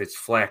 though, if it's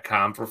flat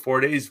calm for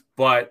 4 days,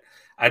 but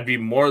I'd be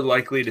more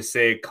likely to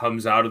say it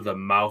comes out of the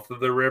mouth of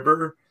the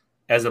river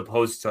as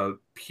opposed to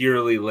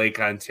purely Lake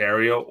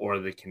Ontario or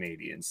the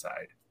Canadian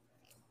side.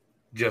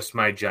 Just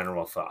my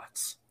general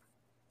thoughts.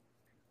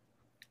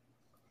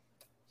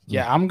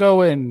 Yeah, I'm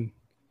going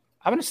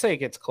to say it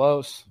gets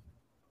close.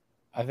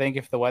 I think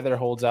if the weather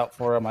holds out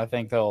for them, I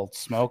think they'll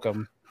smoke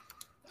them.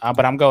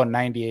 But I'm going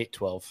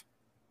 98-12.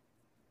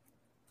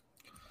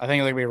 I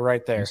think they'll be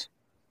right there,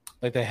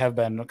 like they have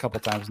been a couple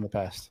times in the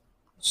past.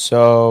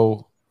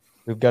 So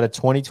we've got a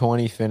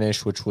 2020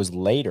 finish, which was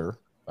later,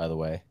 by the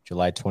way,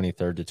 July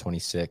 23rd to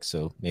 26th.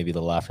 So maybe a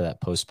little after that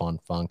post-spawn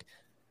funk.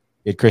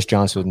 We had Chris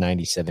Johnson with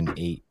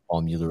 97.8,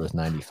 Paul Mueller with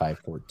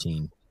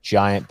 95.14.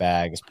 Giant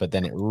bags, but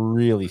then it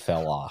really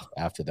fell off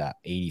after that.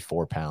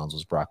 84 pounds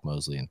was Brock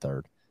Mosley in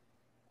third.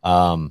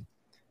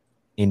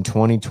 In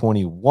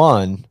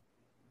 2021,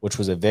 which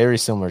was a very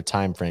similar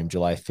time frame,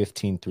 July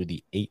 15th through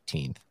the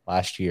 18th.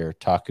 Last year,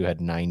 Taku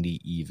had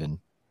 90 even.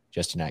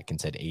 Justin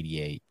Atkins had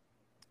 88.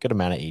 Good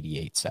amount of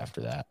 88s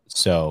after that.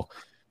 So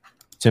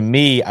to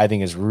me, I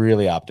think it's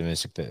really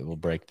optimistic that it will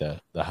break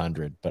the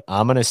 100. But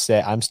I'm going to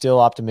say I'm still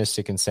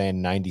optimistic in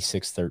saying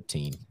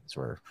 96-13 is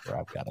where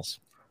I've got us.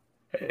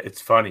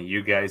 It's funny.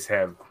 You guys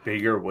have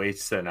bigger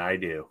weights than I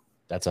do.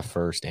 That's a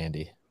first,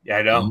 Andy. Yeah,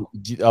 I know.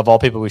 Of all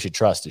people we should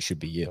trust, it should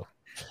be you.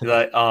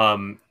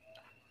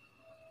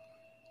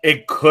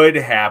 It could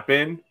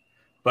happen,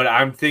 but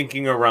I'm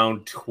thinking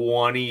around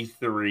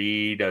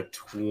 23 to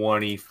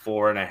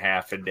 24 and a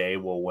half a day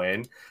will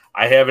win.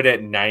 I have it at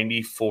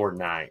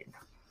 94.9.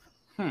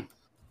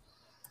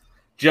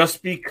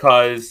 Just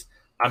because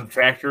I'm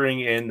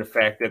factoring in the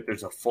fact that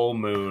there's a full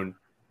moon,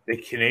 the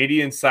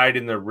Canadian side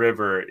in the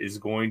river is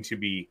going to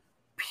be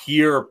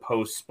pure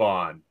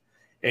post-spawn.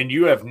 And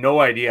you have no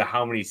idea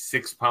how many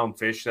 6-pound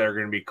fish that are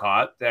going to be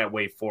caught that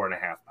weigh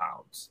 4.5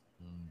 pounds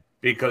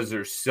because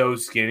they're so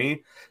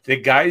skinny. The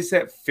guys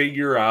that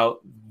figure out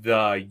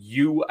the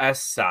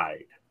U.S.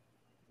 side,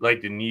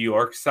 like the New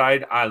York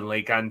side on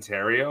Lake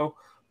Ontario,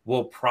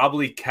 will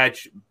probably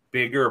catch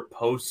bigger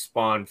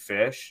post-spawn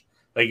fish.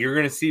 Like you're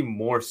going to see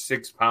more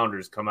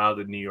 6-pounders come out of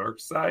the New York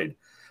side,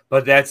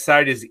 but that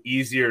side is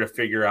easier to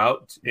figure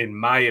out, in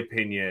my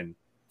opinion,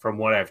 from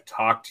what I've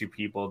talked to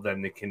people,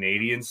 than the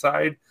Canadian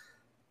side.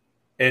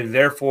 And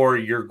therefore,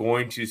 you're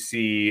going to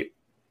see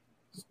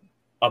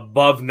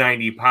above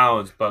 90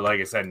 pounds, but like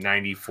I said,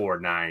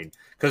 94.9,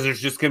 because there's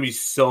just going to be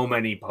so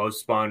many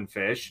post-spawn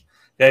fish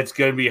that it's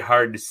going to be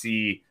hard to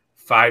see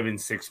 5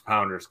 and 6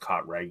 pounders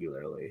caught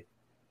regularly.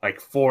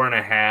 Like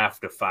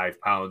 4.5 to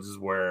 5 pounds is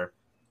where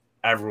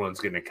everyone's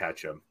going to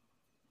catch them.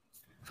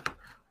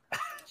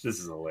 This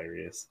is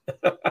hilarious.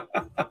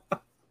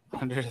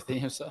 Under the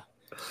theme song.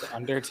 The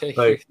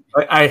Undertaker. Like,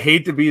 I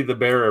hate to be the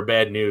bearer of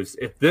bad news.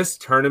 If this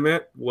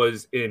tournament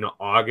was in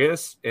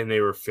August and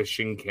they were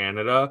fishing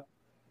Canada,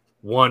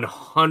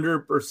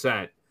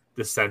 100%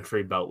 the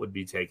Century Belt would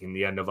be taking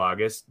the end of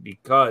August,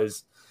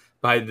 because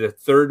by the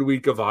third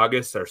week of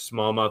August, our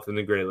smallmouth in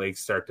the Great Lakes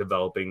start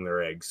developing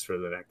their eggs for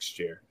the next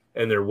year,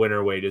 and their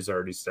winter weight is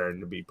already starting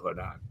to be put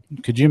on.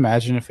 Could you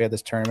imagine if we had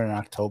this tournament in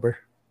October?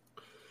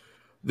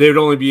 They'd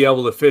only be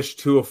able to fish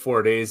 2 or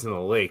 4 days in the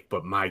lake,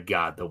 but my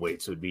God, the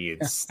weights would be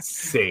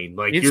insane.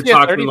 Like you're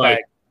talking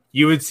like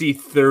you would see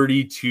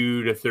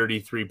 32 to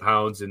 33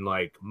 pounds in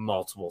like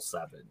multiple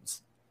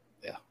sevens.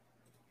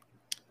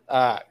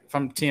 Yeah.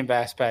 From Team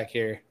Bass Pack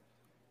here.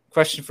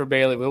 Question for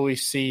Bailey. Will we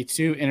see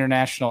 2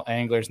 international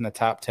anglers in the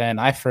top 10?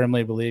 I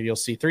firmly believe you'll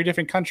see 3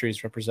 different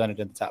countries represented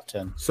in the top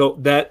 10. So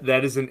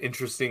that is an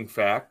interesting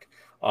fact.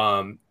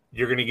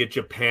 You're going to get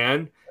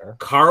Japan. Sure.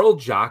 Carl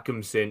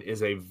Jochimson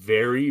is a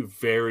very,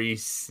 very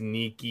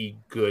sneaky,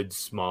 good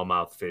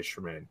smallmouth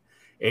fisherman.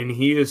 And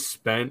he has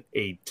spent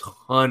a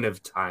ton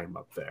of time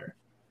up there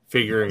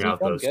figuring out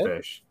those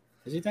fish.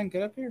 Has he done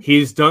good up here?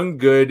 He's done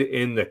good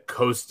in the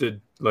Costa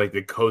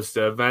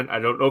event. I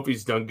don't know if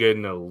he's done good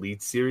in an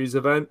Elite Series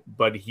event,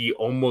 but he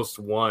almost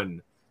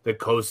won the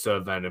Costa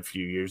event a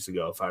few years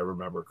ago, if I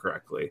remember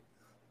correctly.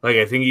 Like,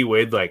 I think he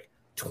weighed like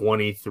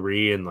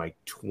 23 and like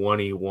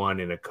 21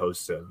 in a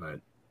Costa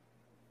event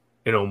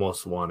and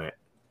almost won it.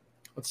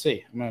 Let's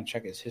see. I'm going to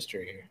check his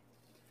history here.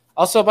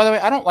 Also, by the way,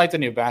 I don't like the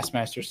new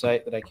Bassmaster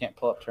site that I can't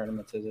pull up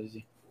tournaments as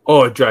easy.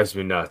 Oh, it drives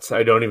me nuts.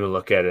 I don't even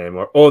look at it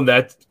anymore. Oh, and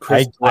that's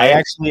Chris. I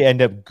actually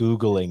end up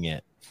Googling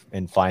it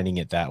and finding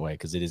it that way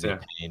because it is a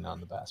pain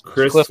on the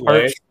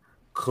Bassmaster.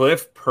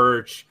 Cliff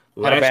Perch.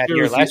 Last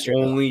year was the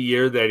only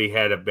year that he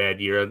had a bad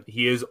year.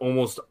 He is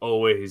almost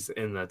always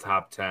in the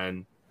top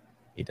 10.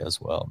 He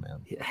does well,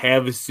 man.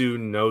 Havasu,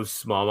 no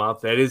smallmouth.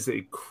 That is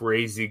a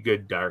crazy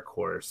good dark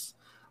horse.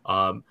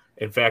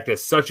 In fact,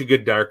 it's such a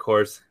good dark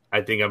horse,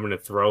 I think I'm going to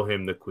throw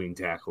him the Queen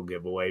Tackle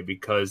giveaway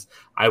because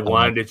I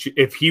wanted to.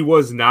 If he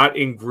was not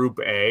in Group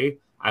A,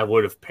 I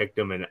would have picked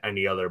him in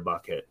any other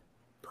bucket,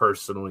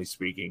 personally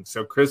speaking.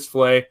 So, Chris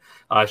Flay,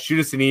 shoot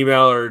us an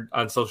email or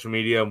on social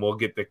media, and we'll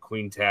get the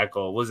Queen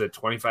Tackle. Was it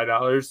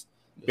 $25,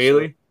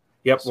 Bailey? Sure.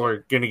 Yep, we're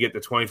going to get the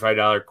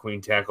 $25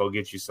 Queen Tackle,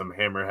 get you some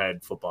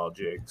hammerhead football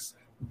jigs.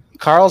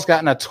 Carl's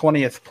gotten a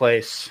 20th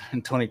place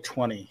in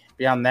 2020.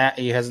 Beyond that,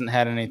 he hasn't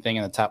had anything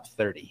in the top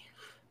 30.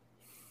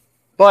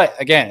 But,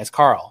 again, it's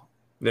Carl.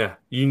 Yeah,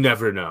 you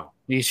never know.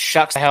 He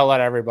shucks the hell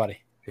out of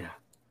everybody. Yeah.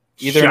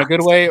 Either in a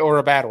good way or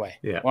a bad way.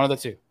 Yeah. One of the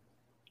two.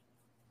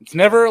 It's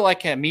never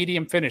like a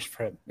medium finish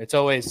for him. It's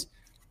always,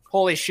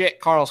 holy shit,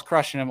 Carl's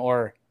crushing him,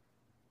 or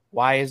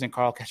why isn't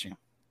Carl catching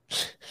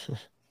him?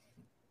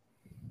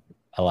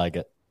 I like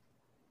it.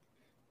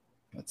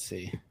 Let's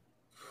see.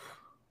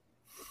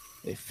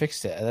 They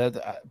fixed it.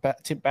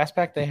 Bass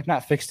Pack, they have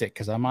not fixed it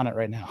because I'm on it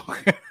right now.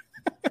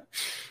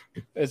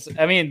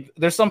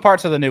 There's some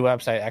parts of the new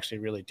website I actually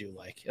really do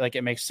like. Like,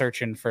 it makes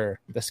searching for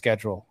the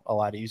schedule a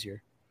lot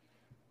easier.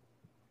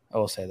 I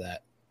will say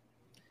that.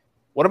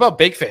 What about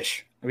Big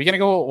Fish? Are we going to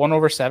go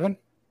 1/7?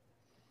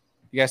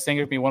 You guys think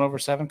it would be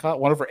 1/7 caught?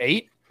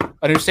 1/8?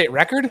 A new state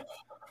record?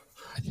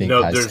 I think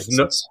no, there's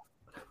no.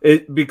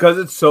 Because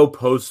it's so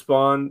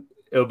post-spawn,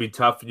 it'll be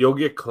tough. You'll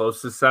get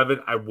close to 7.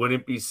 I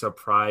wouldn't be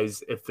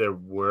surprised if there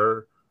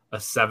were a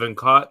 7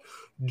 caught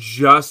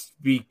just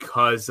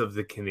because of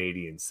the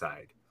Canadian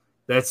side.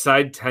 That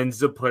side tends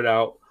to put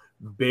out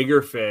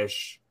bigger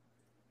fish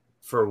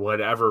for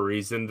whatever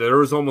reason. There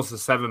was almost a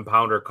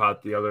 7-pounder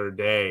caught the other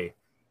day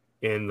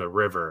in the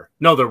river.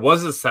 No, there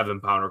was a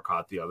 7-pounder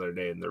caught the other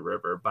day in the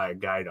river by a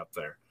guide up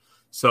there.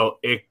 So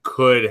it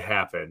could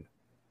happen.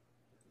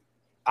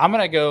 I'm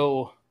going to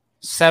go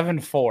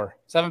 7.4.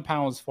 7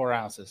 pounds, 4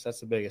 ounces. That's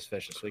the biggest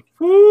fish this week.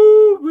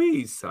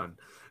 Woo-wee, son.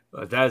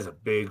 That is a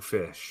big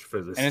fish for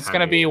this. And it's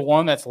going to be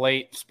one that's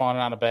late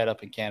spawning on a bed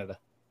up in Canada.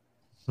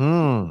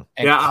 Hmm.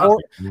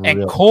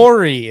 And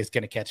Corey is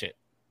going to catch it.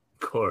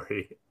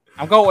 Corey.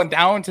 I'm going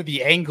down to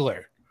the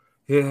angler.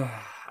 Yeah.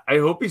 I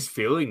hope he's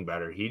feeling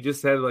better. He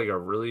just had like a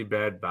really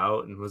bad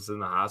bout and was in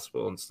the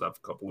hospital and stuff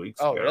a couple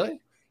weeks ago. Oh,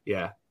 really?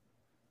 Yeah.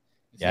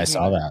 Yeah, I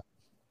saw that.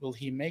 Will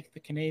he make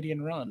the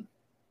Canadian run?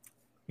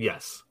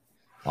 Yes.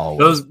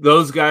 Always.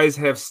 Those guys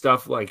have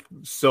stuff like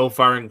so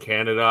far in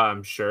Canada,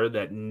 I'm sure,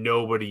 that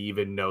nobody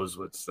even knows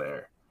what's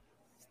there.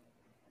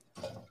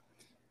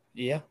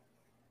 Yeah.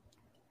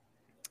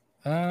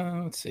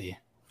 Let's see.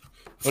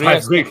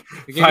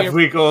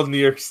 5-week-old New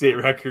York State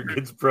record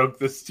gets broke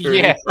this turn.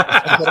 Yeah,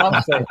 that's what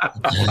I'm saying.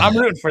 I'm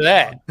rooting for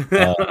that.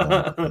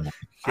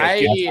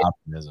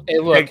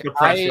 Take the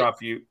pressure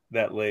off you,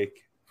 that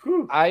lake.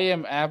 Whew. I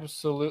am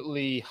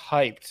absolutely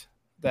hyped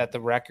that the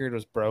record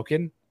was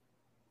broken.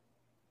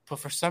 But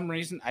for some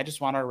reason, I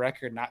just want our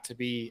record not to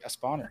be a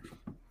spawner.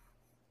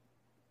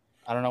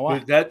 I don't know why.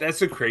 Dude, that's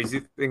the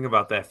crazy thing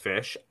about that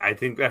fish. I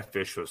think that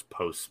fish was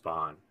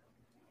post-spawn.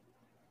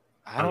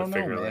 I don't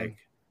know, man. Lake.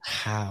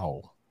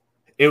 How?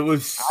 It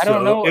was I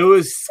don't know. It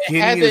was skinny.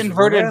 It had the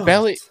inverted rails.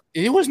 belly.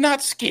 It was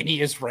not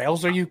skinny as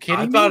rails. Are you kidding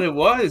me? I thought it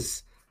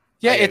was.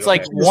 Yeah, it's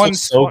like one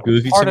so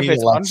goofy part to me. of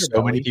its underbelly.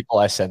 So many people,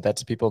 I sent that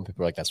to people, and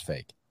people were like, "That's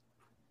fake."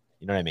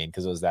 You know what I mean?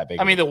 Because it was that big.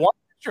 I mean, the one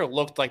picture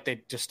looked like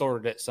they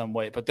distorted it some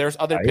way, but there's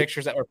other Right.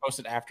 pictures that were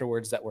posted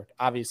afterwards that were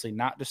obviously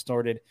not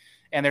distorted.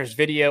 And there's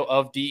video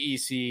of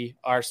DEC,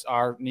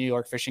 our New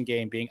York fishing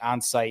game, being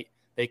on site.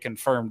 They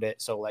confirmed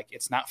it, so like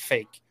it's not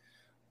fake.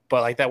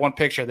 But like that one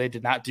picture, they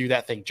did not do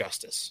that thing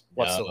justice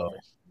whatsoever.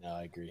 No,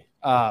 I agree.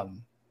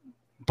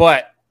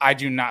 But I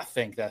do not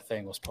think that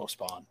thing was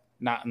post-spawn,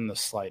 not in the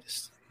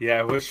slightest. Yeah,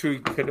 I wish we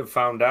could have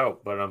found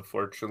out, but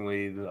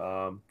unfortunately,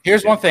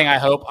 here's one thing I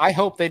hope. I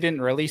hope they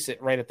didn't release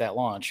it right at that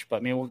launch, but I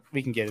mean,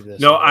 we can get into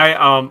this. No,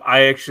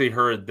 I actually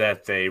heard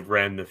that they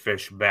ran the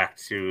fish back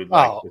to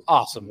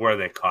awesome where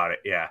they caught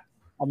it. Yeah,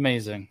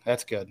 amazing.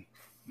 That's good.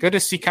 Good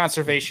to see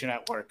conservation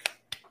at work.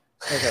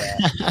 Look at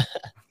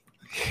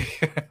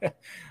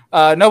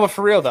that. No, but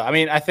for real though, I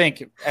mean, I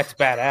think that's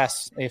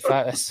badass.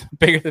 That's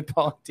bigger than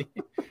Paul D.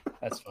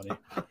 That's funny.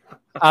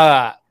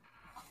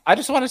 I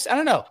just want to. I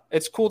don't know.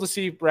 It's cool to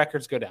see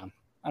records go down.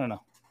 I don't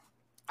know.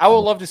 I would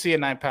love to see a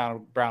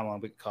 9-pound brown one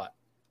get caught.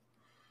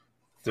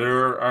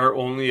 There are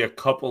only a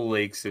couple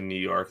lakes in New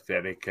York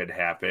that it could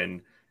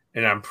happen,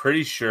 and I'm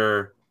pretty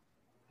sure.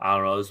 I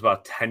don't know. It was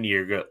about 10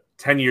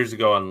 years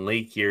ago on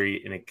Lake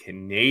Erie in a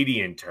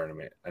Canadian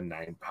tournament. A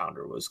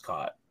 9-pounder was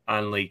caught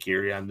on Lake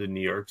Erie on the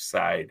New York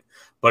side,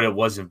 but it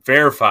wasn't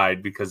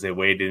verified because they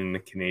weighed in the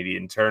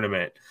Canadian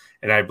tournament,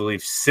 and I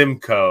believe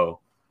Simcoe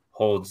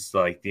holds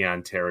like the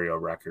Ontario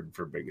record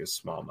for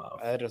biggest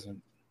smallmouth. That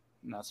doesn't,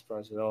 not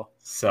surprised at all.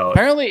 So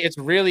apparently it's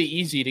really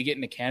easy to get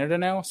into Canada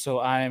now. So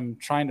I'm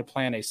trying to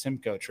plan a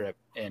Simcoe trip,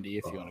 Andy,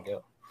 if you want to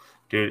go.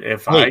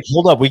 Dude,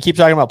 hold up. We keep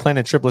talking about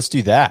planning a trip. Let's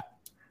do that.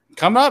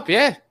 Come up.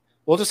 Yeah.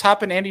 We'll just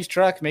hop in Andy's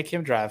truck, make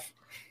him drive.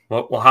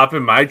 We'll hop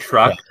in my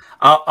truck.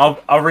 Yeah.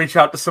 I'll reach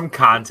out to some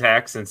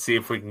contacts and see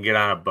if we can get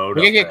on a boat.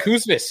 We can get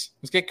Kuzvis.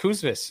 Let's get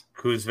Kuzvis.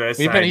 He's been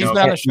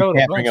on the show. You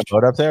can't bring a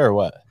boat up there or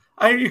what?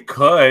 You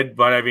could,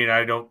 but I mean,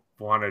 I don't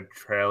want to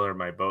trailer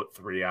my boat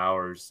 3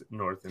 hours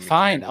north of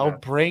Fine, I'll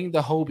bring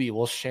the Hobie.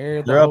 We'll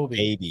share the You're Hobie.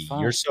 A baby. Fine.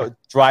 You're so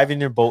driving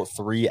your boat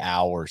 3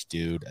 hours,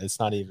 dude. It's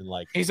not even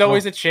like he's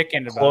always a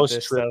chicken about close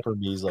this. Trip though. for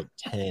me is like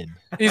 10.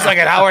 He's like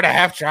an hour and a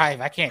half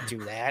drive. I can't do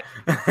that.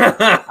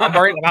 I'm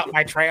worried about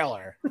my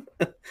trailer.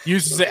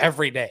 Uses it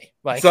every day.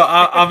 Like so,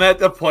 I'm at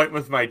the point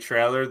with my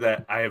trailer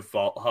that I have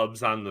vault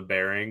hubs on the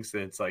bearings,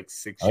 and it's like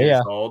 6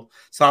 years old.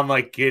 So I'm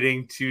like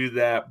getting to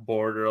that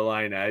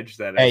borderline edge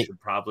that I should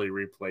probably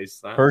replace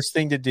them. First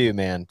thing to do,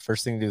 man.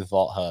 First thing to do with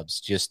vault hubs,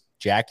 just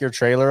jack your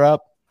trailer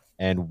up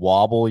and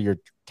wobble your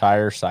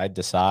tire side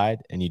to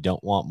side, and you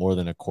don't want more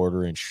than a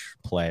 1/4 inch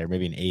play or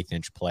maybe an 1/8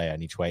 inch play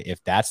on each way.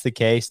 If that's the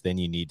case, then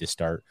you need to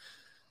start.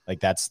 Like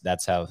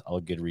that's how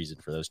a good reason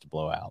for those to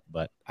blow out.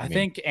 But I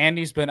think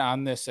Andy's been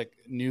on this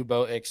new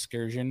boat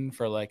excursion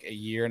for like 1.5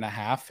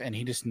 years, and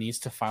he just needs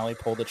to finally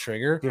pull the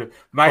trigger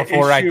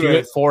before I do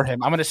it for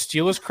him. I'm going to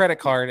steal his credit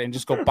card and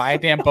just go buy a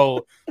damn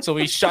boat so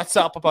he shuts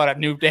up about a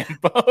new damn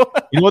boat.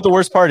 You know what the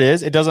worst part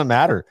is? It doesn't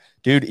matter,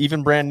 dude.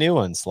 Even brand new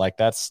ones, like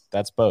that's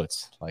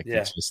boats. Like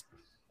it's just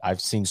I've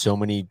seen so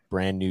many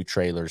brand new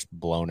trailers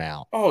blown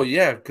out. Oh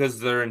yeah, because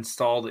they're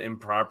installed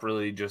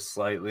improperly, just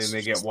slightly, and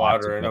they get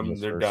water in them,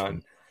 and they're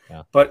done.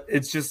 Yeah. But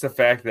it's just the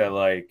fact that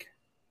like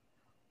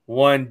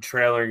one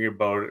trailering your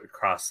boat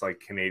across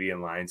like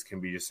Canadian lines can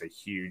be just a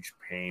huge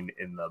pain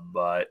in the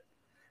butt.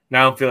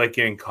 Now I don't feel like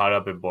getting caught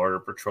up in Border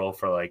Patrol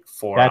for like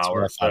 4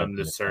 hours for them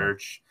to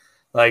search.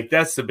 Like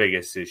that's the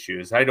biggest issue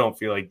is I don't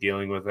feel like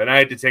dealing with it. I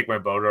had to take my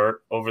boat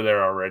over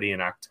there already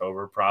in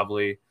October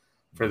probably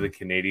for the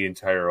Canadian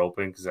Tire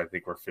Open because I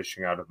think we're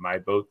fishing out of my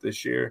boat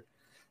this year.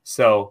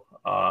 So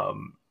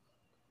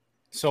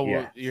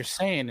what you're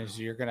saying is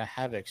you're going to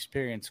have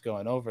experience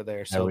going over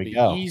there, so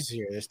it'll be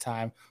easier this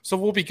time. So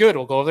we'll be good.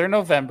 We'll go over there in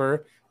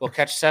November. We'll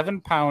catch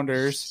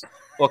 7-pounders.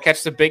 We'll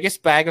catch the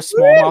biggest bag of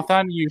smallmouth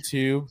on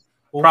YouTube.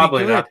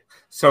 Probably not.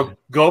 So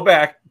go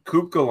back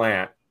Coop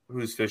Gallant,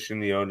 who's fishing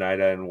the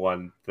Oneida and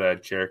won the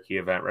Cherokee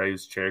event, right? He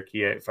was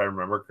Cherokee, if I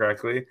remember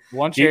correctly.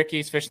 One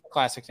Cherokee's fishing the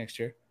Classic next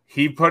year.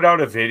 He put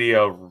out a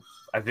video,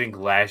 I think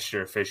last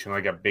year, fishing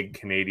like a big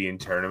Canadian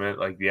tournament,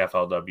 like the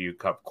FLW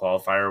Cup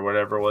qualifier or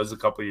whatever it was a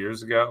couple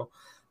years ago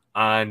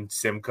on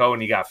Simcoe,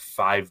 and he got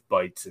 5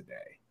 bites a day.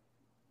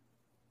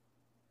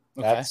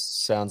 Okay. That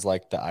sounds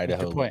like the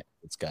Idaho. point.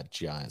 It's got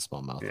giant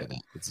smallmouth in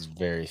it. It's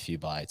very few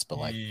bites, but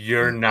like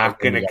you're not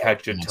going to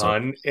catch a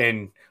ton,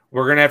 and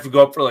we're going to have to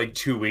go up for like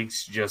 2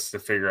 weeks just to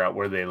figure out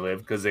where they live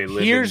because they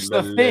live Here's in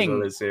the thing,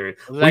 littlest area.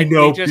 like we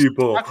know we just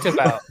people. Talked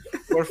about.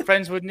 We're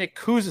friends with Nick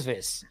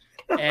Kuzvis,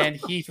 and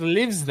he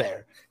lives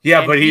there. Yeah,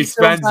 and but he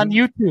spends on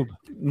YouTube.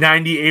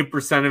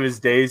 98% of his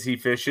days he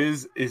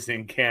fishes is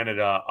in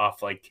Canada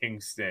off like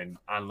Kingston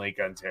on Lake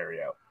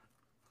Ontario.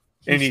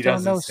 And he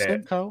doesn't say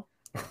Simcoe.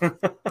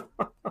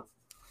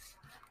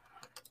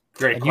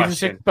 Great And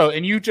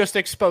question. You just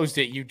exposed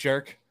it, you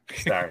jerk.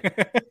 Sorry.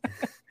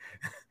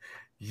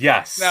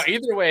 Yes. Now,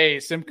 either way,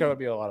 Simcoe would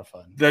be a lot of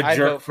fun. The I'd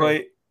jerk vote for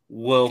plate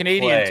will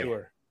Canadian play.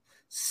 tour.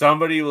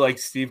 Somebody like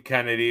Steve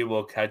Kennedy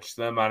will catch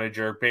them on a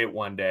jerkbait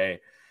one day.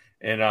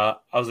 And I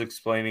was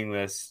explaining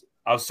this.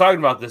 I was talking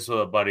about this with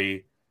a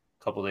buddy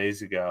a couple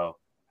days ago.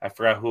 I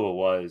forgot who it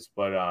was,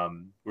 but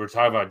we were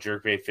talking about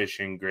jerkbait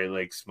fishing Great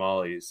Lakes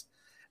smallies.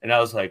 And I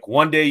was like,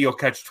 one day you'll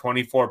catch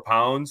 24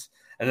 pounds,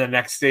 and the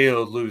next day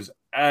you'll lose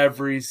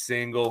every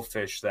single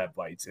fish that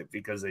bites it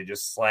because they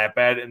just slap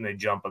at it and they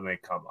jump and they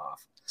come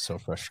off. so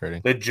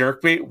frustrating. The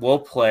jerkbait will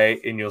play,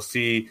 and you'll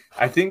see.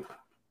 I think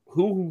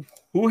who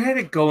had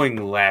it going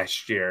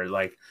last year?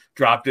 Like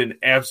dropped an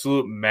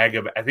absolute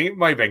mega. I think it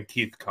might have been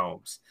Keith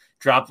Combs.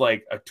 Dropped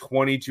like a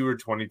 22 or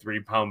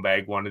 23 pound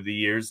bag one of the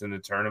years in the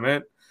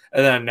tournament,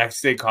 and then the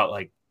next day caught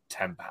like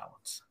 10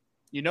 pounds.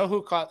 You know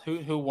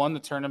who won the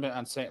tournament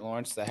on St.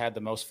 Lawrence that had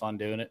the most fun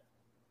doing it?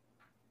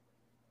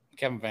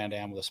 Kevin Van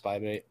Dam with a spy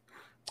bait.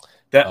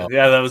 Yeah,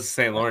 that was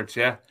St. Lawrence.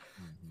 Yeah,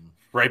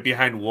 right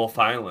behind Wolf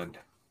Island.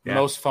 Yeah.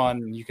 Most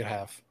fun you could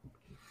have.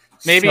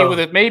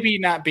 Maybe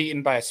not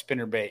beaten by a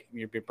spinner bait.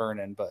 You'd be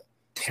burning, but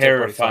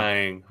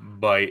terrifying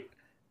bite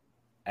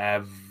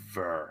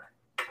ever.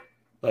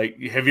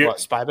 Like, have you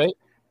spy bait?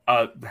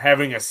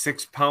 Having a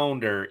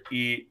 6-pounder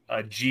eat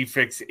a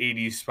G-Fix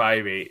 80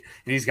 spy bait,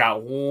 and he's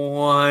got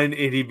one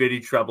itty bitty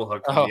treble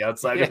hook on the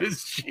outside of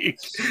his cheek,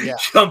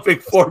 jumping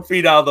 4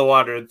 feet out of the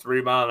water at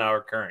 3 mile an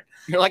hour current.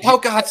 You're like, oh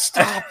God,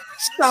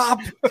 stop.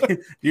 Do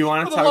you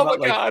want to talk about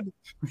like God.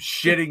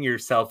 shitting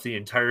yourself the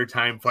entire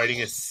time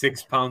fighting a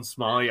 6-pound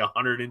smallie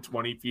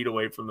 120 feet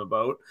away from the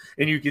boat,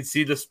 and you can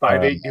see the spy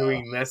bait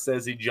doing this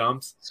as he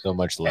jumps? So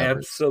much leverage.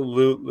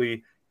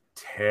 Absolutely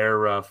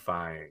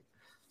terrifying.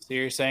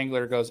 Serious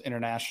Angler goes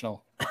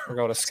international. We're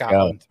going to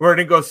Scotland. We're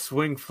going to go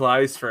swing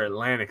flies for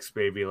Atlantics,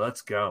 baby.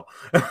 Let's go.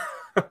 Do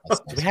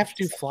we have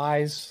to do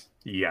flies?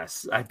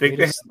 Yes. I think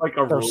they have like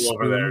a rule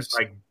over there. It's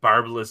like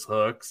barbless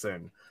hooks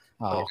and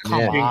come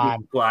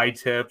on. fly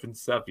tip and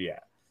stuff. Yeah.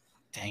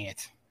 Dang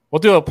it. We'll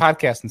do a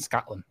podcast in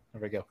Scotland.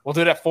 There we go. We'll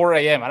do it at 4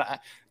 a.m.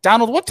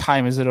 Donald, what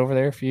time is it over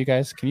there for you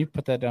guys? Can you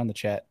put that down in the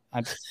chat?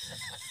 I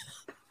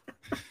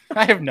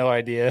have no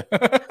idea.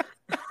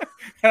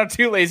 I'm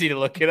too lazy to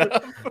look it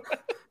up.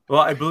 Well,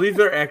 I believe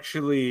they're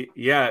actually,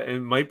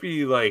 it might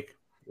be like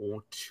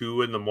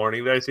 2 in the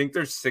morning. I think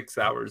they're 6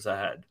 hours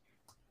ahead.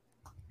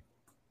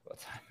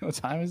 What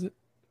time is it?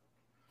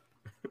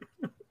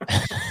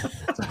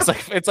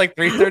 it's like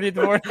 3:30 in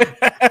the morning.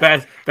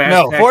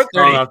 No,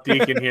 4:30.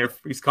 Deacon here.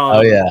 He's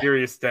calling a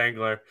serious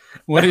dangler.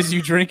 What is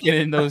you drinking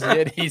in those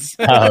Yetis?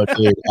 Oh,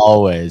 dude,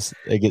 always.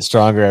 They get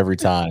stronger every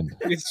time.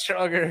 It's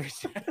stronger every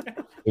time.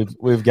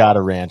 We've got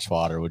a ranch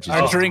water, which is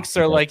our drinks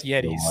are like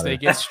Yetis. They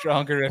get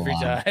stronger every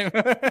time.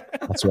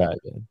 That's right,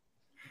 man.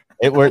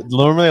 We're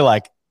normally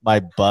like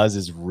my buzz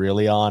is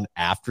really on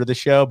after the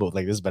show, but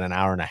like this has been an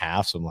hour and a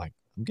half, so I'm like,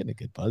 I'm getting a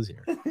good buzz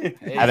here. I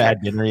haven't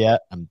had dinner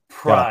yet. I'm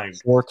got a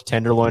pork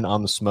tenderloin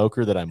on the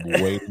smoker that I'm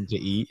waiting to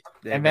eat.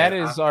 And that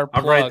is our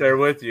plug. I'm right there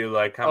with you.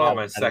 Like, I'm on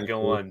my second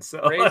one.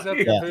 So raise up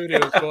your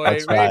voodoos, boy.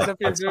 Raise up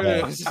your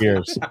voodoos.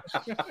 Cheers.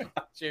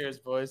 Cheers,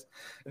 boys.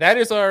 That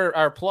is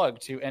our plug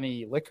to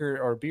any liquor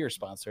or beer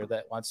sponsor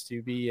that wants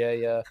to be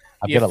the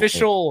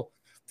official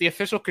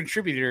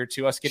contributor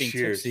to us getting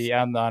tipsy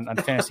on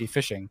fantasy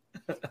fishing.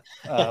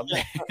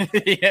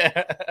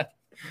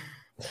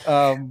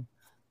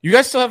 You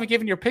guys still haven't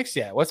given your picks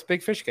yet. What's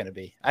Big Fish going to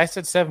be? I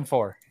said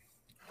 7-4.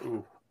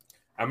 Ooh.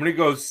 I'm going to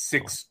go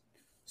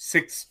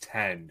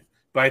 6-10,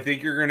 but I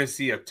think you're going to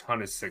see a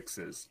ton of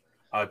sixes.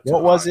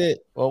 What was it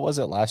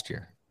last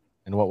year?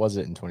 And what was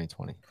it in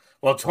 2020?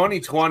 Well,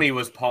 2020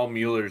 was Paul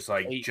Mueller's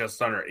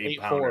just under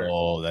 8-pounder.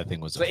 Oh, that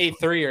thing was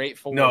 8-3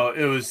 or 8-4. No,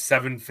 it was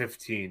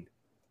 7-15.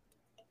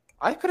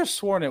 I could have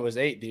sworn it was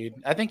 8, dude.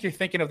 I think you're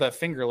thinking of that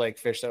finger leg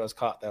fish that was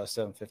caught. That was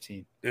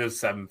 7-15. It was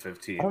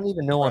 7-15. I don't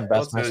even know on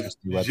Bassmasters.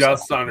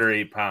 Just under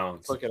 8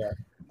 pounds. Look at that.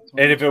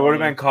 And if it would have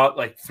been caught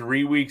like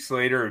 3 weeks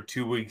later or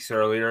 2 weeks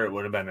earlier, it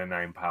would have been a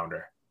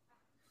 9-pounder.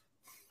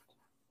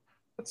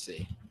 Let's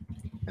see.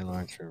 In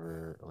Lawrence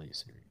River Elite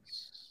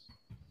Series.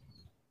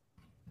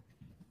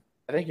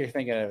 I think you're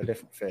thinking of a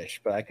different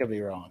fish, but I could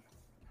be wrong.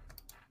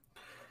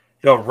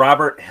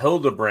 Robert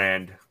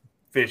Hildebrand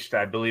fished,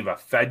 I believe, a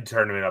Fed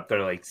tournament up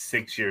there like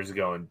 6 years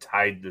ago and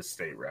tied the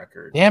state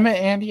record. Damn it,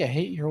 Andy! I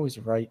hate you're always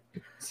right.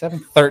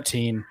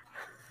 713.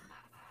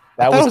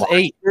 That was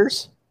 8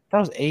 years. That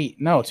was 8.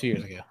 No, 2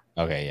 years ago.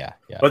 Okay, yeah.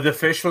 But the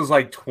fish was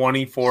like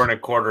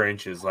 24.25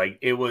 inches. Like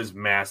it was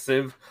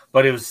massive,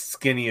 but it was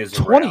skinny as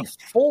a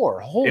 24.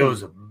 Holy! It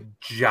was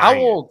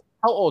giant.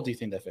 How old do you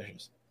think that fish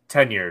is?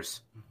 10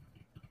 years.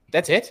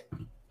 That's it?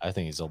 I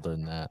think he's older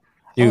than that.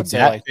 I would Dude, say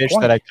that like fish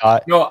 20. that I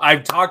caught. No,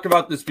 I've talked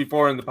about this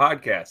before in the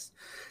podcast.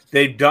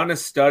 They've done a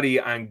study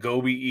on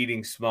goby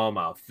eating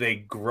smallmouth. They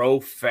grow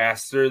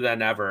faster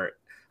than ever.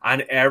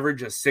 On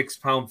average, a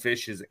 6-pound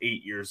fish is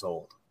 8 years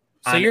old.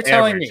 So you're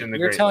telling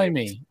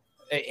me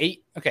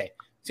 8. Okay.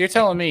 So you're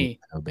telling me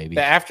that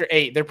after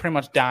 8, they're pretty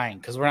much dying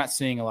because we're not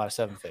seeing a lot of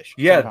 7 fish.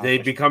 Yeah, they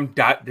become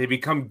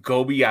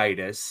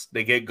gobyitis.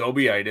 They get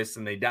gobyitis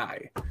and they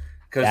die.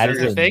 Because that's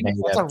a thing.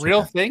 That's a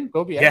real thing.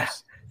 Gobyitis. Yeah.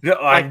 No,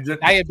 like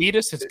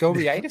diabetes. It's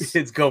gobyitis.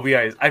 It's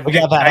gobyitis. We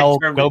got that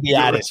old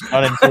gobyitis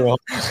running through.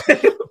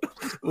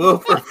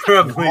 Wilford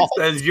Brimley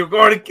says you're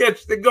going to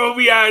catch the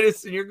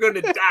gobyitis and you're going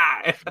to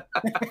die.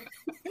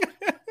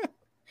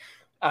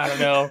 I don't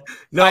know.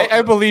 No,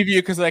 I believe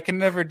you because I can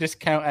never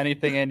discount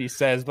anything Andy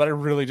says, but I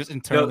really just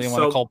internally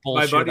want to call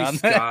bullshit my buddy on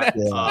Scott,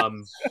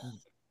 that.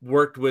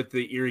 Worked with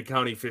the Erie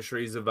County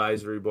Fisheries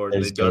Advisory Board,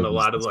 and they've done a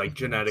lot of like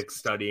genetic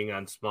studying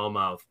on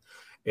smallmouth,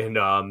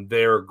 and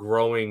they're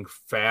growing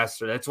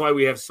faster. That's why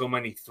we have so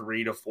many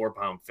 3 to 4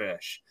 pound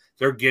fish.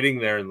 They're getting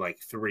there in like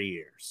 3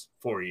 years,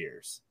 4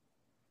 years.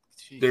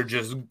 Jeez. They're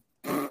just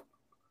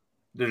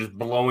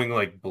blowing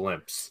like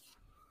blimps.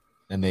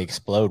 And they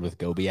explode with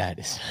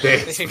gobyitis.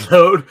 They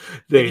explode.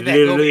 They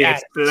literally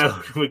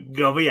explode with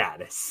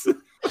gobyitis.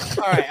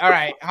 All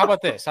right. How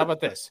about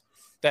this?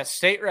 That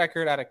state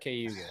record out of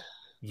KU.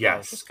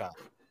 Yes.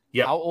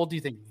 Yeah. How old do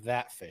you think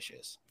that fish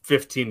is?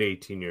 15 to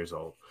 18 years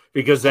old.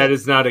 Because that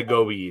is not a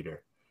goby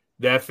eater.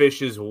 That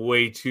fish is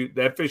way too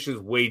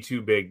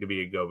big to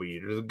be a goby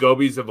eater. The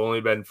gobies have only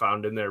been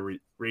found in there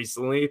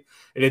recently,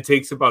 and it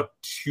takes about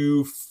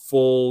 2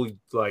 full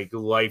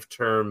life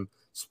term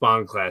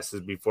spawn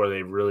classes before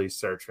they really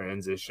start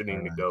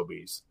transitioning to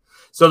gobies.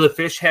 So the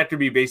fish have to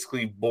be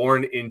basically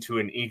born into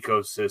an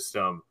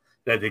ecosystem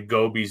that the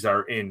gobies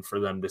are in for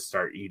them to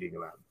start eating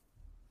them.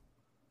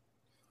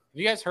 Have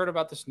you guys heard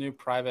about this new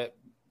private?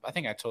 I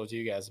think I told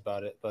you guys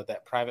about it, but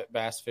that private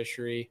bass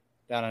fishery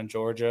down in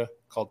Georgia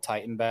called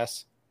Titan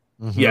Bass.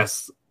 Mm-hmm.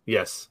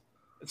 Yes.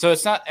 So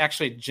it's not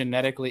actually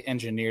genetically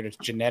engineered. It's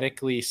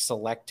genetically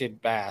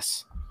selected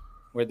bass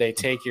where they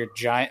take your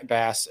giant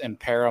bass and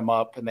pair them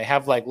up, and they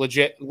have like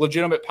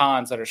legitimate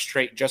ponds that are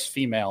straight, just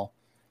female,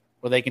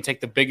 where they can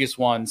take the biggest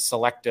ones,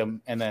 select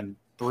them, and then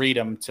breed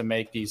them to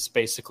make these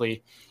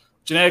basically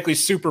genetically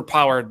super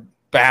powered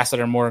bass that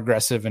are more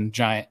aggressive and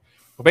giant.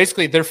 Well,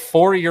 basically, their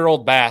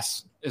 4-year-old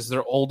bass is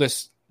their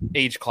oldest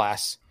age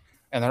class,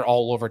 and they're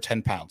all over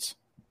 10 pounds.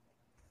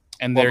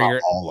 And they're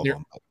all of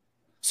them.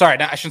 Sorry,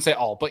 I shouldn't say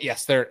all, but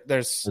yes,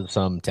 there's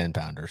some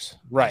 10-pounders,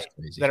 right,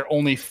 that are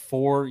only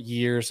 4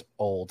 years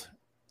old.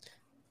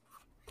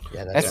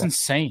 Yeah, that's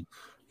insane.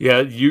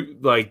 Yeah,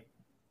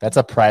 that's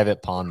a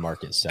private pond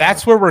market.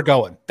 That's where we're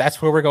going.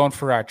 That's where we're going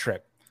for our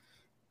trip.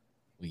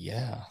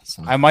 Yeah,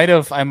 I might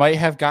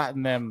have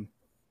gotten them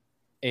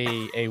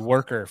a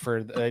worker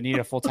for. They need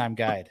a full-time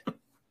guide.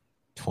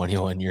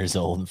 21 years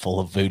old and full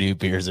of voodoo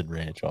beers and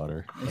ranch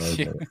water.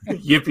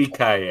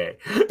 Yippee-ki-yay.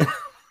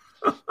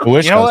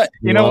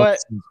 You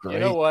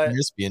know what?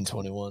 Just being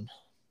 21.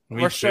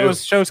 Our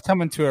show's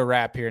coming to a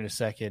wrap here in a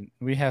second.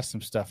 We have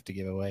some stuff to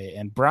give away,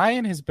 and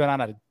Brian has been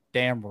on a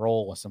damn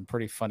roll with some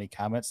pretty funny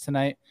comments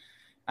tonight.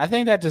 I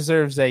think that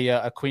deserves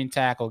a Queen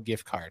Tackle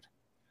gift card.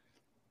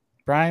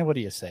 Brian, what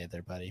do you say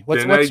there, buddy?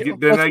 What's your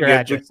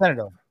address? Send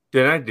it over.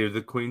 Did I do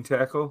the Queen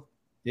Tackle?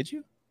 Did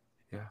you?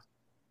 Yeah.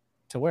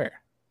 To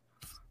where?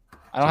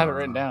 I don't have it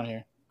written down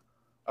here.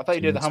 I thought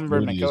you did the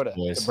Humminbird Nakota.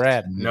 To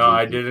Brad. No,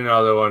 I did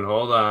another one.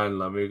 Hold on.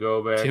 Let me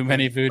go back. Too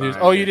many voodoos.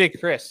 Oh, you did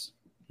Chris.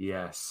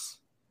 Yes.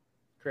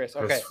 Chris,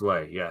 okay. Chris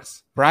Flay,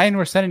 yes. Brian,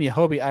 we're sending you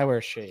Hobie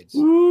Eyewear shades.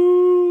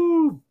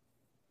 Woo!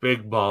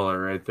 Big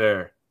baller right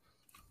there.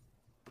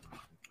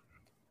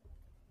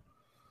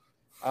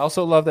 I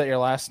also love that your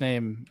last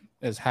name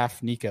is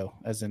half Nico,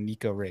 as in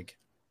Nico Rig.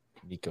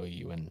 Nico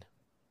Ewan.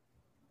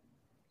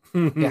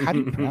 Yeah, how do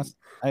you pronounce it?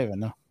 I don't even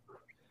know.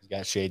 He's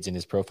got shades in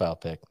his profile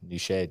pic. New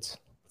shades.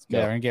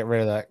 Yeah, we're going to get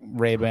rid of that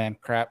Ray-Ban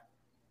crap.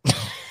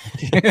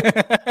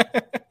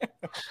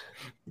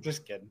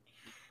 Just kidding.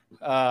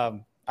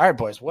 All right,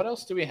 boys. What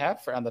else do we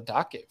have on the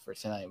docket for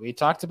tonight? We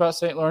talked about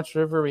St. Lawrence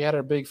River. We had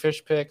our big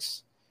fish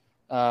picks.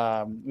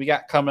 We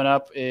got coming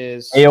up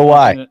is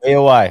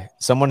AOI.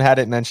 Someone had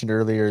it mentioned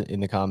earlier in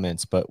the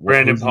comments, but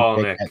Brandon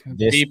Polnick,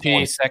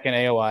 VP second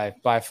AOI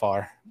by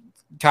far.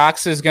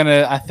 Cox is going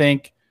to, I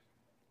think,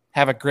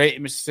 have a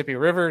great Mississippi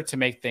River to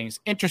make things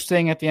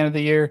interesting at the end of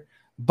the year.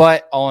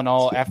 But all in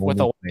all, with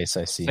the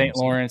St.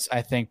 Lawrence,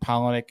 I think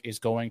Polnick is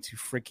going to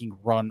freaking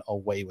run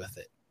away with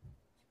it.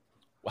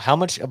 How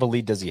much of a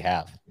lead does he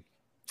have?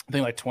 I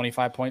think like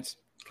 25 points.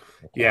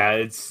 Yeah,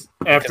 it's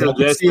after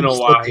this in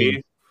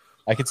Oahe.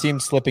 I could see him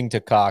slipping to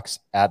Cox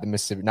at the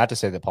Mississippi. Not to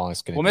say that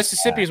Pollock's going to. Well,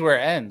 Mississippi is where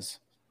it ends.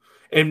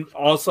 And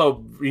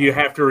also, you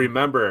have to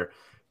remember,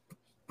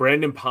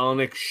 Brandon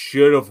Palaniuk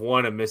should have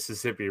won a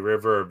Mississippi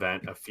River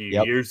event a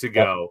few years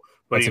ago,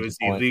 but he was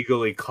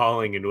illegally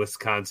calling in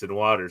Wisconsin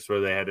waters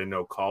where they had a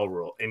no call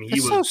rule, and he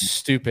was so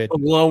stupid,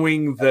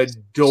 blowing the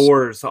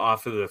doors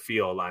off of the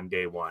field on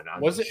day one.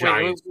 Wasn't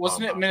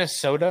it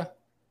Minnesota?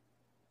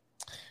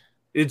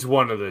 It's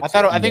one of the.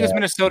 I think it's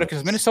Minnesota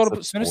because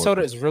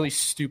Minnesota is really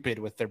stupid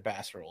with their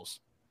bass rules.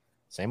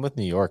 Same with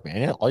New York,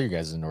 man. All you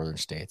guys in northern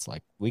states,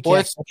 like we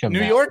can't.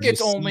 New York,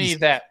 it's only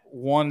that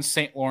one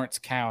St. Lawrence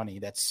County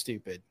that's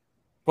stupid.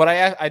 But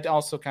I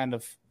also kind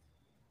of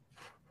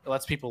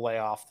lets people lay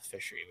off the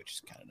fishery, which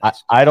is kind of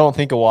nice. I don't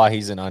think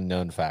Oahe's an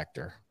unknown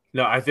factor.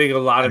 No, I think a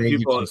lot of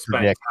people have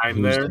spent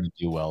time there.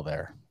 Do well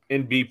there.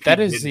 And BP that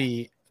is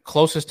the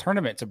closest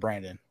tournament to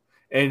Brandon.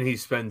 And he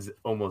spends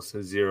almost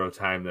zero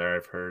time there,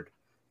 I've heard.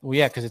 Well,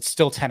 yeah, because it's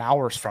still 10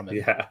 hours from it.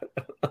 Yeah.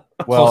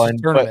 Well,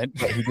 but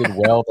he did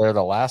well there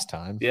the last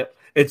time. Yep.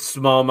 It's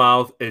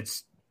smallmouth.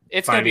 It's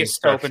going to be a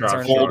Stopen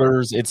tournament.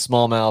 Folders, it's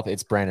smallmouth.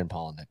 It's Brandon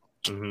Palaniuk.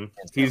 Mm-hmm.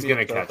 He's going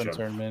to catch him.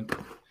 Tournament.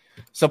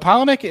 So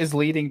Palaniuk is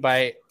leading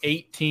by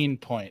 18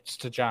 points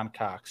to John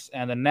Cox.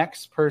 And the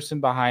next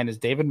person behind is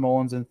David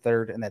Mullins in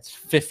third, and that's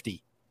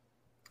 50.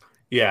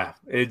 Yeah,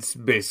 it's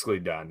basically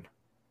done.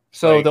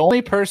 So the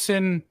only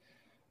person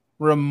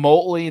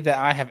remotely that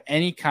I have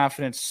any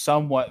confidence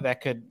somewhat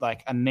that could,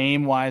 like a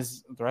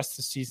name-wise, the rest of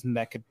the season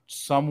that could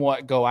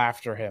somewhat go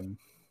after him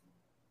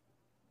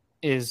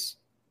is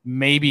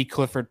maybe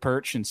Clifford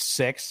Perch in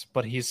 6,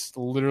 but he's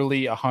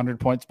literally 100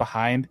 points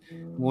behind.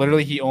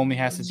 Literally, he only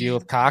has to deal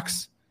with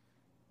Cox.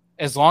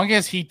 As long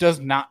as he does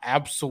not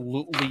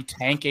absolutely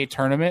tank a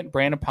tournament,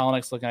 Brandon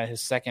Palaniuk's looking at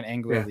his second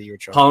Angler of the Year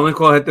trophy.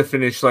 Palaniuk will have to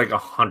finish like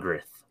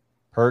 100th.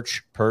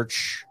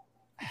 Perch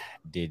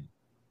did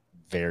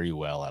very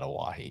well at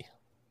Oahe.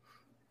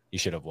 He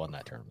should have won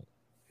that tournament.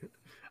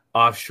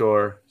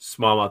 Offshore,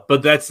 smallmouth.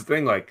 But that's the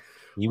thing, like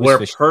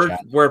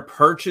where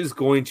Perch is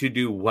going to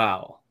do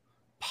well,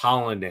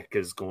 Palaniuk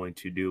is going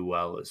to do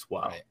well as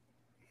well.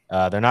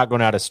 Right. They're not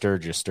going out of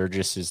Sturgis.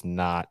 Sturgis is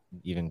not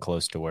even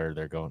close to where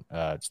they're going.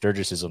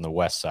 Sturgis is on the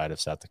west side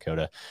of South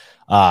Dakota.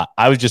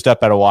 I was just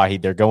up at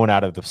Oahe. They're going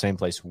out of the same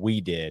place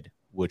we did,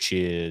 which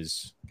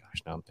is,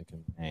 now I'm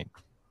thinking the name.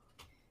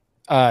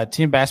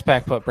 Team Bass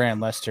Pack put Brandon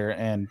Lester,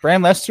 and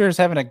Brandon Lester is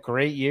having a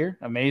great year,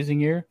 amazing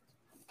year.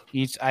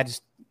 I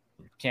just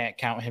can't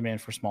count him in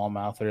for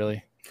smallmouth,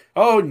 really.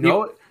 Oh,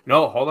 no,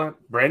 hold on.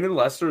 Brandon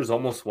Lester has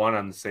almost won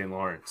on the St.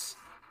 Lawrence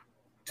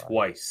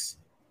twice.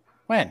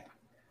 When? A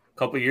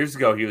couple of years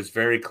ago, he was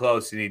very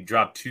close, and he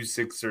dropped 2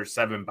 6 or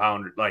 7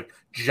 pounder, like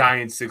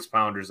giant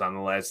 6-pounders on the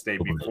last day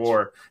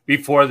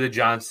before the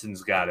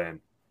Johnsons got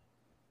in.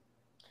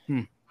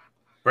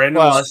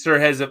 Brandon Lester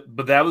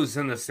but that was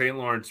in the St.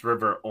 Lawrence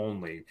River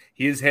only.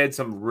 He has had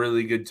some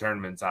really good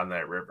tournaments on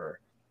that river.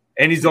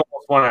 And he's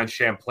almost won on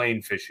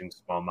Champlain fishing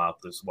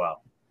smallmouth as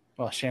well.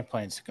 Well,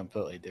 Champlain's a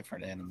completely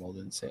different animal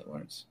than St.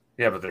 Lawrence.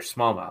 Yeah, but they're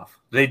smallmouth.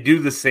 They do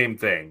the same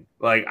thing.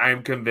 Like,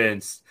 I'm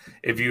convinced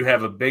if you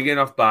have a big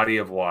enough body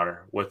of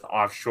water with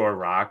offshore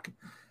rock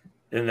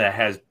and that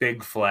has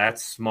big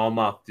flats,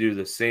 smallmouth do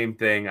the same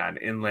thing on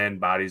inland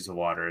bodies of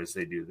water as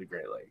they do the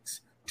Great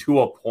Lakes,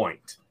 to a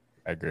point.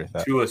 I agree with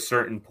that. To a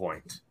certain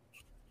point.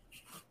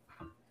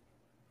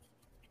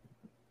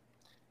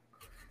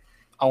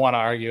 I want to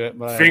argue it,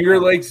 but Finger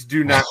Lakes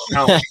do not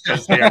count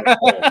because they are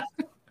cold.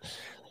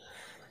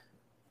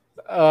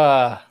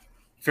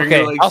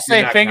 I'll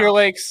say Finger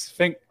Lakes.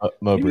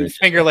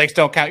 Finger Lakes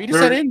don't count. You just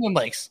said inland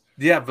lakes.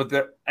 Yeah,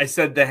 but I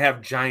said they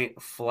have giant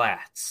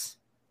flats.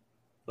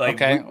 Let's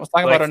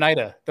talk about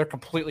Oneida. They're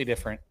completely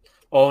different.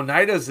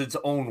 Oneida's its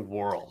own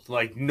world.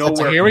 Like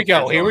nowhere. Here we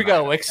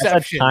go.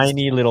 Exceptions.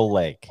 Tiny little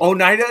lake.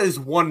 Oneida is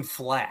one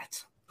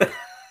flat.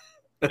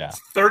 It's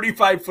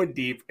 35 foot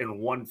deep and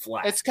one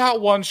flat. It's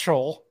got one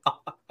shoal.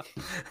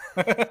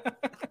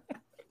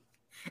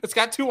 It's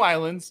got 2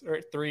 islands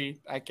or 3.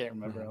 I can't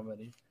remember how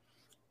many.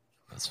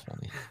 That's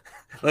funny.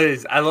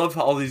 Ladies, I love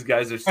how all these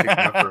guys are sticking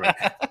up for me.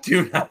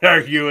 Do not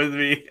argue with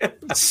me.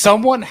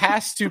 Someone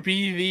has to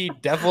be the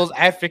devil's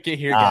advocate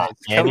here, guys.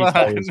 Come on.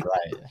 Right.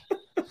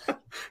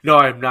 No,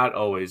 I'm not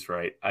always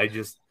right. I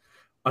just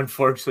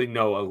unfortunately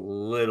know a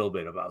little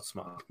bit about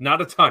small.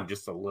 Not a ton,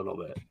 just a little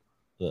bit.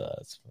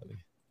 That's funny.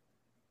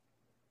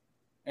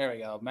 There we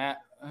go. Matt.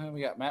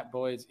 We got Matt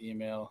Boyd's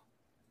email.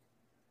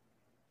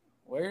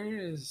 Where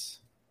is...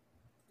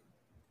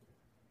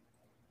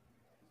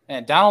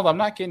 And Donald, I'm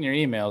not getting your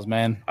emails,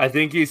 man. I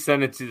think he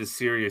sent it to the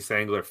Serious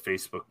Angler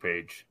Facebook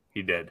page.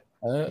 He did.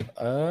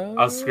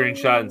 I'll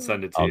screenshot and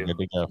send it to you. Good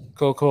to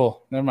go.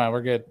 Cool. Never mind.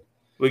 We're good.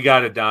 We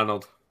got it,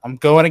 Donald. I'm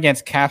going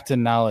against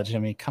Captain Knowledge. I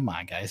mean, come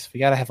on, guys. We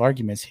got to have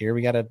arguments here.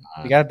 We got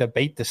to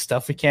debate this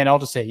stuff. We can't all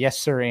just say, yes,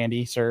 sir,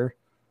 Andy, sir.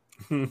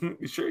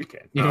 Sure you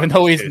can. Even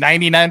though he's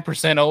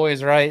 99%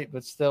 always right,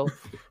 but still.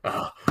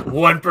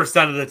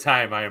 1% of the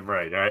time I am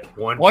right. All right.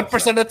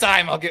 1% of the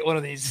time I'll get one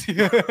of these.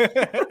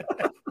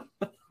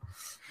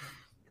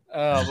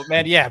 But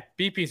man, yeah,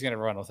 BP's gonna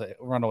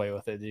run away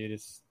with it, dude.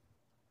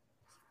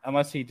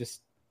 Unless he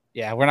just,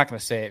 we're not gonna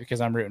say it because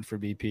I'm rooting for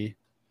BP,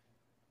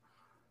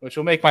 which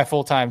will make my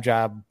full-time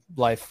job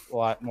life a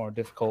lot more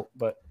difficult,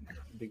 but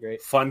it'd be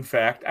great. Fun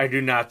fact: I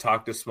do not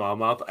talk to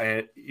smallmouth.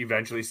 I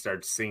eventually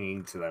start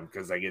singing to them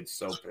because I get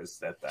so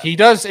pissed at them. He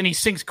does, and he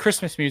sings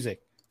Christmas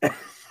music.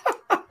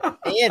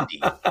 Andy.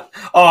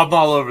 I'm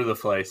all over the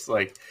place.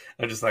 Like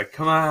I'm just like,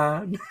 come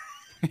on.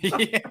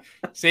 Yeah.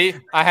 See,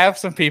 I have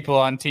some people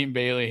on Team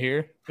Bailey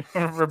here.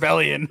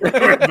 Rebellion.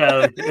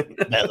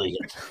 Rebellion.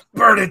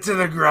 Burn it to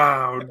the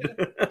ground.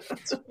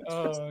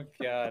 Oh,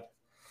 God.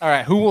 All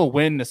right, who will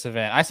win this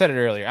event? I said it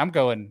earlier. I'm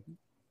going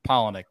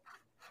Palaniuk.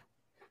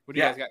 What do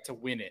you guys got to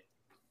win it?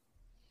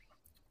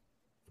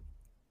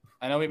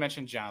 I know we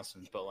mentioned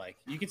Johnson, but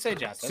you can say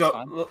Johnson. That's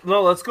fine.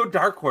 No, let's go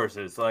dark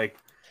horses.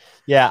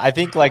 Yeah, I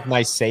think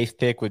my safe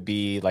pick would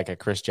be a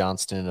Chris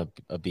Johnston,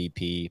 a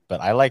BP,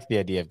 but I like the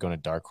idea of going to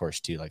dark horse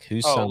too.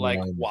 Who's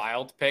someone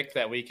wild pick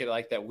that we could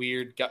that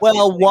weird gut.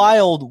 Well,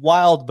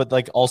 wild,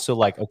 but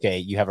also okay,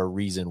 you have a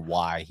reason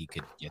why he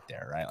could get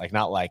there, right?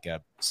 Not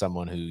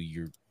someone who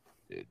you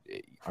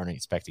aren't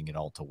expecting it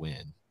all to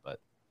win, but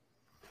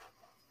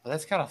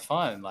that's kind of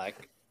fun.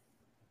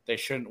 They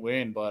shouldn't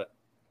win, but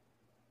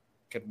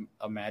could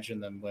imagine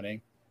them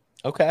winning.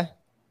 Okay,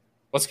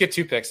 let's get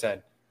 2 picks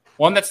then.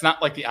 One that's not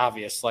the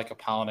obvious, like a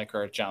Palaniuk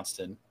or a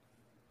Johnston.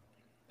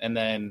 And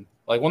then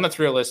one that's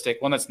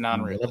realistic, one that's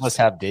non-realistic. Let's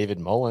have David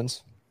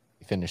Mullins.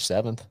 He finished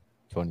 7th,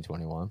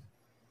 2021.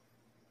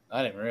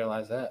 I didn't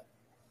realize that.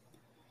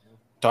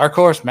 Dark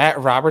horse, Matt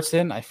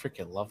Robertson. I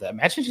freaking love that.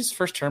 Imagine his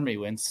first term he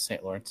wins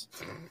St. Lawrence.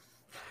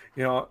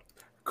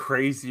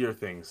 Crazier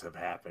things have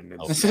happened.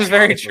 This is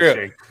very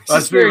true.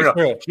 Let's be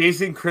real.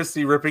 Jason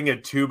Christie ripping a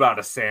tube out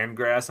of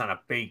sandgrass on a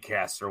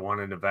baitcaster won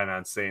an event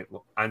on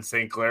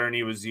St. Clair, and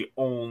he was the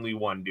only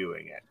one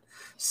doing it.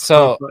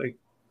 So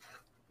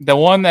the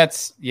one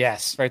that's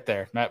right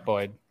there, Matt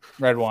Boyd,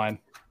 red wine.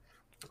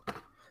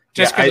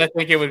 Just because I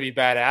think it would be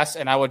badass,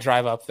 and I would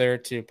drive up there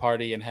to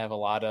party and have a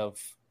lot of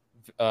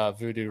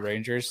Voodoo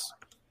Rangers.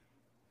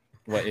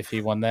 What if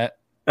he won that?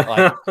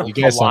 You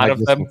guys a lot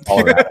of them.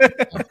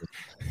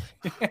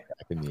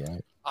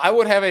 I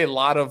would have a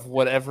lot of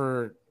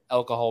whatever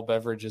alcohol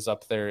beverages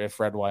up there if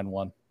red wine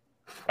won.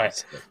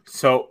 Right.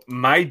 So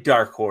my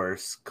dark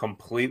horse,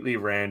 completely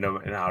random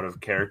and out of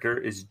character,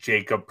 is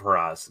Jacob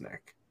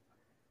Porosnik.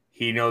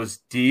 He knows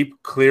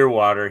deep, clear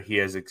water. He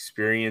has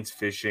experience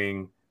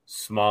fishing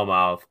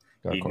smallmouth.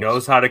 He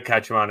knows how to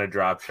catch him on a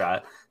drop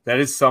shot. That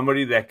is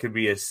somebody that could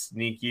be a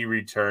sneaky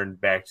return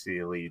back to the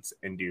elites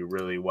and do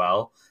really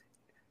well.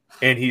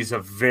 And he's a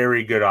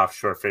very good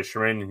offshore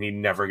fisherman, and he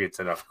never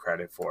gets enough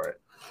credit for it.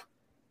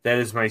 That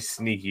is my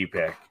sneaky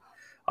pick.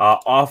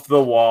 Off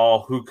the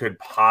wall, who could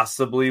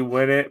possibly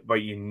win it, but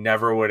you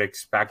never would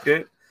expect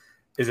it,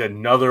 is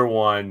another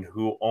one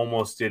who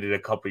almost did it a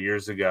couple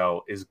years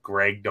ago, is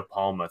Greg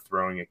DePalma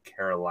throwing a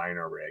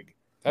Carolina rig.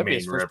 That'd be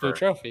his first blue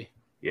trophy.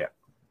 Yeah.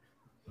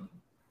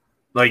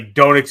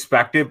 Don't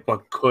expect it,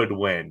 but could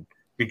win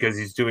because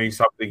he's doing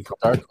something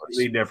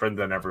completely different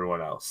than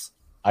everyone else.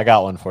 I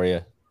got one for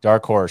you.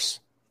 Dark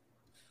horse.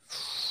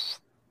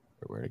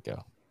 Where'd it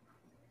go?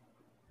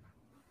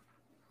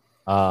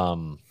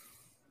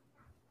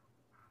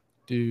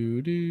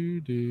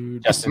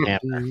 Justin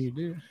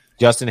Hamner.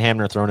 Justin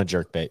Hamner throwing a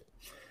jerkbait.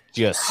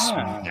 Just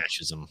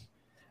smashes him.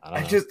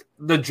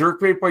 The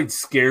jerkbait bite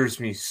scares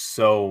me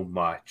so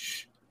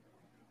much.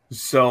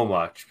 So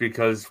much.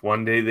 Because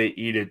one day they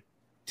eat a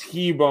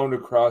T-bone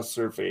across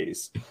their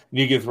face. And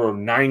you can throw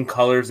 9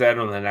 colors at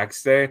them the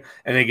next day,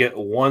 and they get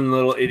one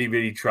little itty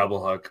bitty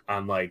treble hook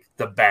on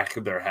the back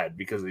of their head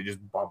because they just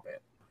bump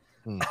it.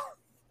 All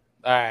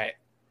right.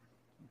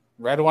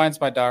 Red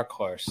wine's my dark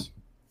horse,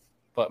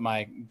 but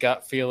my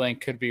gut feeling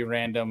could be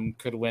random,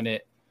 could win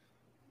it,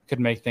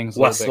 could make things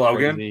a little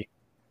bit crazy.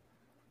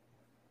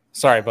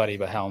 Sorry, buddy,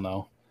 but hell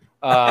no.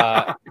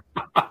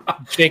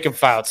 Jacob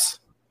Fouts.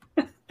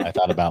 I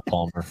thought about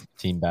Palmer,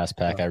 Team Bass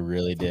Pack. I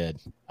really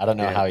did. I don't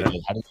know how he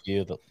did. How did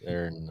you do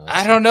there?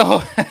 I don't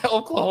know.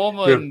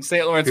 Oklahoma and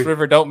St. Lawrence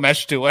River don't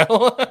mesh too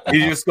well.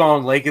 He's just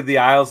going Lake of the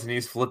Isles, and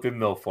he's flipping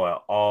milfoil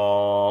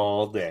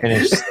all day.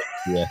 Finished,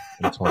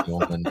 in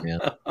 21, man.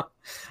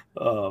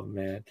 Oh,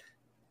 man.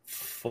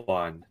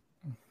 Fun.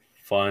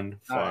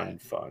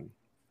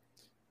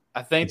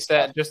 I think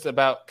that just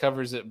about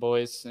covers it,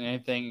 boys.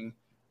 Anything...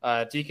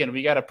 Deacon,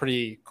 we got a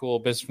pretty cool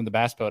Business from the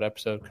Bass Boat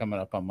episode coming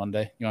up on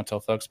Monday. You want to tell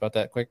folks about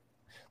that quick?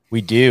 We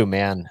do,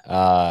 man.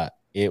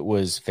 It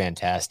was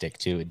fantastic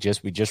too. We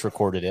just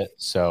recorded it,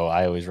 so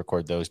I always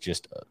record those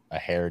just a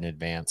hair in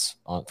advance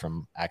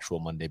from actual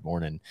Monday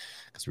morning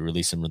because we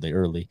release them really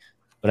early.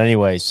 But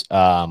anyways,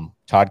 Todd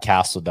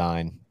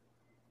Castledine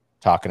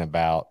talking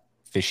about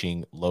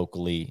fishing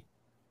locally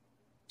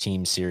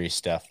team series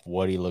stuff,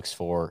 what he looks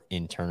for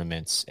in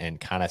tournaments,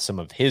 and kind of some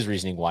of his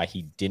reasoning why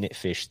he didn't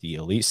fish the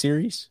Elite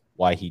Series,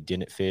 why he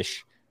didn't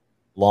fish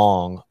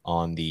long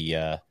on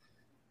the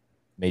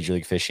Major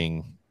League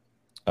Fishing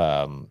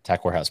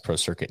Tackle Warehouse Pro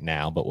Circuit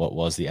now, but what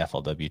was the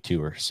FLW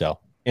Tour. So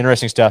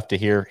interesting stuff to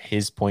hear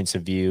his points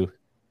of view,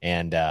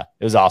 and it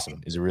was awesome.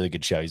 It was a really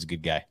good show. He's a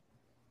good guy.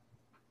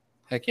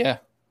 Heck yeah.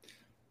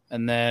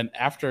 And then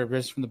after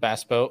Business from the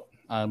Bass Boat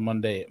on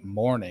Monday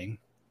morning,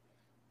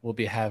 we'll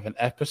be having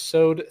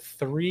episode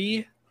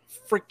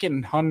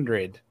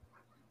 300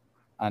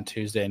 on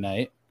Tuesday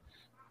night.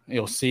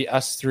 You'll see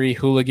us three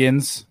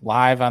hooligans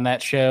live on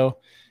that show,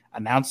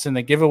 announcing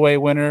the giveaway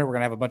winner. We're going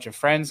to have a bunch of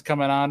friends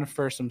coming on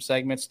for some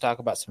segments, talk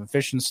about some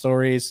fishing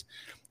stories.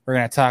 We're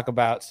going to talk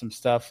about some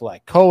stuff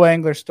like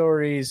co-angler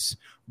stories,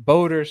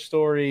 boater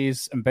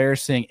stories,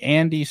 embarrassing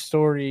Andy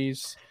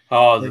stories.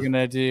 Oh, we're going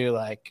to do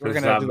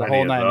the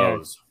whole 9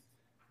 yards.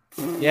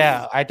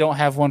 Yeah, I don't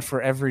have one for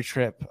every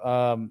trip.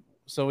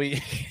 So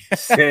we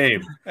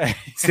same. Either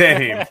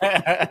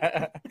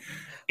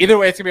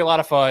way, it's gonna be a lot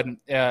of fun.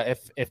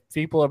 If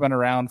people have been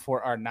around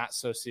for our not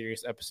so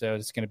serious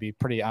episodes, it's gonna be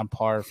pretty on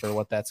par for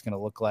what that's gonna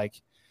look like.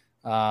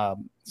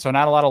 So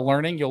not a lot of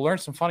learning. You'll learn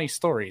some funny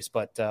stories,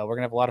 but we're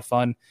gonna have a lot of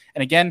fun.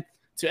 And again,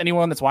 to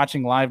anyone that's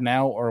watching live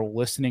now or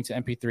listening to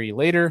MP3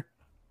 later,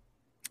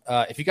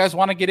 if you guys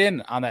want to get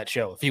in on that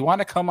show, if you want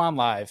to come on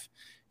live,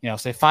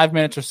 say 5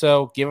 minutes or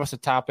so, give us a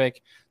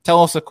topic,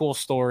 tell us a cool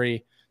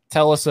story,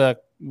 tell us a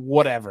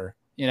whatever.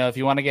 If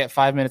you want to get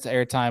 5 minutes of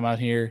airtime out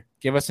here,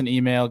 give us an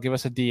email, give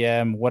us a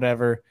DM,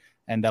 whatever.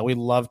 And we'd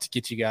love to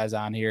get you guys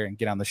on here and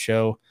get on the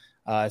show.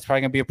 It's probably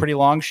going to be a pretty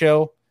long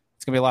show.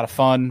 It's going to be a lot of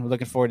fun. We're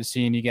looking forward to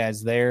seeing you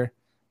guys there.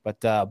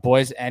 But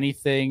boys,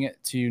 anything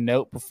to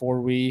note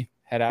before we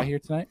head out here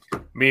tonight?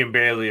 Me and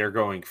Bailey are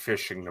going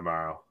fishing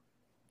tomorrow.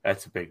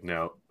 That's a big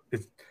note.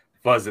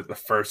 Was it the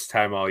first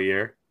time all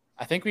year?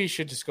 I think we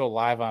should just go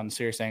live on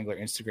Serious Angler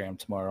Instagram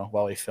tomorrow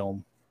while we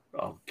film.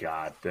 Oh,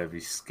 God, that'd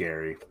be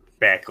scary.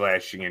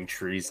 Backlashing in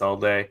trees all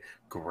day.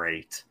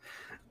 Great.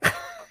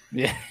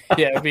 Yeah,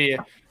 it'd be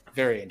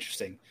very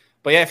interesting.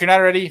 But yeah, if you're not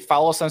ready,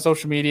 follow us on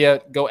social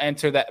media. Go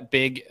enter that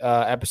big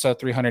episode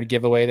 300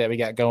 giveaway that we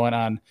got going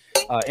on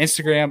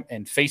Instagram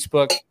and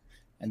Facebook.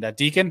 And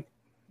Deacon,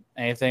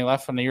 anything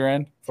left on your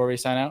end before we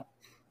sign out?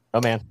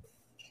 Oh, man.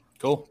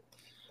 Cool.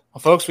 Well,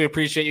 folks, we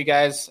appreciate you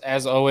guys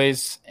as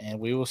always, and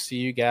we will see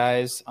you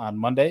guys on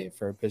Monday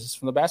for Business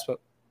from the Bass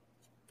Boat.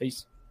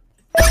 Peace.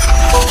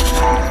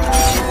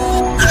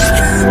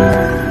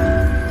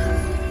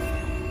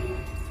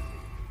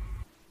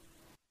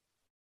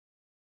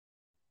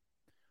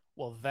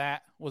 Well,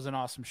 that was an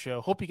awesome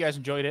show. Hope you guys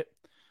enjoyed it.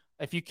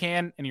 If you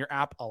can and your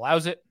app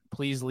allows it,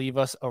 please leave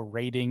us a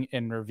rating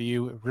and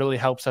review. It really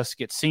helps us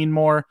get seen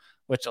more,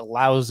 which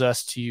allows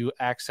us to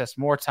access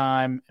more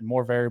time and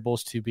more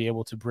variables to be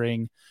able to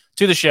bring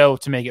to the show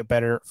to make it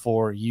better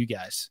for you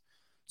guys.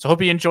 So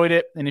hope you enjoyed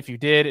it. And if you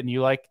did and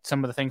you liked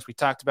some of the things we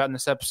talked about in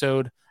this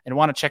episode and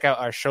want to check out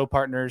our show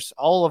partners,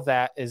 all of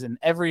that is in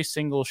every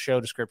single show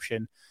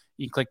description.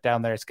 You can click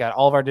down there. It's got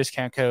all of our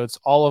discount codes,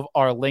 all of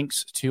our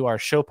links to our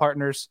show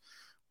partners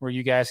where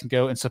you guys can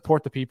go and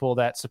support the people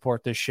that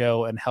support this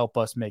show and help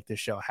us make this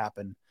show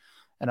happen.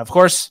 And of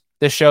course,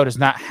 this show does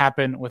not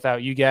happen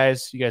without you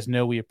guys. You guys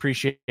know we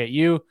appreciate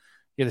you.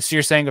 You're the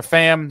Serious Angler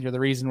fam. You're the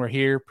reason we're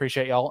here.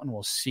 Appreciate y'all, and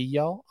we'll see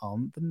y'all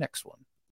on the next one.